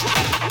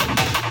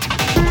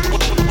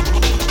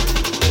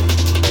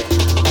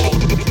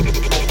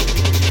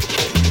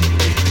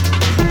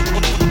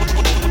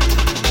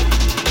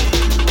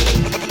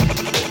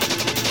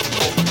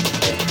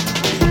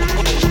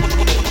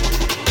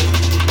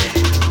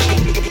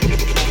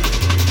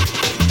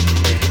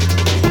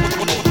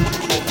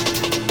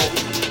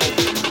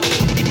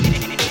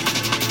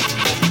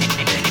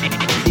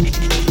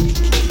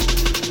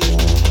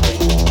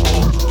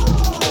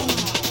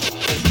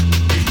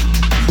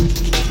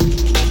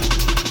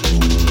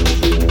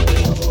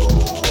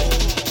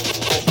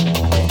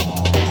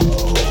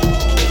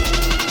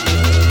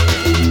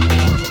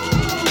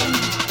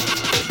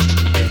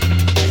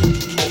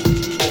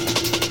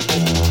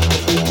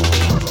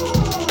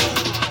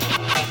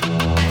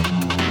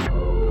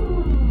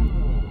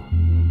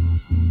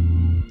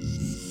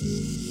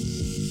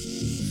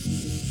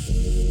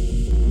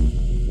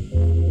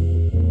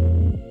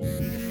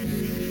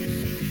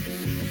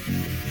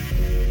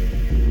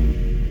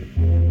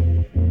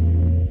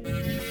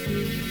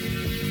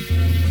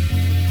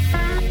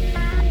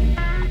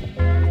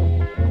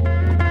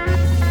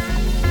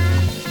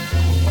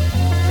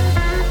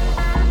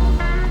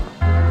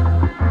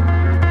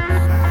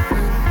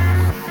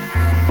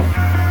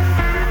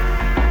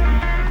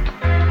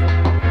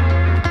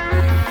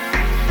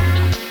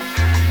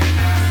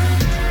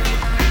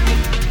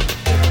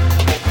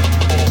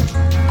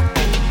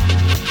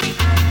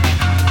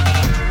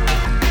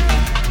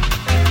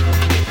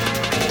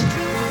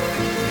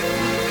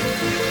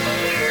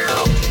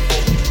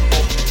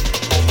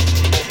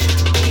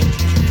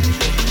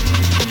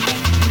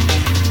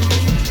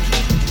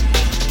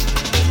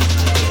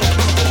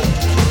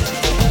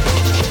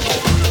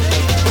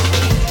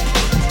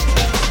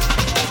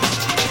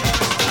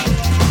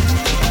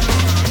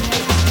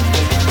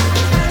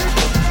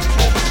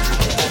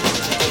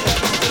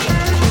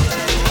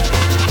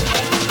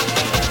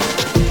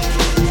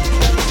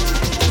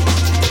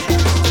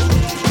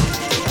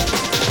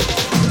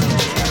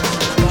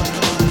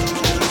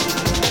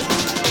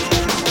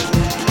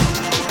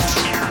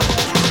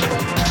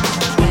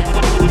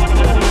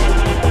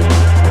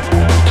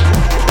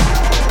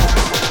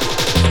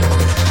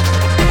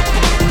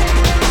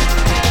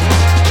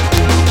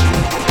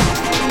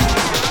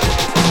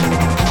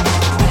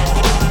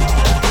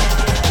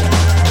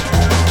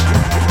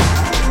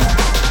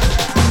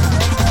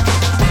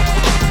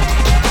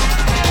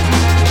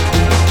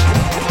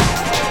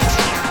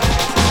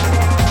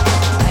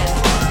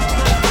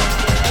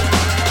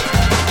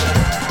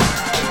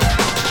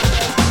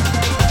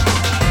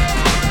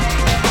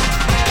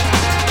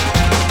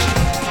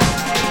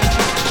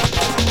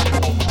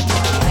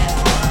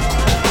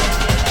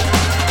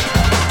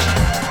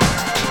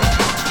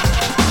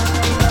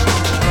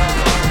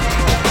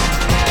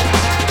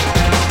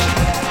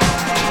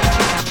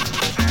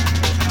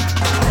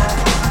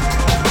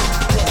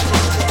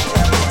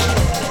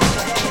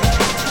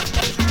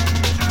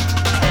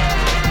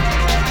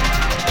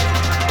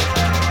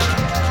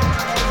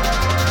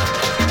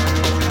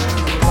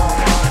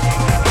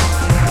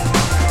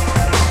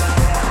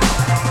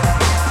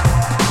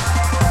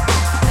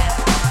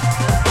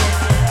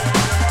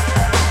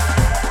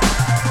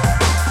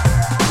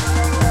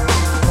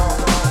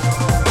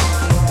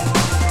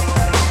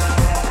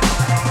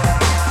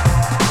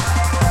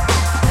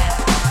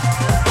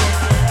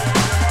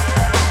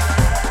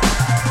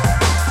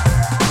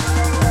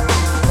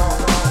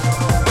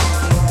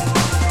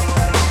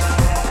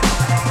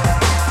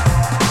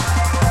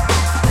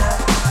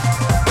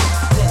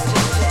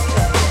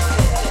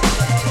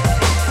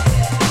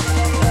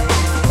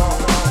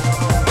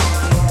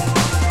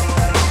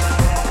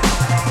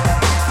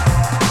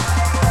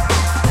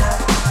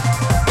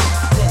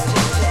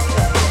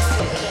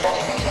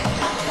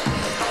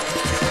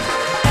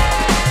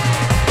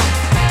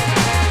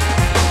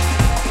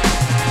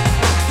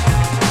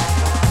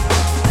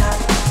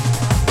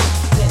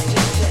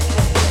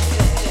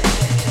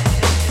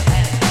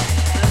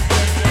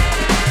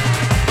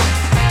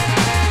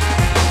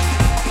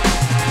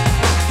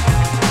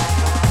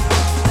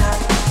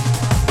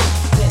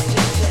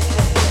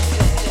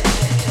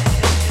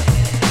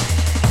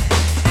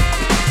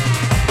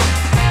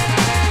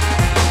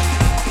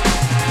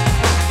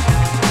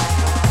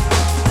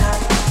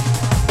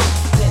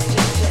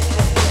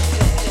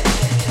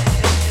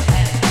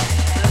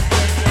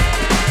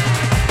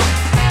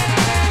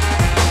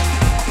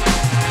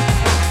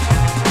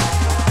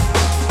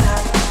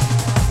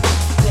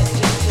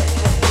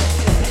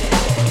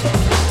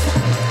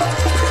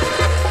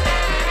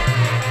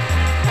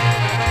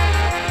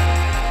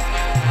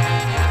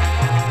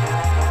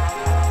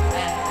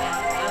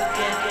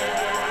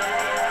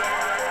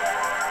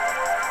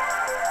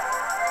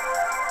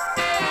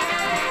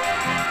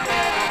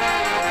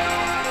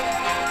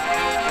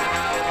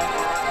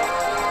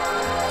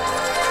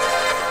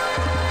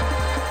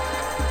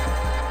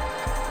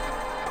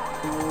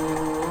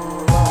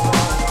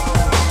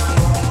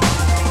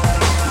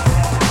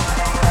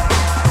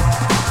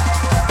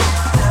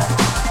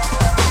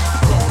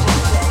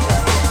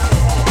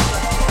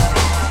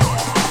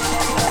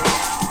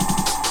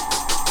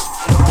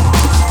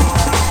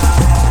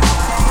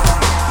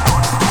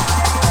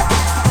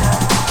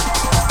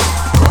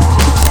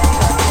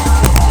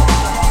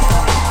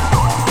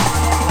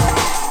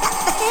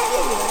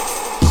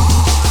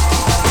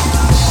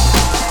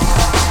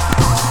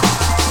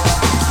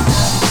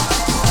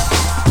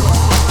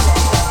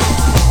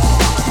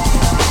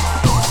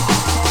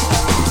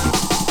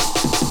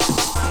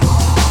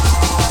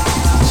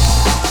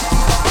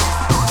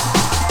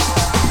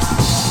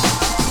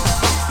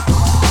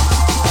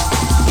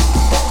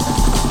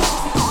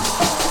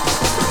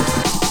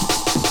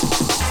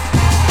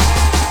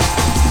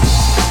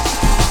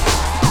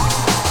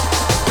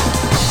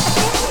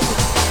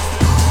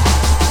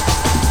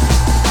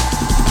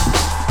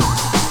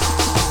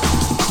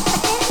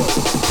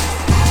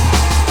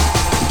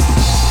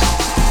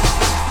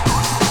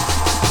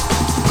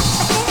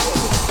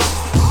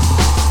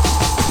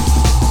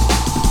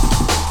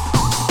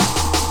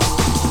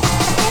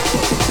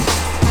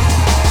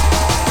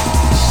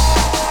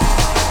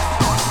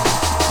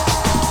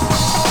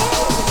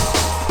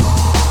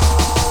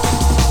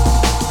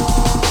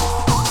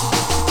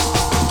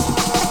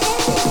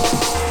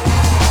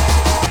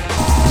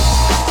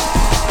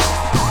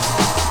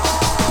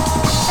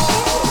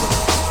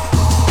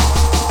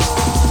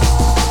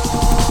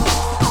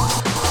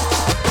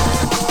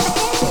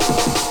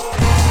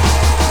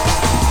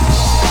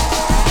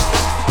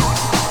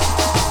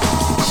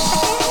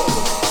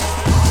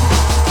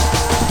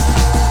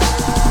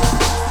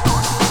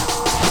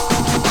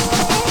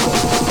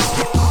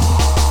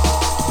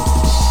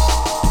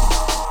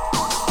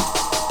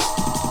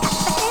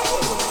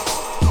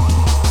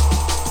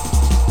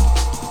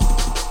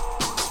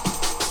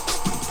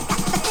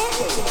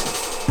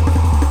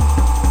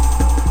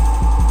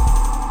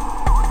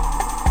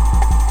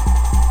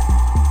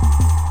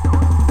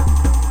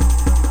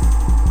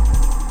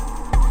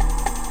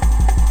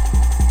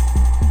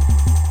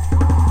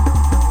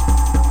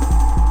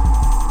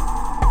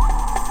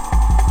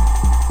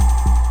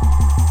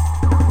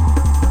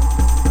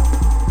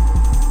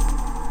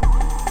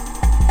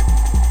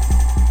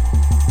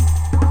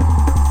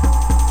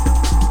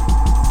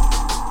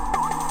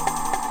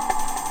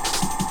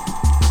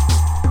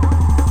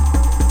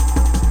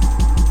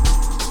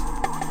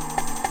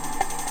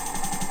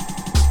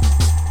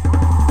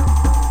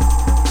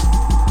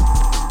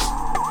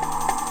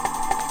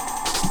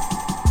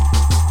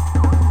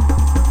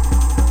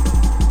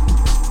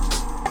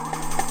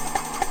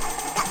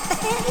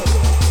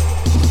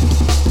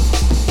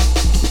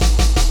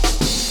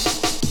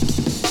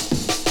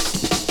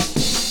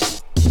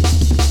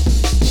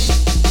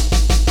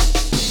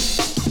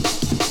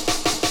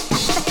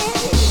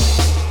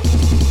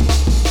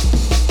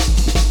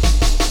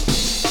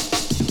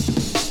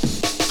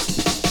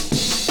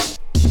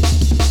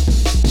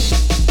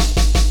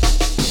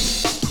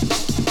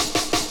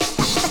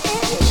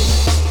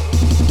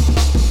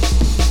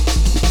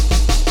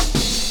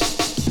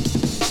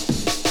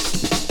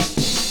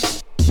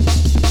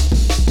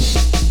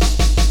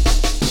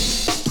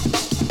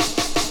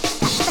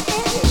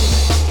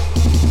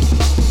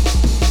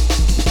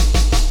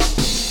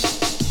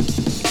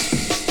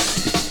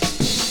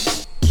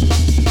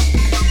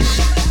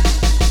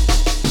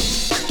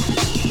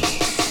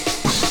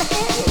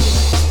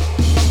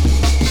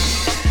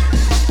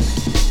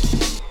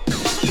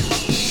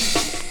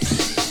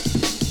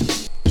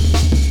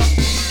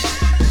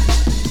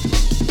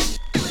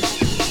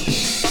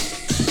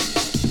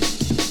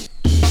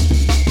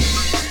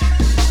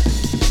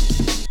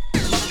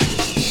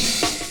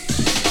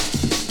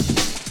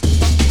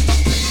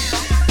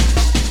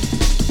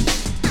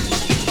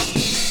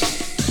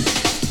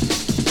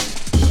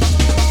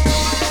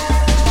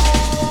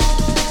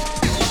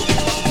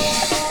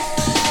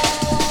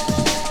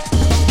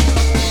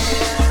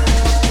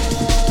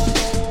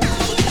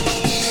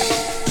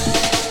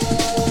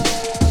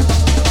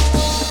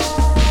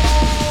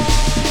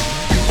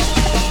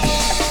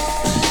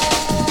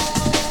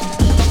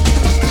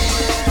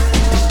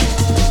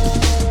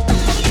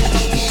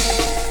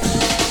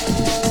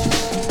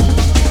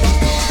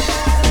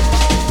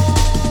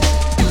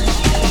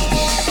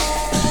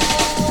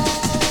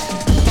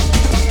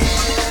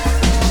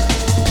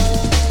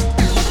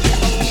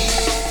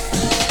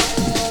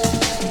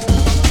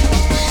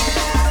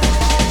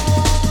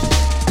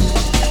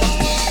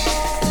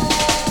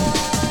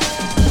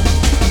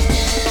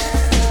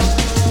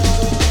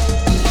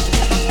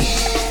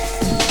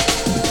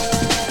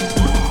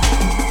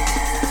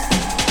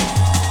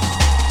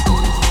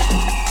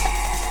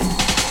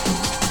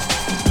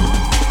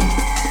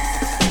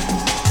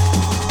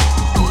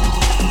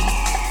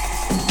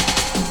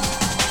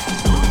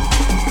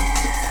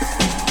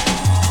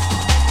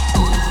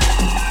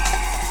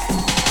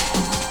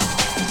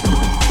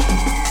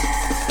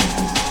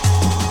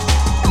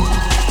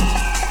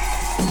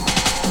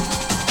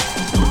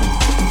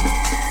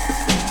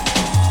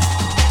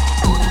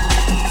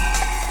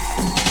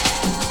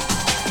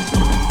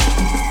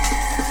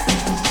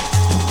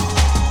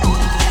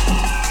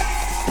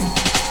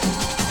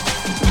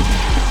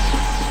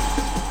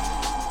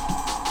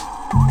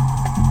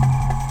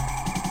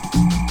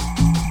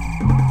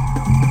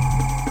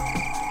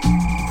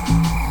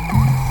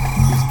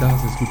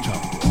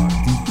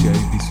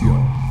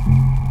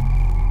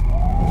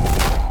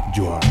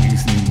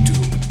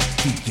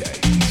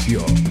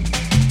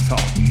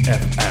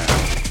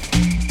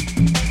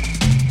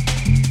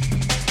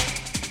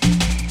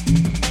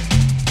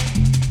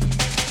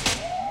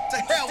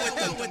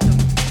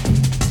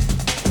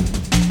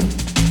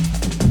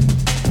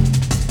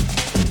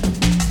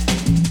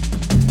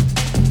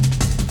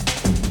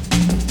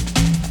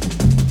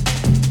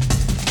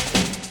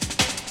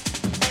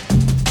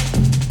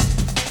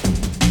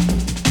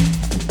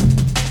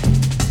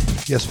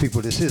 Yes,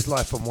 people, this is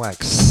Live from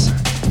WaX.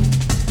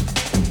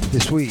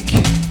 This week,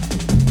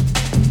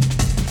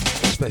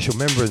 special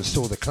member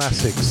install the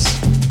classics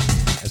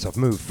as I've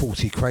moved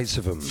 40 crates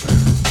of them.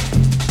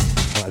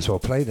 Might as well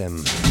play them.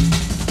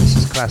 This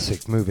is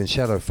classic Moving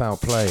Shadow Foul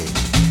Play.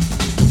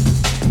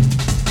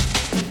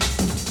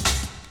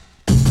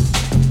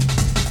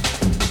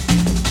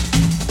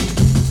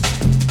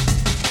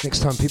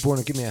 Next time people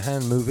want to give me a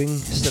hand moving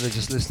instead of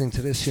just listening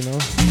to this, you know,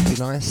 be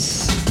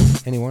nice.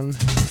 Anyone?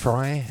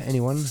 Fry?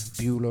 Anyone?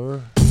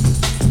 Bueller?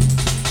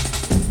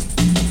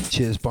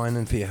 Cheers,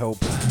 Bynum, for your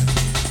help.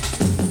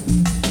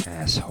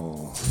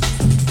 Asshole.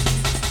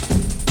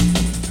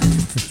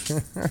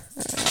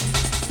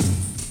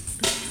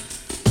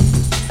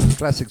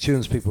 Classic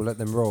tunes, people, let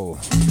them roll.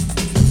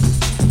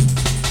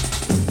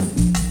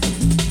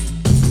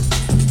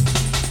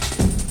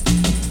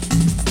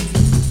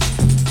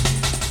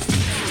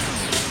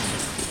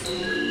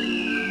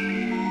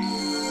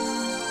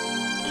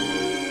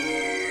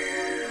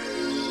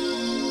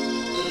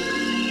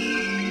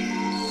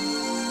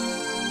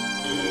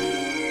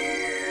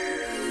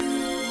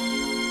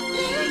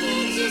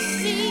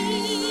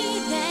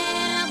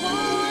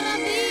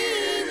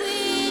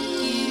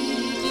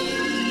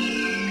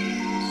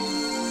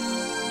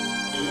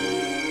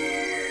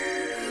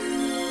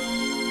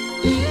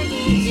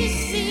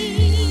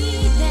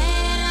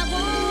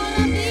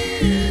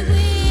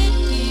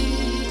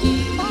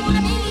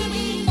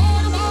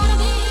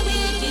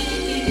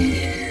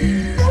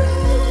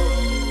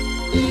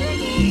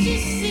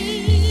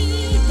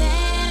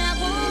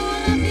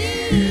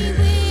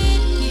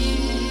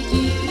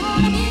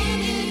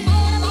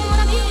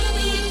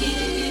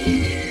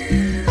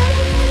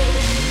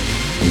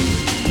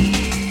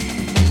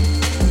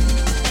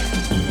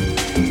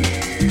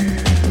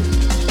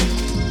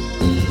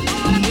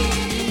 Yeah.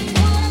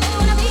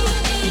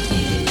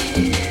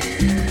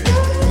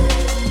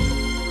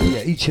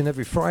 each and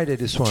every Friday,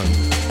 this one.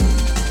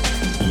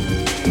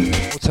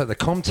 What's at the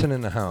Compton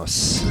in the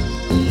house?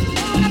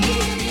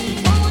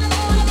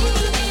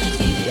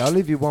 Yeah, I'll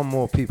leave you one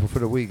more, people, for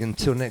the week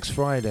until next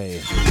Friday.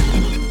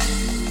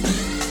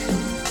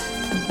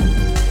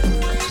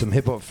 Some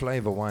hip-hop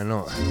flavor, why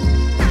not?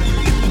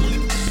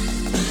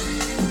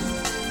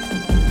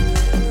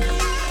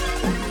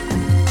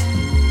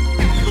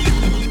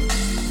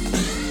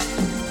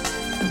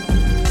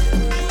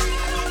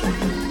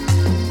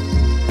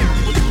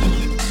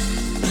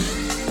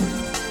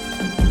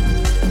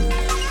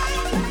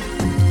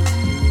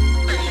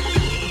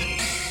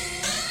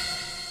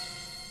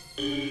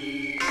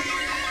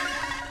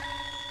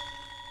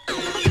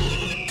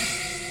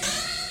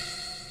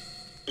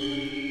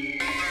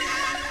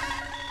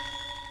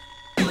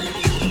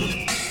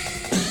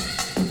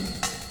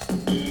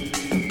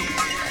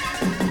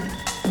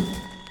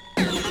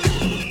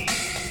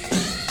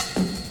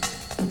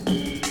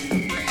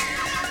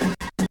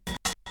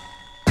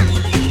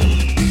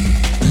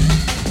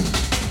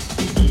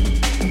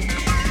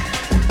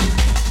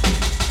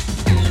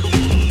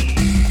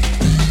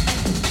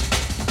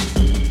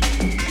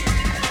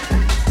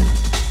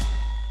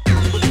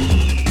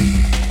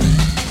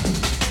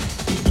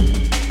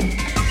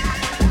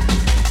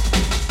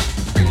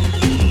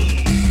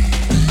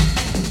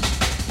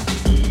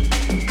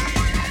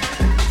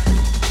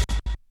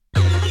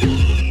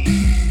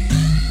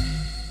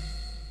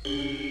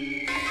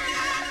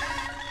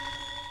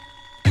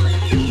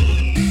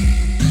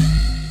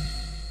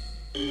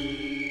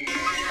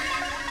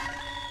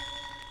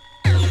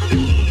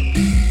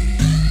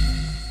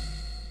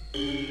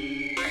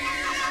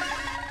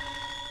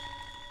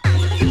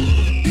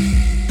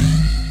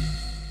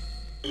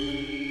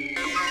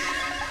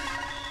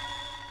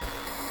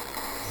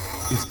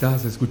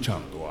 Estás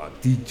escuchando a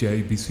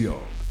DJ viSio.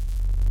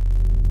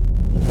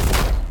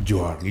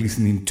 You are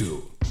listening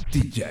to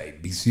DJ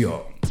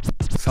viSio.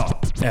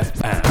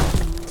 Subfm.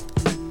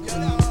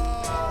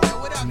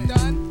 What up,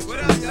 Dun? What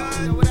up,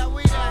 Dun? What up,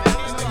 we done?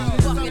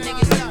 Fucking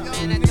niggas up,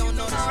 man. I don't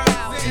know the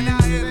style.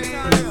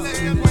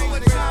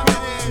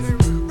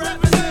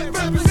 Represent,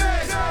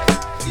 represent.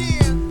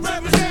 Yeah,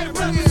 represent,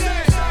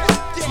 represent.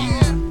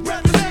 Yeah,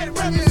 represent,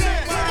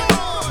 represent.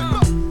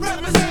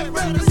 Represent,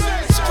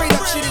 represent. Straight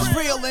up shit is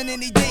real, and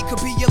any day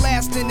could be your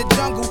last in the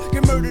jungle.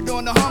 Get murdered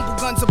on the humble,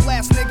 guns a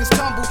blast, niggas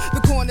tumble.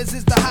 The corners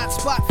is the hot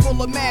spot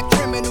full of mad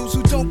criminals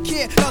who don't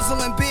care.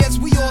 Guzzling beers,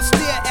 we all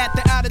stare at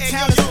the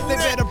out-of-towners. They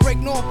better break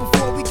north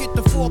before we get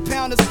the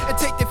 4-pounders and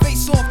take their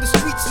face off. The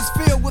streets is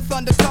filled with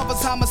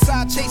undercovers,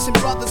 homicide chasing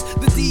brothers.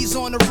 The D's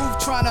on the roof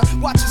trying to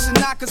watch us and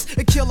knock us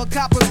and kill the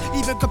coppers,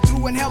 even come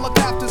through in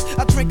helicopters.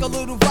 I drink a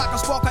little vodka,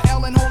 spark a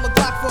L and hold a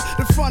Glock for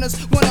the fronters.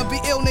 Wanna be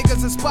ill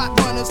niggas and spot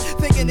runners,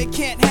 thinking it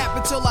can't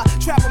happen till I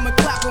trap them and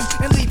clap them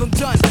and leave them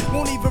done.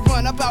 Won't even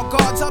run about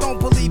guards, I don't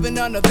believe in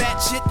none of that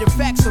shit. Your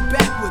facts are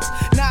backwards.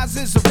 Nas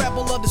is a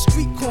rebel of the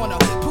street corner,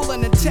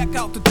 pulling the tech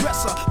out the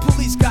dresser.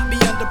 Police got me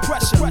under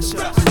pressure.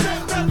 Represent,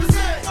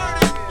 represent.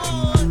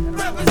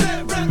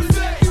 Represent,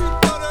 represent.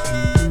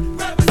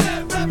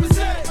 Represent,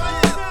 represent.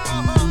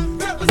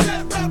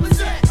 Represent,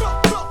 represent.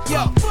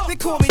 Yo, they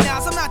call me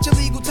Nas, I'm not your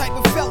legal type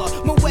of fella.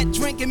 My wet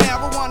drinking,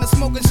 marijuana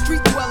smoking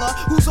street dweller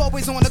who's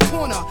always on the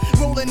corner,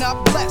 rolling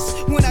up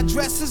blessed. When I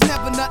dress is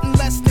never nothing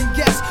less than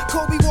guess.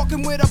 Kobe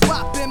walking with a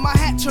bop and my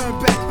hat turned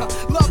back.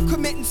 Love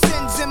committing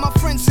sins and my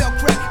friends sell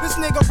crack. This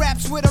nigga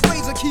raps with a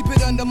razor, keep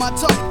it under my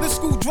tongue. The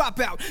school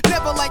dropout,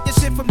 never like this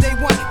shit from day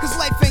one. Cause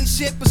life ain't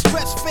shit but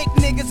stress, fake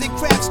niggas and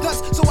crap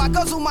stunts. So I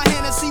guzzle my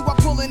Hennessy while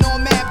pulling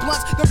on mad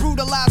blunts. The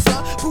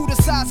brutalizer,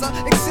 brutalizer,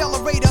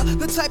 accelerator.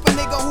 The type of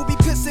nigga who be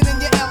pissing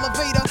in your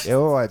elevator. Yeah,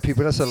 alright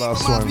people, that's the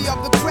last one.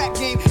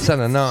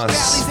 Santa Nas.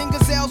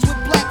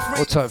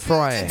 Old Type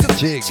Fry,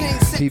 Jig,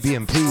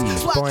 TBMP,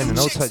 Fine and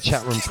Old Type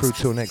Chat Room crew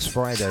till next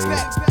Friday.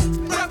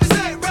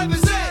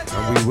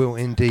 And we will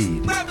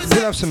indeed.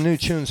 We'll have some new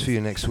tunes for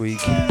you next week.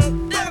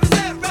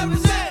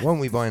 Won't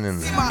we,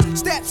 Bynum? My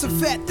stats are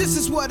fat, this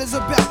is what it's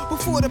about.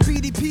 Before the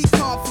PDP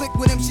conflict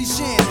with MC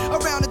Shan.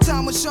 Around the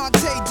time with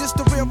Shantae, just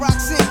the real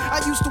Roxanne.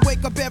 I used to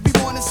wake up every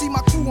morning, see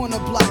my crew on the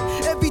block.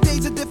 Every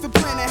day's a different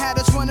planet, had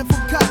us running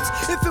from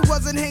cops. If it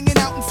wasn't hanging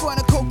out in front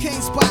of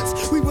cocaine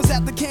spots, we was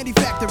at the candy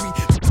factory,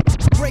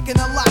 breaking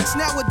the locks.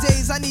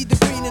 Nowadays, I need the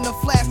green in the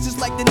flash, just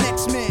like the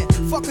next man.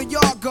 Fuck a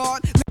yard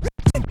guard.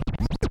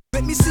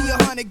 Let me see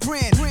 100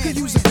 grand. Could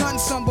use a gun,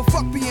 son, but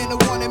fuck being a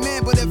wanted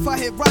man. But if I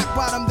hit rock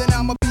bottom, then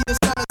I'ma be the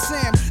son of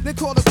Sam. They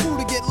call the crew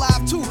to get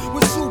live too.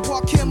 With Sue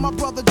Kim, my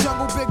brother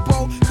Jungle Big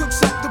Bo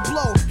cooks up the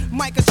blow.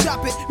 Micah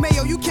chop it,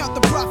 Mayo, you count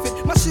the profit.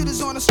 My shit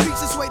is on the streets,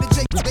 this way to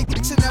Jake.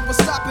 They should never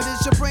stop it.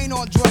 It's your brain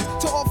on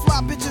drugs. To all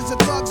fly bitches and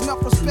thugs,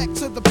 enough respect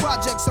to the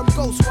projects. I'm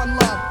Ghost, one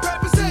love.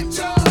 Represent,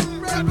 y'all.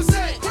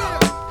 Represent.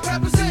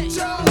 Represent,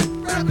 y'all.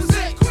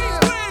 Represent.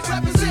 Queens,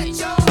 represent,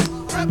 y'all.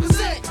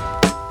 Represent.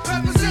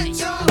 Represent,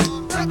 y'all.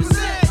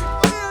 Represent.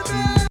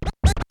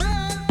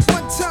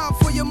 One time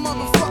for your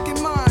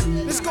motherfucking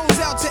mind. This goes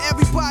out to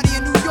everybody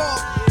in New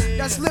York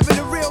that's living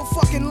a real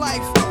fucking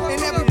life.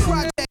 In every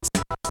project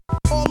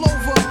all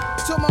over.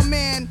 To my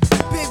man,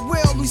 Big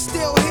Will, we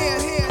still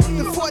here.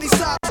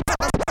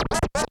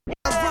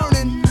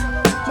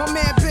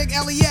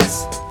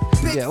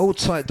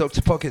 tight.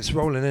 Dr. Pockets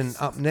rolling in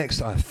up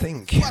next, I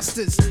think. He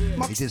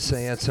did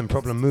say he had some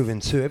problem moving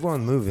too.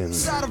 Everyone moving.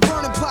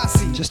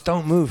 Just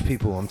don't move,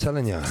 people, I'm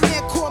telling you.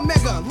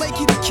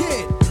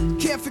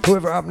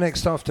 Whoever up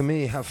next after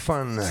me, have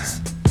fun.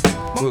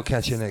 We'll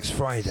catch you next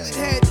Friday.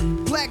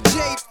 Black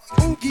Jade,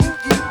 Oogie,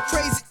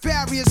 crazy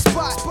barrier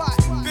spot.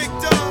 Big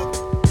Dog,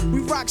 we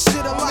rock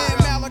shit a lot.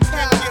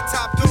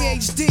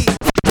 PhD,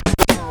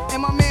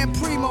 and my man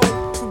Primo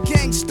from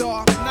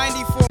Gangstar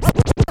 94.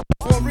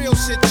 For real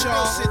shit,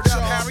 y'all.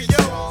 Harry,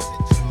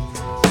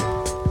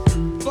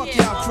 fuck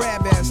y'all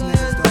crab ass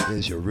niggas, though.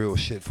 Here's your real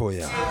shit for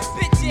ya.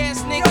 Bitch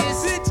ass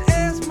niggas. Bitch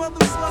ass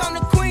motherfucker. On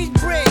the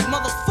Queensbridge,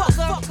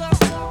 motherfucker.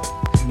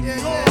 Yeah.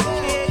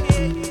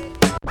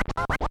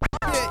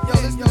 Yo,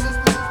 this.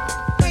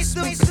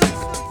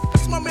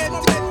 That's my man.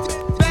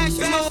 Bash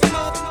him up.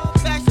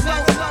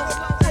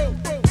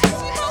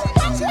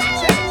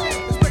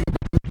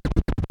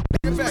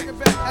 Get back.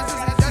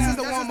 That's just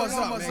the warm us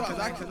up, man. Cause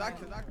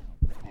I